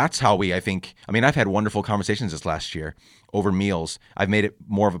 That's how I've had wonderful conversations this last year over meals. I've made it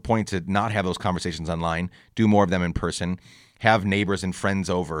more of a point to not have those conversations online, do more of them in person, have neighbors and friends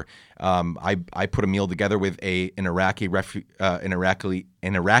over. I put a meal together with an Iraqi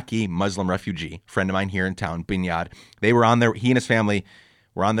Muslim refugee, friend of mine here in town, Binyad. He and his family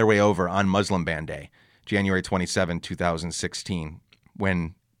were on their way over on Muslim Ban Day, January 27, 2016,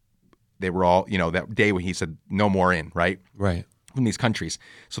 when they were all, that day when he said no more in, right? Right. From these countries.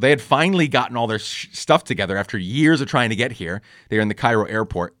 So they had finally gotten all their stuff together after years of trying to get here. They were in the Cairo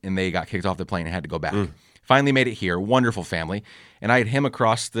airport, and they got kicked off the plane and had to go back. Finally made it here. Wonderful family. And I had him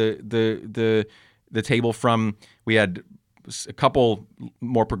across the table from, we had a couple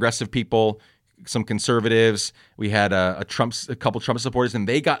more progressive people, some conservatives. We had a couple Trump supporters, and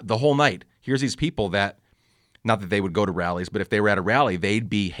they got the whole night. Here's these people that, not that they would go to rallies, but if they were at a rally, they'd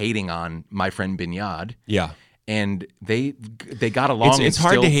be hating on my friend Binyad. Yeah. And they got along. It's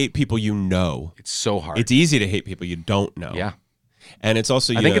hard to hate people you know. It's so hard. It's easy to hate people you don't know. Yeah. And it's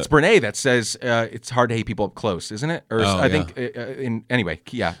also, I think it's Brene that says it's hard to hate people up close, isn't it? Or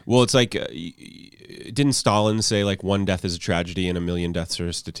think yeah. Well, it's like, didn't Stalin say, like, one death is a tragedy and a million deaths are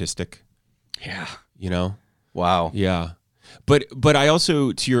a statistic? Yeah. Wow. Yeah. But I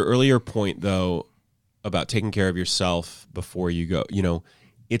also, to your earlier point, though, about taking care of yourself before you go,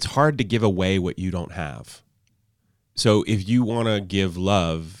 it's hard to give away what you don't have. So if you want to give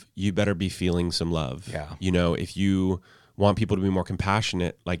love, you better be feeling some love. Yeah. If you want people to be more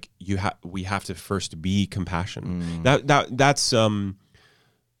compassionate, like we have to first be compassion. That's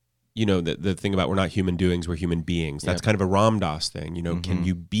the thing about we're not human doings, we're human beings. That's kind of a Ram Dass thing. Can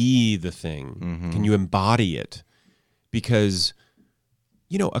you be the thing? Can you embody it? Because,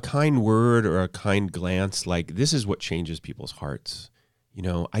 a kind word or a kind glance, like this is what changes people's hearts.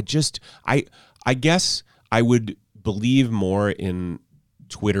 I guess I would believe more in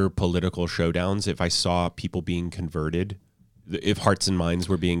Twitter political showdowns if I saw people being converted, if hearts and minds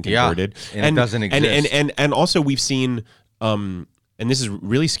were being converted. Yeah, and it doesn't exist. And also we've seen, and this is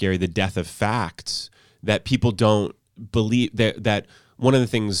really scary, the death of facts, that people don't believe that one of the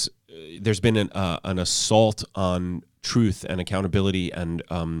things, there's been an assault on truth and accountability. And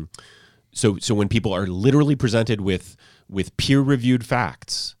so when people are literally presented with peer-reviewed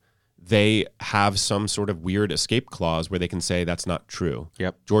facts, they have some sort of weird escape clause where they can say that's not true.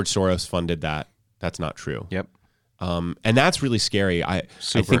 Yep. George Soros funded that. That's not true. Yep. And that's really scary. I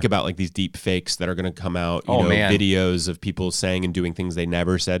think about like these deep fakes that are going to come out, man. videos of people saying and doing things they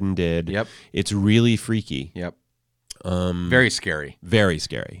never said and did. Yep. It's really freaky. Yep. Very scary. Very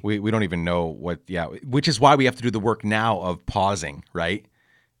scary. We don't even know which is why we have to do the work now of pausing, right?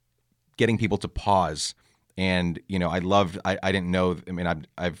 Getting people to pause. And, I didn't know,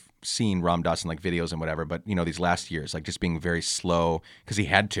 I've seen Ram Dass in like videos and whatever, but these last years, like just being very slow because he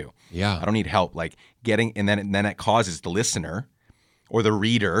had to. Yeah. I don't need help. Like getting, and then it causes the listener or the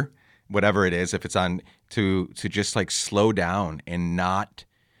reader, whatever it is, if it's on, to just like slow down and not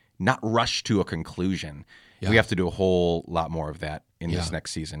rush to a conclusion. Yeah. We have to do a whole lot more of that in this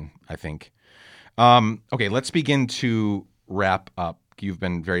next season, I think. Okay, let's begin to wrap up. You've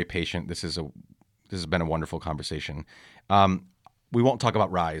been very patient. This has been a wonderful conversation. We won't talk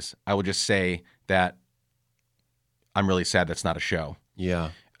about Rise. I will just say that I'm really sad that's not a show.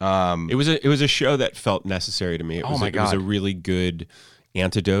 Yeah. It was a show that felt necessary to me. It was a really good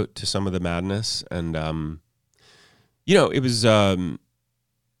antidote to some of the madness. And, it was,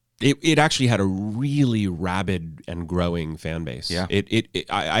 it actually had a really rabid and growing fan base. Yeah.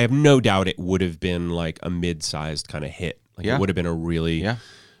 I have no doubt it would have been like a mid-sized kind of hit. Like it would have been a really,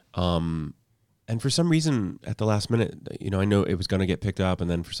 and for some reason, at the last minute, I know it was going to get picked up, and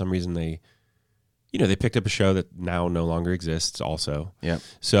then for some reason they picked up a show that now no longer exists. Also, yeah.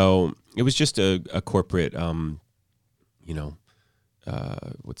 So it was just a corporate, what's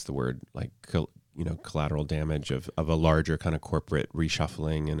the word? Like, collateral damage of a larger kind of corporate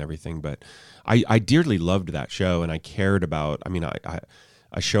reshuffling and everything. But I dearly loved that show, and I cared about. I mean,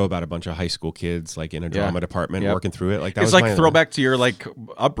 a show about a bunch of high school kids like in a drama department working through it. Like that it's was like throwback to your like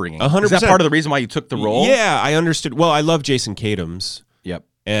upbringing. 100%. Is that part of the reason why you took the role? Yeah, I understood. Well, I love Jason Katims. Yep.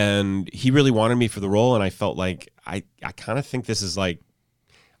 And he really wanted me for the role, and I felt like I kind of think this is like,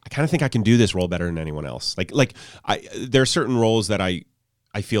 I kind of think I can do this role better than anyone else. There are certain roles that I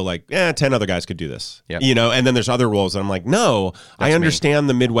feel like 10 other guys could do this. Yep. And then there's other roles that I'm like, no, I understand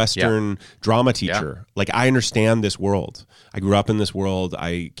the Midwestern drama teacher. Yeah. Like I understand this world. I grew up in this world.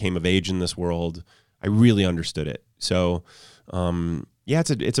 I came of age in this world. I really understood it. So,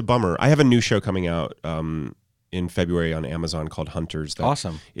 it's a bummer. I have a new show coming out in February on Amazon called Hunters. That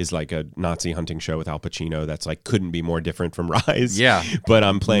awesome. Is like a Nazi hunting show with Al Pacino that's like couldn't be more different from Rise. Yeah. But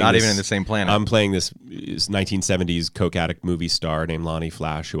I'm playing not even in the same planet. I'm playing this 1970s coke addict movie star named Lonnie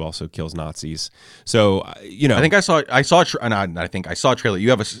Flash who also kills Nazis. So, I think I saw a trailer. You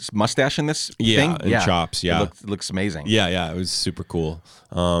have a mustache in this thing? And chops, yeah. It looks amazing. Yeah, it was super cool.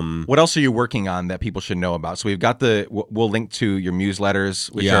 What else are you working on that people should know about? So we've got we'll link to your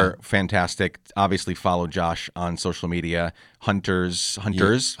newsletters, which are fantastic. Obviously follow Josh on social media. Hunters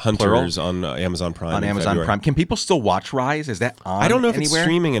plural, on Amazon Prime. On Amazon Prime. Can people still watch Rise? Is that on? I don't know if anywhere? It's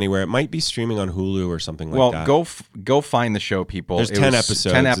streaming anywhere. It might be streaming on Hulu or something like that. Well, go find the show, people. There's 10 episodes.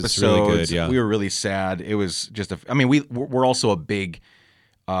 10 episodes. It's really good, yeah. We were really sad. It was just we're also a big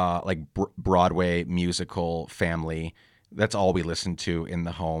Broadway musical family. That's all we listen to in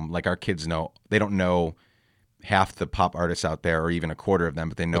the home. Like our kids they don't know half the pop artists out there, or even a quarter of them,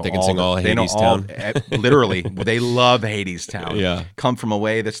 but they know they can sing all Hadestown. Literally, they love Hadestown. Yeah, Come From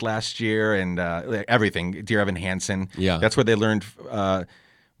Away this last year, and everything. Dear Evan Hansen. Yeah, that's where they learned.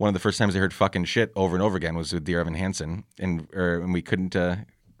 One of the first times they heard "fucking shit" over and over again was with Dear Evan Hansen, and we couldn't.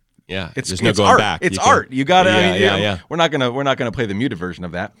 There's no going art. back. It's art. You got to. Yeah. We're not gonna play the muted version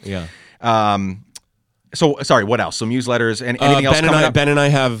of that. Yeah. So sorry, what else? So newsletters and anything else coming up? Ben and I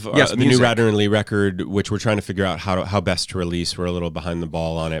have the new music. Radner and Lee record, which we're trying to figure out how best to release. We're a little behind the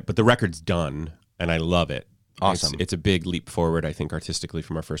ball on it, but the record's done, and I love it. Awesome. It's a big leap forward, I think, artistically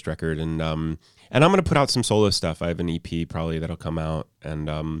from our first record, and I'm going to put out some solo stuff. I have an EP probably that'll come out,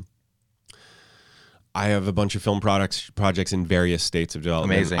 and I have a bunch of film projects in various states of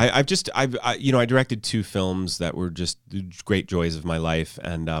development. Amazing. I directed 2 films that were just great joys of my life,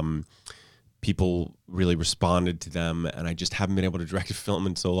 and people really responded to them. And I just haven't been able to direct a film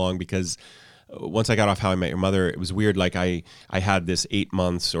in so long because once I got off How I Met Your Mother, it was weird. Like I had this 8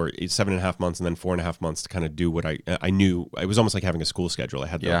 months or 7.5 months and then 4.5 months to kind of do what I knew. It was almost like having a school schedule. I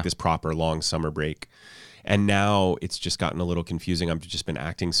had like this proper long summer break. And now it's just gotten a little confusing. I've just been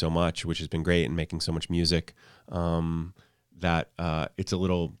acting so much, which has been great, and making so much music that it's a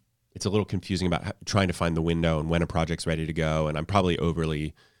little confusing about trying to find the window and when a project's ready to go. And I'm probably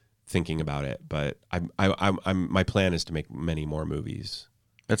overly thinking about it, but my plan is to make many more movies.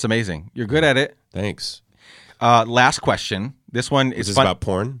 That's amazing. You're good at it. Thanks. Last question. This one is about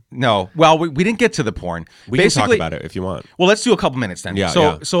porn? No. Well, we didn't get to the porn. We can talk about it if you want. Well, let's do a couple minutes then.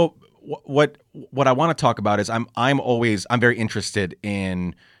 Yeah. So what I want to talk about is I'm very interested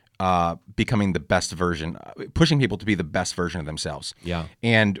in becoming the best version, pushing people to be the best version of themselves. Yeah.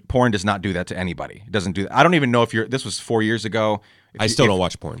 And porn does not do that to anybody. It doesn't do that. I don't even know if this was 4 years ago. I still don't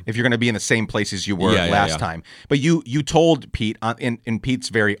watch porn. If you're going to be in the same place as you were last time. But you told Pete, and Pete's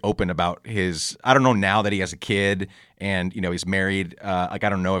very open about his, I don't know now that he has a kid and, he's married. I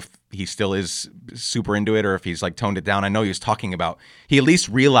don't know if he still is super into it or if he's like toned it down. I know he was talking about, he at least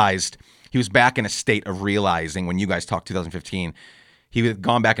realized, he was back in a state of realizing when you guys talked 2015, he had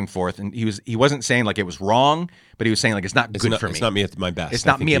gone back and forth, and he wasn't saying like it was wrong, but he was saying like it's not good for me. It's not me at my best. It's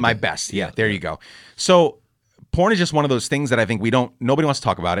not me at my best. Yeah, there you go. So porn is just one of those things that I think nobody wants to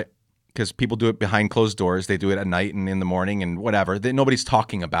talk about it because people do it behind closed doors. They do it at night and in the morning and whatever. Nobody's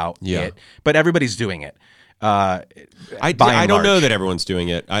talking about it, but everybody's doing it. I don't know that everyone's doing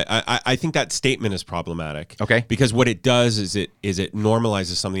it. I think that statement is problematic. Okay. Because what it does is it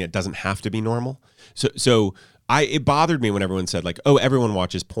normalizes something that doesn't have to be normal. So it bothered me when everyone said like, oh, everyone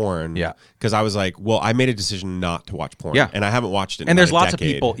watches porn. Yeah. Because I was like, well, I made a decision not to watch porn. Yeah. And I haven't watched it in and there's a lots decade.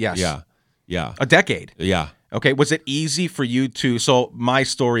 of people. Yes. Yeah. Yeah. A decade. Yeah. Okay. Was it easy for you to? So my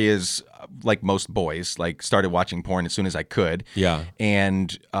story is like most boys, like started watching porn as soon as I could. Yeah.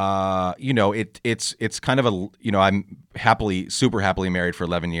 And it's kind of I'm super happily married for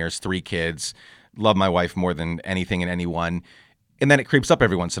 11 years, 3 kids, love my wife more than anything and anyone. And then it creeps up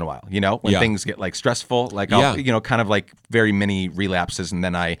every once in a while, when things get like stressful, like I'll, kind of like very mini relapses, and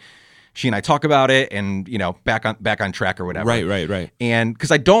then she and I talk about it, and back on track or whatever. Right. And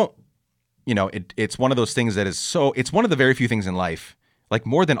because I don't, it's one of those things that is it's one of the very few things in life, like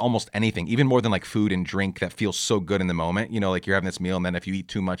more than almost anything, even more than like food and drink, that feels so good in the moment. Like you're having this meal, and then if you eat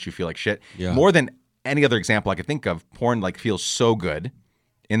too much, you feel like shit. Yeah. More than any other example I could think of, porn like feels so good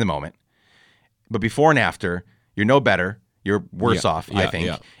in the moment, but before and after, you're no better. You're worse off, I think.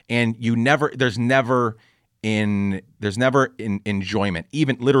 Yeah. And there's never enjoyment.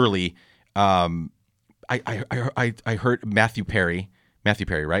 Even literally, I heard Matthew Perry,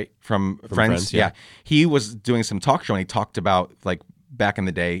 right? From Friends. Yeah. He was doing some talk show, and he talked about like back in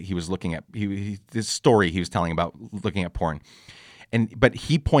the day, he was looking at this story he was telling about looking at porn. But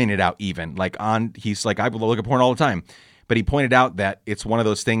he pointed out he's like, I look at porn all the time. But he pointed out that it's one of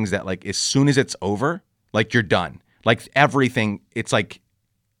those things that like as soon as it's over, like you're done. Like everything, it's like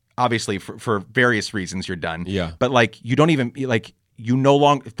obviously for various reasons you're done. Yeah. But like you don't even like no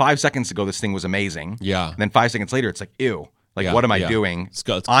longer 5 seconds ago this thing was amazing. Yeah. And then 5 seconds later it's like ew. Like what am I doing?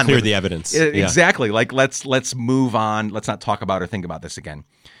 Let's clear the evidence. Exactly. Like let's move on. Let's not talk about or think about this again.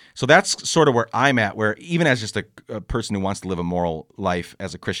 So that's sort of where I'm at. Where even as just a person who wants to live a moral life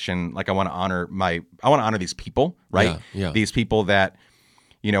as a Christian, like I want to honor these people, right? Yeah. These people that.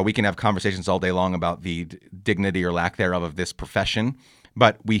 We can have conversations all day long about the dignity or lack thereof of this profession,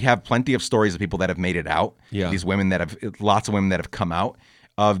 but we have plenty of stories of people that have made it out. Yeah. These women lots of women that have come out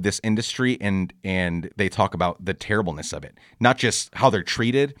of this industry, and they talk about the terribleness of it, not just how they're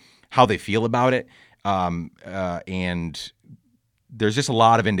treated, how they feel about it, and there's just a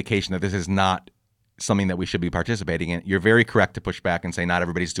lot of indication that this is not something that we should be participating in. You're very correct to push back and say not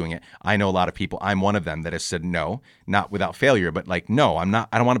everybody's doing it. I know a lot of people. I'm one of them that has said no, not without failure, but like no, I'm not.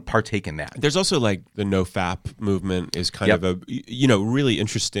 I don't want to partake in that. There's also like the NoFap movement is kind of a really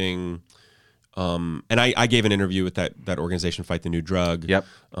interesting. And I gave an interview with that organization, Fight the New Drug. Yep.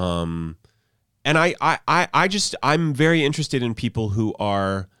 And I'm very interested in people who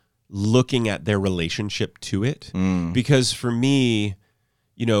are looking at their relationship to it, because for me,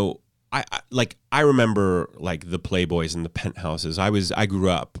 I remember like the Playboys and the penthouses. I grew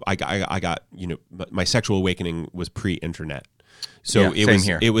up. I got my sexual awakening was pre-internet, so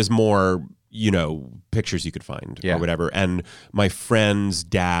it was more pictures you could find or whatever. And my friend's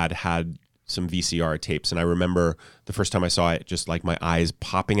dad had some VCR tapes, and I remember the first time I saw it, just like my eyes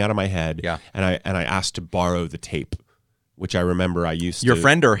popping out of my head. Yeah. And I asked to borrow the tape, which I remember I used Your to.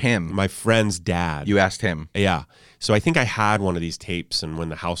 friend or him? My friend's dad. You asked him. Yeah. So I think I had one of these tapes, and when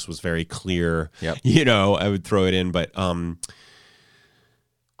the house was very clear, Yep. I would throw it in. But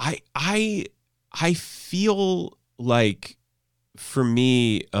I feel like for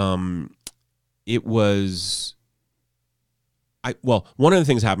me, it was one of the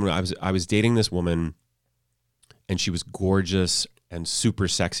things happened. I was dating this woman, and she was gorgeous and super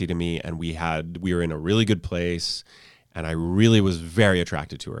sexy to me, and we were in a really good place, and I really was very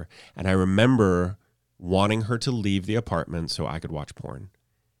attracted to her. And I remember wanting her to leave the apartment so I could watch porn.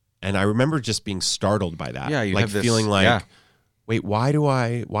 And I remember just being startled by that. Yeah, you like have this, feeling like, yeah. wait, why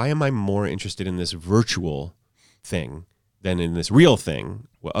am I more interested in this virtual thing than in this real thing,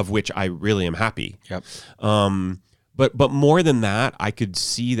 of which I really am happy? Yep. But more than that, I could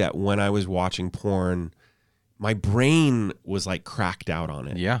see that when I was watching porn, my brain was like cracked out on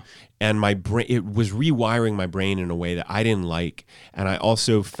it. Yeah. And my brain, it was rewiring my brain in a way that I didn't like. And I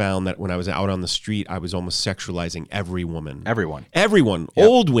also found that when I was out on the street, I was almost sexualizing every woman. Everyone. Everyone. Yep.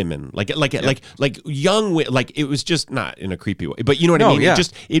 Old women. Like young women. Like, it was just not in a creepy way. But you know what I mean? Yeah.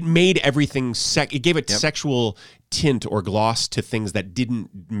 It made everything it gave it sexual tint or gloss to things that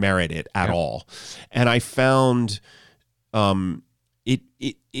didn't merit it at all. And I found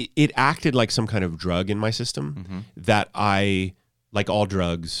it acted like some kind of drug in my system that I, like all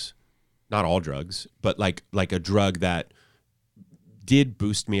drugs, not all drugs, but like a drug that did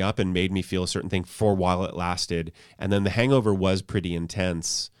boost me up and made me feel a certain thing for a while it lasted. And then the hangover was pretty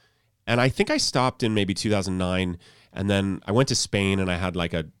intense. And I think I stopped in maybe 2009, and then I went to Spain and I had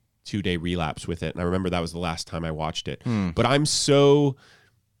like a 2-day relapse with it. And I remember that was the last time I watched it. But I'm so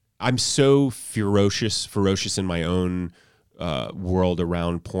ferocious in my own world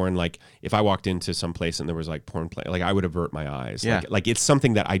around porn. Like, if I walked into some place and there was like porn play, like I would avert my eyes. Yeah. Like it's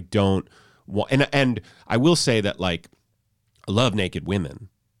something that I don't want. And I will say that, like, I love naked women,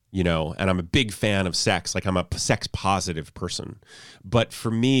 and I'm a big fan of sex. Like, I'm a sex positive person. But for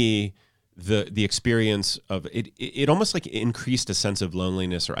me, the experience of it almost like increased a sense of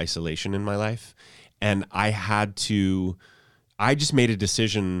loneliness or isolation in my life. And I just made a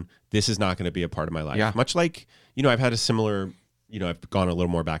decision, this is not going to be a part of my life. Yeah. Much like, I've had a similar, I've gone a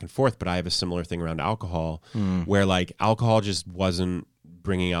little more back and forth, but I have a similar thing around alcohol where, like, alcohol just wasn't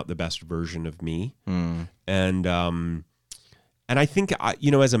bringing out the best version of me. And I think,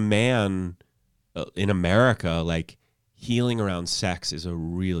 as a man in America, like, healing around sex is a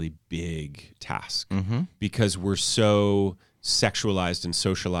really big task because we're so sexualized and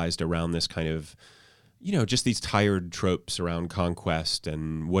socialized around this kind of, just these tired tropes around conquest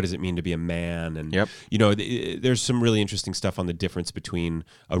and what does it mean to be a man. And, there's some really interesting stuff on the difference between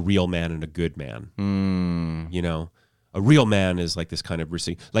a real man and a good man. A real man is like this kind of,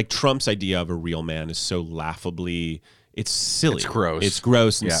 like, Trump's idea of a real man is so laughably, it's silly. It's gross. It's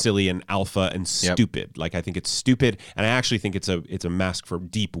gross and silly and alpha and stupid. Like, I think it's stupid, and I actually think it's a mask for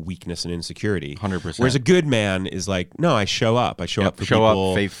deep weakness and insecurity. 100%. Whereas a good man is like, no, I show up. I show up for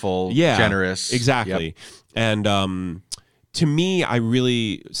people. Up, faithful, generous. Exactly. And to me, I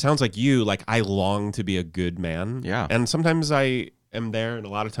really, sounds like you, like, I long to be a good man. Yeah. And sometimes I am there, and a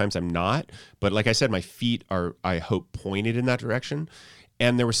lot of times I'm not. But like I said, my feet are, I hope, pointed in that direction.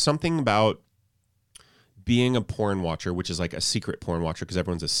 And there was something about being a porn watcher, which is like a secret porn watcher because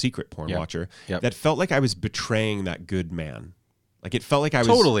everyone's a secret porn watcher, that felt like I was betraying that good man. Like, it felt like I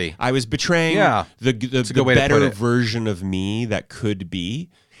was betraying the better version of me that could be.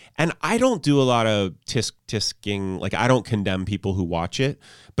 And I don't do a lot of tisk-tisking. Like, I don't condemn people who watch it.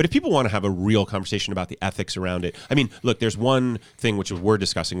 But if people want to have a real conversation about the ethics around it, I mean, look, there's one thing which we're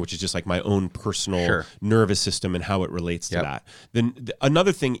discussing, which is just like my own personal nervous system and how it relates to that. Then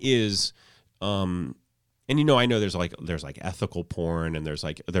another thing is, and I know there's like ethical porn and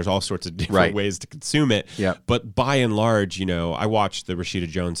there's all sorts of different ways to consume it. But by and large, I watched the Rashida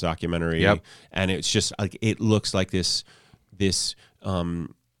Jones documentary, and it's just like, it looks like this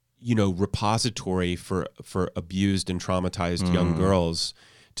repository for abused and traumatized young girls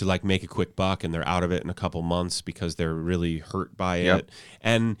to, like, make a quick buck, and they're out of it in a couple months because they're really hurt by it.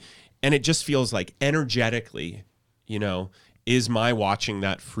 And it just feels like, energetically, is my watching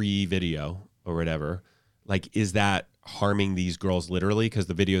that free video or whatever, like, is that harming these girls literally? Because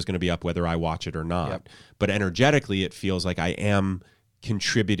the video is going to be up whether I watch it or not. But energetically, it feels like I am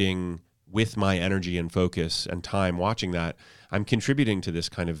contributing with my energy and focus and time watching that. I'm contributing to this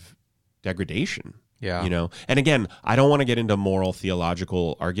kind of degradation. And again, I don't want to get into moral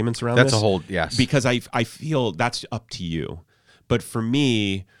theological arguments around this. That's a whole, because I feel that's up to you. But for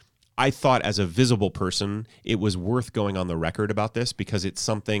me, I thought as a visible person, it was worth going on the record about this because it's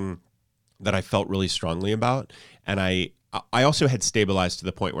something that I felt really strongly about. And I also had stabilized to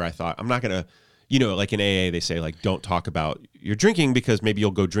the point where I thought, I'm not going to, like in AA, they say like, don't talk about your drinking because maybe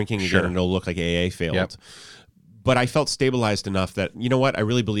you'll go drinking again and it'll look like AA failed. Yep. But I felt stabilized enough that, you know what, I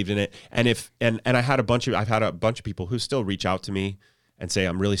really believed in it. And I've had a bunch of people who still reach out to me and say,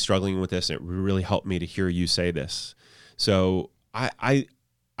 I'm really struggling with this. And it really helped me to hear you say this. So I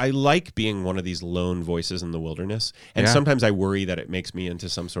like being one of these lone voices in the wilderness. And sometimes I worry that it makes me into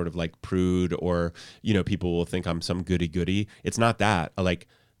some sort of like prude or, people will think I'm some goody. It's not that. Like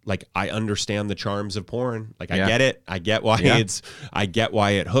I understand the charms of porn. Like I get it. I get why I get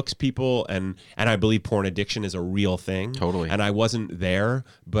why it hooks people. And I believe porn addiction is a real thing. Totally. And I wasn't there,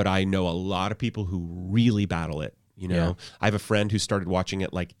 but I know a lot of people who really battle it. I have a friend who started watching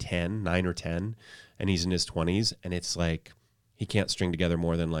it like 9 or 10, and he's in his 20s, and it's like he can't string together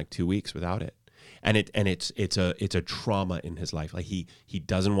more than like 2 weeks without it. And it's a trauma in his life. Like he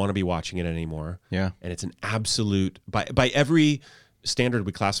doesn't want to be watching it anymore. Yeah. And it's an absolute by every standard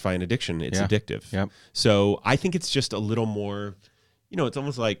we classify an addiction, it's addictive. Yep. So I think it's just a little more, it's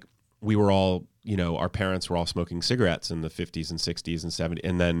almost like we were all, our parents were all smoking cigarettes in the 50s and 60s and 70s.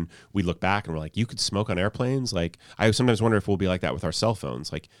 And then we look back and we're like, you could smoke on airplanes. Like I sometimes wonder if we'll be like that with our cell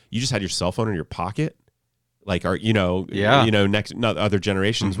phones. Like you just had your cell phone in your pocket. Like next other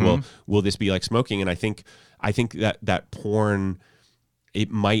generations will this be like smoking? And I think that porn,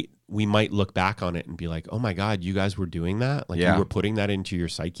 we might look back on it and be like, oh my God, you guys were doing that? Like you were putting that into your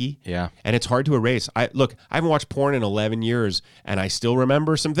psyche? Yeah. And it's hard to erase. I haven't watched porn in 11 years and I still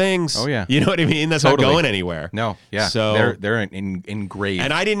remember some things. Oh yeah. You know what I mean? That's not going anywhere. No. Yeah. So they're engraved.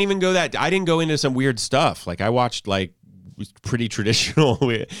 And I didn't even go I didn't go into some weird stuff. Like I watched like pretty traditional,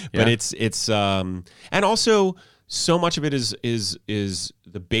 but it's and also so much of it is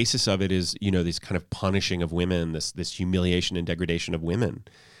the basis of it is, this kind of punishing of women, this humiliation and degradation of women.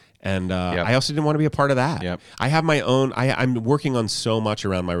 And I also didn't want to be a part of that. Yep. I have my own, I'm working on so much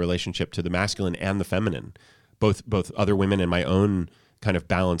around my relationship to the masculine and the feminine, both other women and my own kind of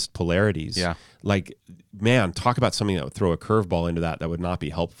balanced polarities. Yeah. Like, man, talk about something that would throw a curveball into that would not be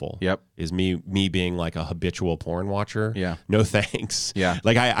helpful. Yep. Is me being like a habitual porn watcher. Yeah. No thanks. Yeah.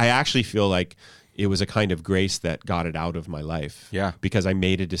 Like I actually feel like it was a kind of grace that got it out of my life. Yeah. Because I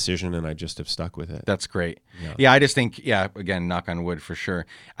made a decision and I just have stuck with it. That's great. Yeah. I just think, again, knock on wood for sure.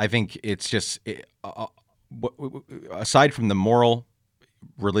 I think it's just, aside from the moral,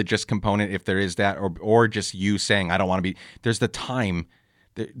 religious component, if there is that, or just you saying, I don't want to be, there's the time,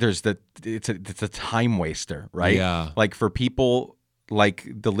 it's a time waster, right? Yeah. Like for people like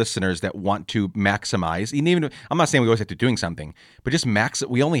the listeners that want to maximize, and even, I'm not saying we always have to doing something, but just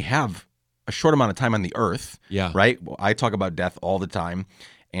we only have a short amount of time on the earth. Yeah. Right. Well, I talk about death all the time,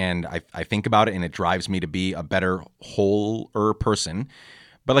 and I think about it, and it drives me to be a better, wholer person.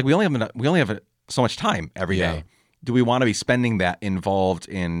 But like we only have so much time every day. Do we want to be spending that involved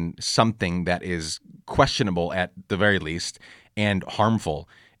in something that is questionable at the very least and harmful?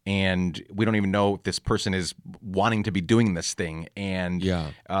 And we don't even know if this person is wanting to be doing this thing, and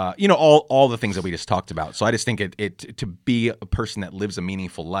all the things that we just talked about. So I just think it to be a person that lives a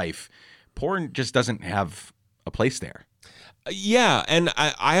meaningful life, porn just doesn't have a place there. Yeah, and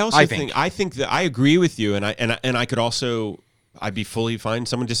I also think that I agree with you, and I could also, I'd be fully fine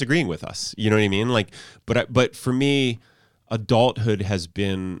someone disagreeing with us. You know what I mean? Like, but for me, adulthood has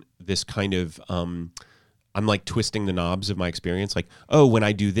been this kind of I'm like twisting the knobs of my experience. Like, oh, when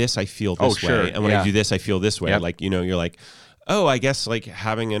I do this, I feel this way, and when I do this, I feel this way. Yep. Like, you're like, oh, I guess like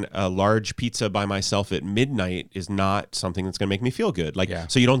having a large pizza by myself at midnight is not something that's going to make me feel good. Like,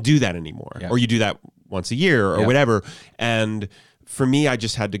 so you don't do that anymore, or you do that once a year or whatever. And for me, I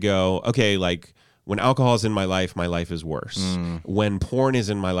just had to go, okay, like when alcohol is in my life is worse. When porn is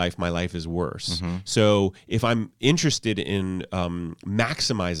in my life is worse. Mm-hmm. So if I'm interested in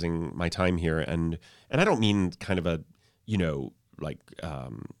maximizing my time here, and I don't mean kind of a, like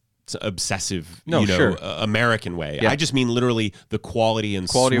obsessive, American way. Yeah. I just mean literally the quality and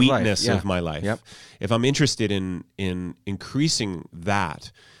sweetness of my life. Yep. If I'm interested in increasing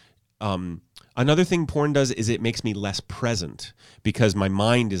that, another thing porn does is it makes me less present because my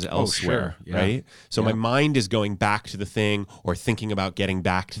mind is elsewhere, right? So my mind is going back to the thing or thinking about getting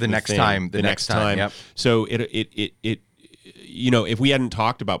back to the next time. Yep. So it if we hadn't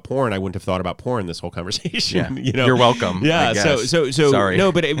talked about porn, I wouldn't have thought about porn this whole conversation. Yeah. You're welcome. Yeah. So sorry.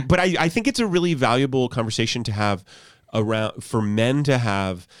 No, but I think it's a really valuable conversation to have around for men to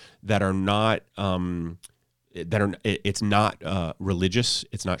have that are not. It's not religious.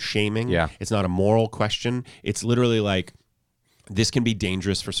 It's not shaming. Yeah. It's not a moral question. It's literally like, this can be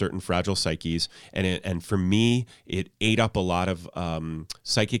dangerous for certain fragile psyches, and for me, it ate up a lot of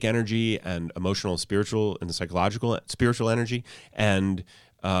psychic energy and emotional, spiritual, and spiritual energy, and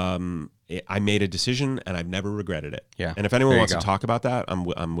I made a decision, and I've never regretted it. Yeah. And if anyone There you wants to go. talk about that,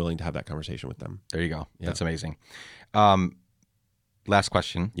 I'm willing to have that conversation with them. There you go. Yeah. That's amazing. Last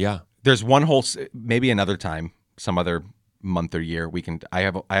question. Yeah. There's one whole, maybe another time, some other month or year, we can. I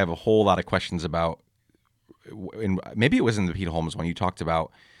have a whole lot of questions about. And maybe it was in the Pete Holmes one. You talked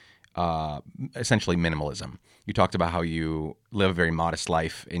about essentially minimalism. You talked about how you live a very modest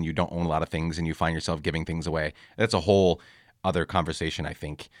life and you don't own a lot of things and you find yourself giving things away. That's a whole other conversation, I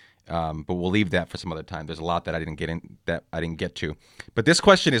think. But we'll leave that for some other time. There's a lot that I didn't get to. But this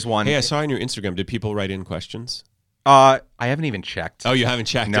question is one. Hey, I saw on your Instagram. Did people write in questions? I haven't even checked. Oh, you haven't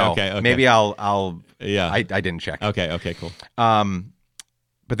checked? No. Okay. Maybe I'll. Yeah. I didn't check. Okay. Cool.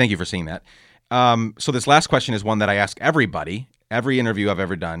 But thank you for seeing that. So this last question is one that I ask everybody, every interview I've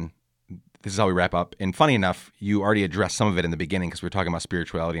ever done. This is how we wrap up. And funny enough, you already addressed some of it in the beginning because we were talking about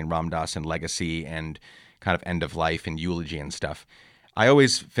spirituality and Ram Dass and legacy and kind of end of life and eulogy and stuff. I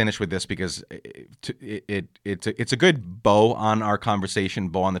always finish with this because it's a good bow on our conversation,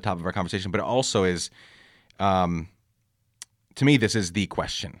 bow on the top of our conversation, but it also is, to me, this is the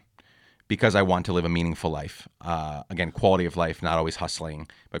question. Because I want to live a meaningful life. Again, quality of life, not always hustling,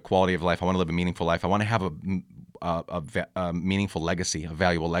 but quality of life. I want to live a meaningful life. I want to have a meaningful legacy, a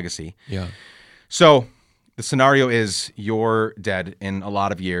valuable legacy. Yeah. So the scenario is you're dead in a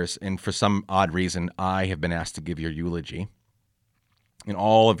lot of years, and for some odd reason, I have been asked to give your eulogy. And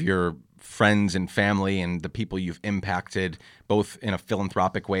all of your friends and family and the people you've impacted, both in a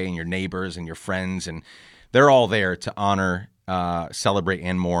philanthropic way, and your neighbors and your friends, and they're all there to honor, celebrate,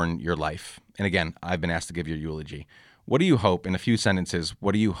 and mourn your life. And again, I've been asked to give your eulogy. What do you hope, in a few sentences,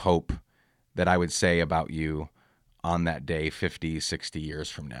 what do you hope that I would say about you on that day 50, 60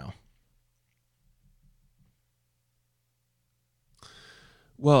 years from now?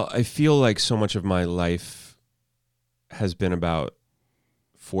 Well, I feel like so much of my life has been about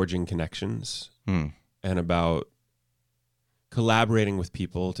forging connections and about collaborating with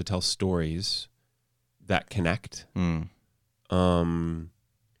people to tell stories that connect.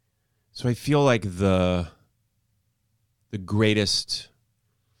 So I feel like the greatest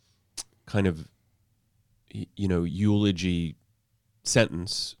kind of, eulogy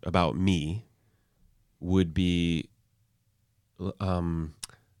sentence about me would be,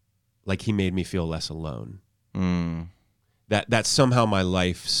 like he made me feel less alone. That somehow my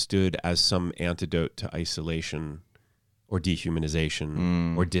life stood as some antidote to isolation or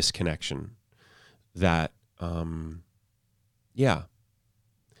dehumanization or disconnection. That,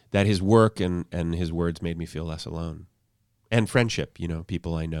 that his work and his words made me feel less alone. And friendship,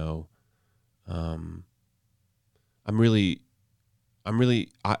 people I know. I'm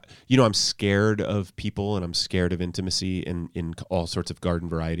scared of people and I'm scared of intimacy in all sorts of garden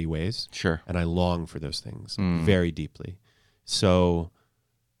variety ways. Sure. And I long for those things very deeply. So,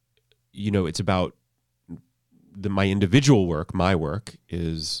 it's about my individual work. My work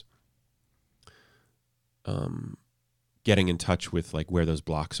is getting in touch with like where those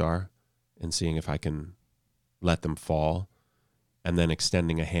blocks are and seeing if I can let them fall, and then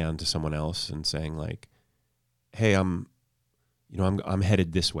extending a hand to someone else and saying like, hey, I'm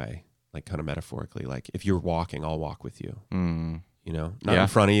headed this way, like kind of metaphorically, like if you're walking, I'll walk with you, not in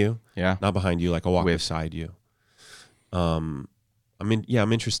front of you, not behind you, like I'll walk beside you. I'm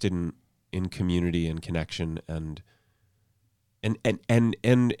interested in community and connection and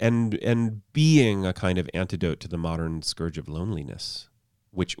being a kind of antidote to the modern scourge of loneliness,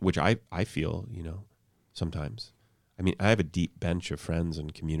 which I feel, sometimes. I mean, I have a deep bench of friends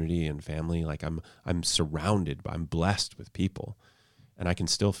and community and family. Like I'm surrounded, I'm blessed with people, and I can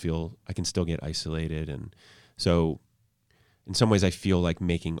still get isolated. And so in some ways I feel like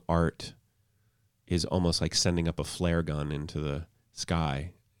making art is almost like sending up a flare gun into the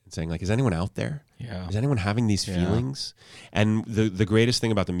sky and saying like, is anyone out there? Yeah. Is anyone having these feelings? And the greatest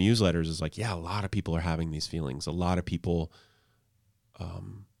thing about the newsletters is like, a lot of people are having these feelings. A lot of people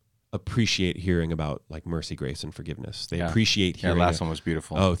appreciate hearing about like mercy, grace, and forgiveness. They appreciate hearing. Yeah, the last one was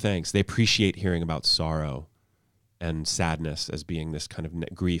beautiful. Oh, thanks. They appreciate hearing about sorrow and sadness as being this kind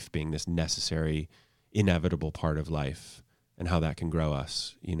of grief being this necessary, inevitable part of life, and how that can grow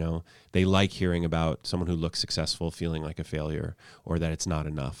us. They like hearing about someone who looks successful feeling like a failure, or that it's not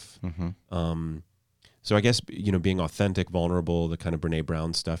enough. So I guess, being authentic, vulnerable, the kind of Brene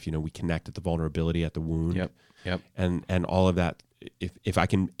Brown stuff, we connect at the vulnerability, at the wound. Yep. And all of that. If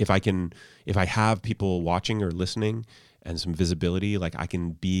I have people watching or listening and some visibility, like I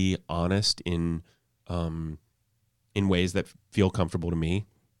can be honest in in ways that feel comfortable to me.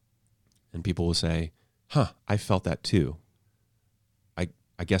 And people will say, I felt that too.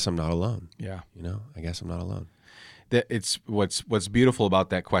 I guess I'm not alone. Yeah. I guess I'm not alone. It's what's beautiful about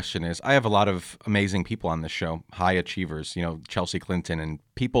that question is I have a lot of amazing people on this show, high achievers, Chelsea Clinton, and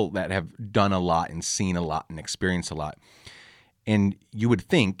people that have done a lot and seen a lot and experienced a lot. And you would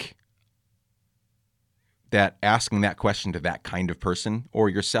think that asking that question to that kind of person or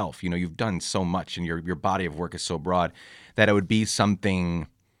yourself, you've done so much and your body of work is so broad that it would be something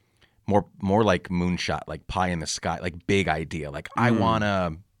more like moonshot, like pie in the sky, like big idea, like I want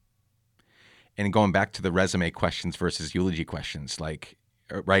to. And going back to the resume questions versus eulogy questions, like,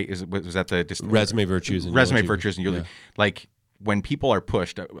 right? Was that the resume virtues and resume eulogy. virtues and eulogy? Yeah. Like when people are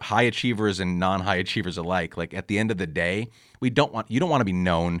pushed, high achievers and non-high achievers alike. Like at the end of the day, you don't want to be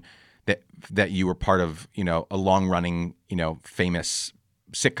known that you were part of a long-running famous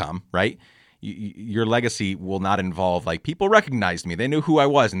sitcom, right? Your legacy will not involve like people recognized me, they knew who I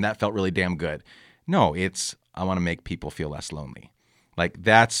was, and that felt really damn good. No, it's I want to make people feel less lonely. Like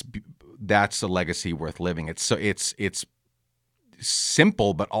that's a legacy worth living. It's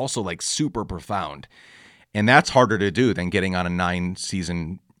simple, but also like super profound. And that's harder to do than getting on a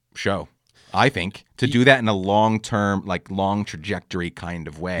 9-season show, I think, to do that in a long-term, like long trajectory kind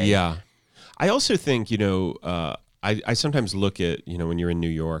of way. Yeah. I also think, I sometimes look at, when you're in New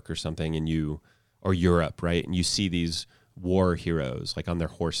York or something or Europe, right? And you see these war heroes like on their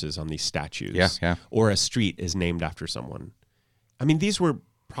horses on these statues. Yeah. Or a street is named after someone. I mean, these were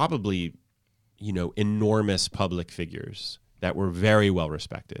probably, enormous public figures that were very well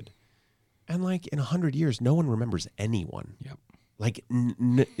respected. And like in 100 years, no one remembers anyone. Yep. Like,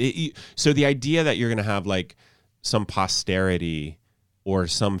 so the idea that you're going to have like some posterity or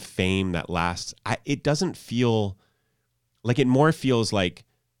some fame that lasts, it doesn't feel like, it more feels like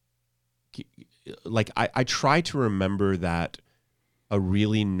I try to remember that a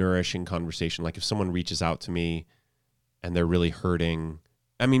really nourishing conversation, like if someone reaches out to me and they're really hurting,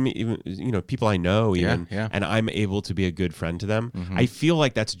 I mean, even, people I know even, and I'm able to be a good friend to them. Mm-hmm. I feel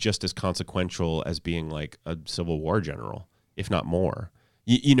like that's just as consequential as being like a Civil War general, if not more.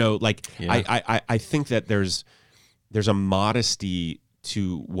 I think that there's a modesty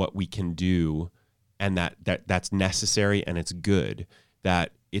to what we can do, and that's necessary and it's good.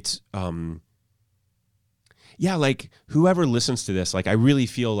 That it's like whoever listens to this, like I really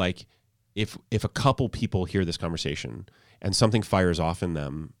feel like if a couple people hear this conversation and something fires off in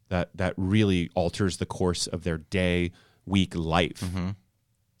them that really alters the course of their day, week, life, mm-hmm.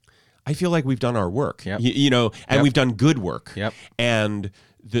 I feel like we've done our work, and we've done good work. Yep. And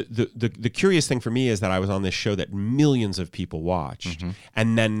the curious thing for me is that I was on this show that millions of people watched, mm-hmm.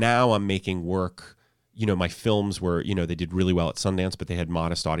 and then now I'm making work. My films were, they did really well at Sundance, but they had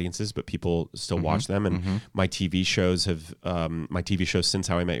modest audiences, but people still mm-hmm. watch them. And mm-hmm. my TV shows since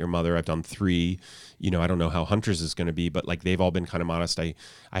How I Met Your Mother, I've done 3. I don't know how Hunters is going to be, but like they've all been kind of modest. I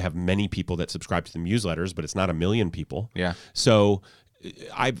have many people that subscribe to the newsletters, but it's not 1 million people. Yeah. So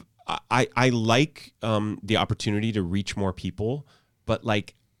I like the opportunity to reach more people, but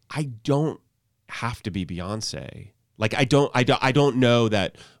like I don't have to be Beyonce. Like I don't know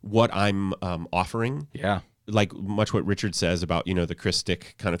that what I'm offering. Yeah. Like much what Richard says about the Chris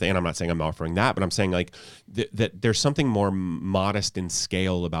Stick kind of thing, and I'm not saying I'm offering that, but I'm saying like that there's something more modest in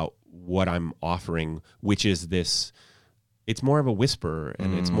scale about what I'm offering, which is this. It's more of a whisper,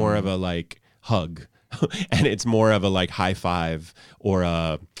 and it's more of a like hug, and it's more of a like high five or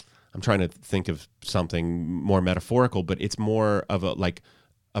a. I'm trying to think of something more metaphorical, but it's more of a like.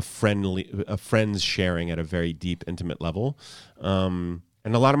 A friend's sharing at a very deep, intimate level. And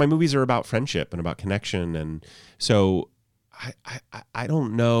a lot of my movies are about friendship and about connection. And so I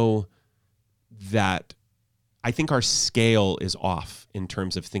don't know that I think our scale is off in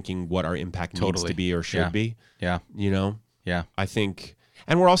terms of thinking what our impact needs to be or should be. Yeah. Yeah. I think,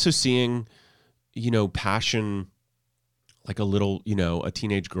 and we're also seeing, passion, like a little, a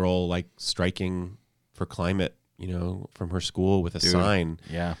teenage girl like striking for climate, from her school with a sign,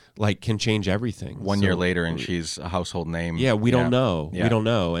 like can change everything. 1 year later and she's a household name. Yeah, we don't know. Yeah. We don't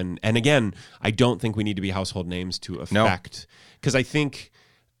know. And again, I don't think we need to be household names to affect, because I think,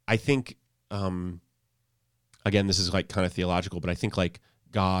 again, this is like kind of theological, but I think like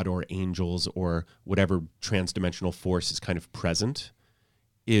God or angels or whatever transdimensional force is kind of present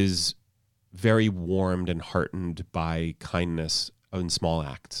is very warmed and heartened by kindness in small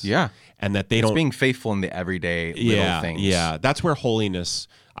acts. Yeah. And that it's being faithful in the everyday little things. Yeah. That's where holiness,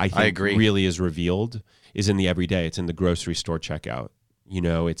 I think, really is revealed, is in the everyday. It's in the grocery store checkout.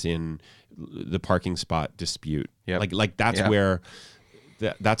 It's in the parking spot dispute. Yep. Like that's where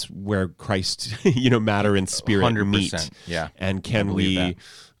that's where Christ, matter and spirit 100%, meet. yeah. And can we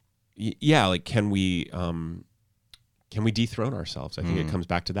dethrone ourselves? I think it comes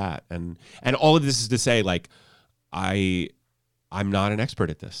back to that. And all of this is to say, like, I'm not an expert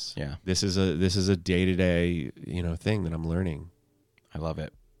at this. Yeah. This is a day-to-day, thing that I'm learning. I love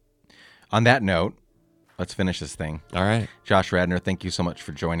it. On that note, let's finish this thing. All right. Josh Radnor, thank you so much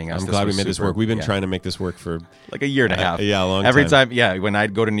for joining us. I'm glad we made this super- work. We've been yeah. trying to make this work for like a year and a half. Yeah, a long Every time. when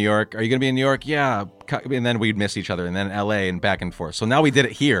I'd go to New York, are you going to be in New York? Yeah. And then we'd miss each other, and then LA and back and forth. So now we did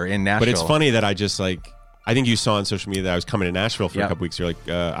it here in Nashville. But it's funny that I just I think you saw on social media that I was coming to Nashville for a couple weeks. You're like,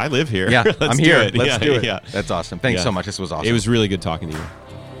 I live here. Yeah, Let's I'm do here. it. Let's do it. Yeah. That's awesome. Thanks so much. This was awesome. It was really good talking to you.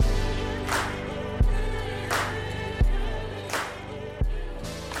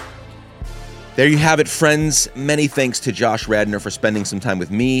 There you have it, friends. Many thanks to Josh Radnor for spending some time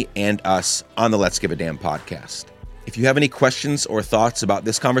with me and us on the Let's Give a Damn podcast. If you have any questions or thoughts about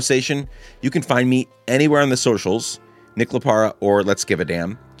this conversation, you can find me anywhere on the socials, Nick LaPara or Let's Give a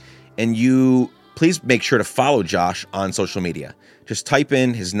Damn. And you please make sure to follow Josh on social media. Just type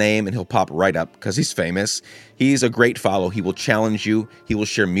in his name and he'll pop right up because he's famous. He's a great follow. He will challenge you. He will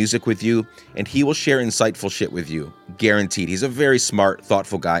share music with you. And he will share insightful shit with you. Guaranteed. He's a very smart,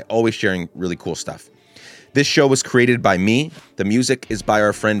 thoughtful guy, always sharing really cool stuff. This show was created by me. The music is by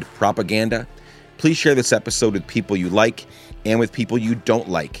our friend Propaganda. Please share this episode with people you like and with people you don't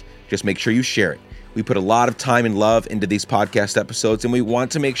like. Just make sure you share it. We put a lot of time and love into these podcast episodes, and we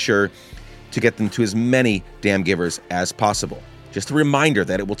want to make sure to get them to as many damn givers as possible. Just a reminder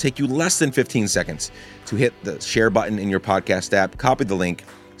that it will take you less than 15 seconds to hit the share button in your podcast app, copy the link,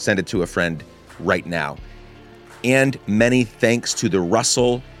 send it to a friend right now. And many thanks to The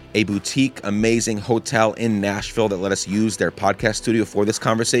Russell, a boutique, amazing hotel in Nashville that let us use their podcast studio for this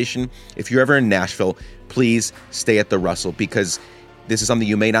conversation. If you're ever in Nashville, please stay at The Russell, because this is something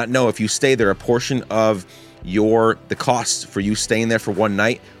you may not know. If you stay there, a portion of the costs for you staying there for one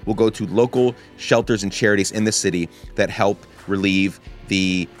night will go to local shelters and charities in the city that help relieve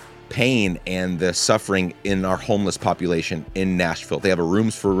the pain and the suffering in our homeless population in Nashville. They have a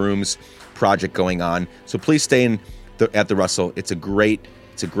Rooms for Rooms project going on. So please stay at the Russell. It's a great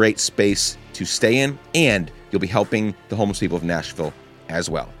space to stay in, and you'll be helping the homeless people of Nashville as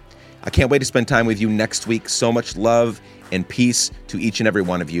well. I can't wait to spend time with you next week. So much love and peace to each and every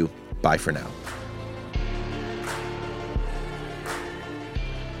one of you. Bye for now.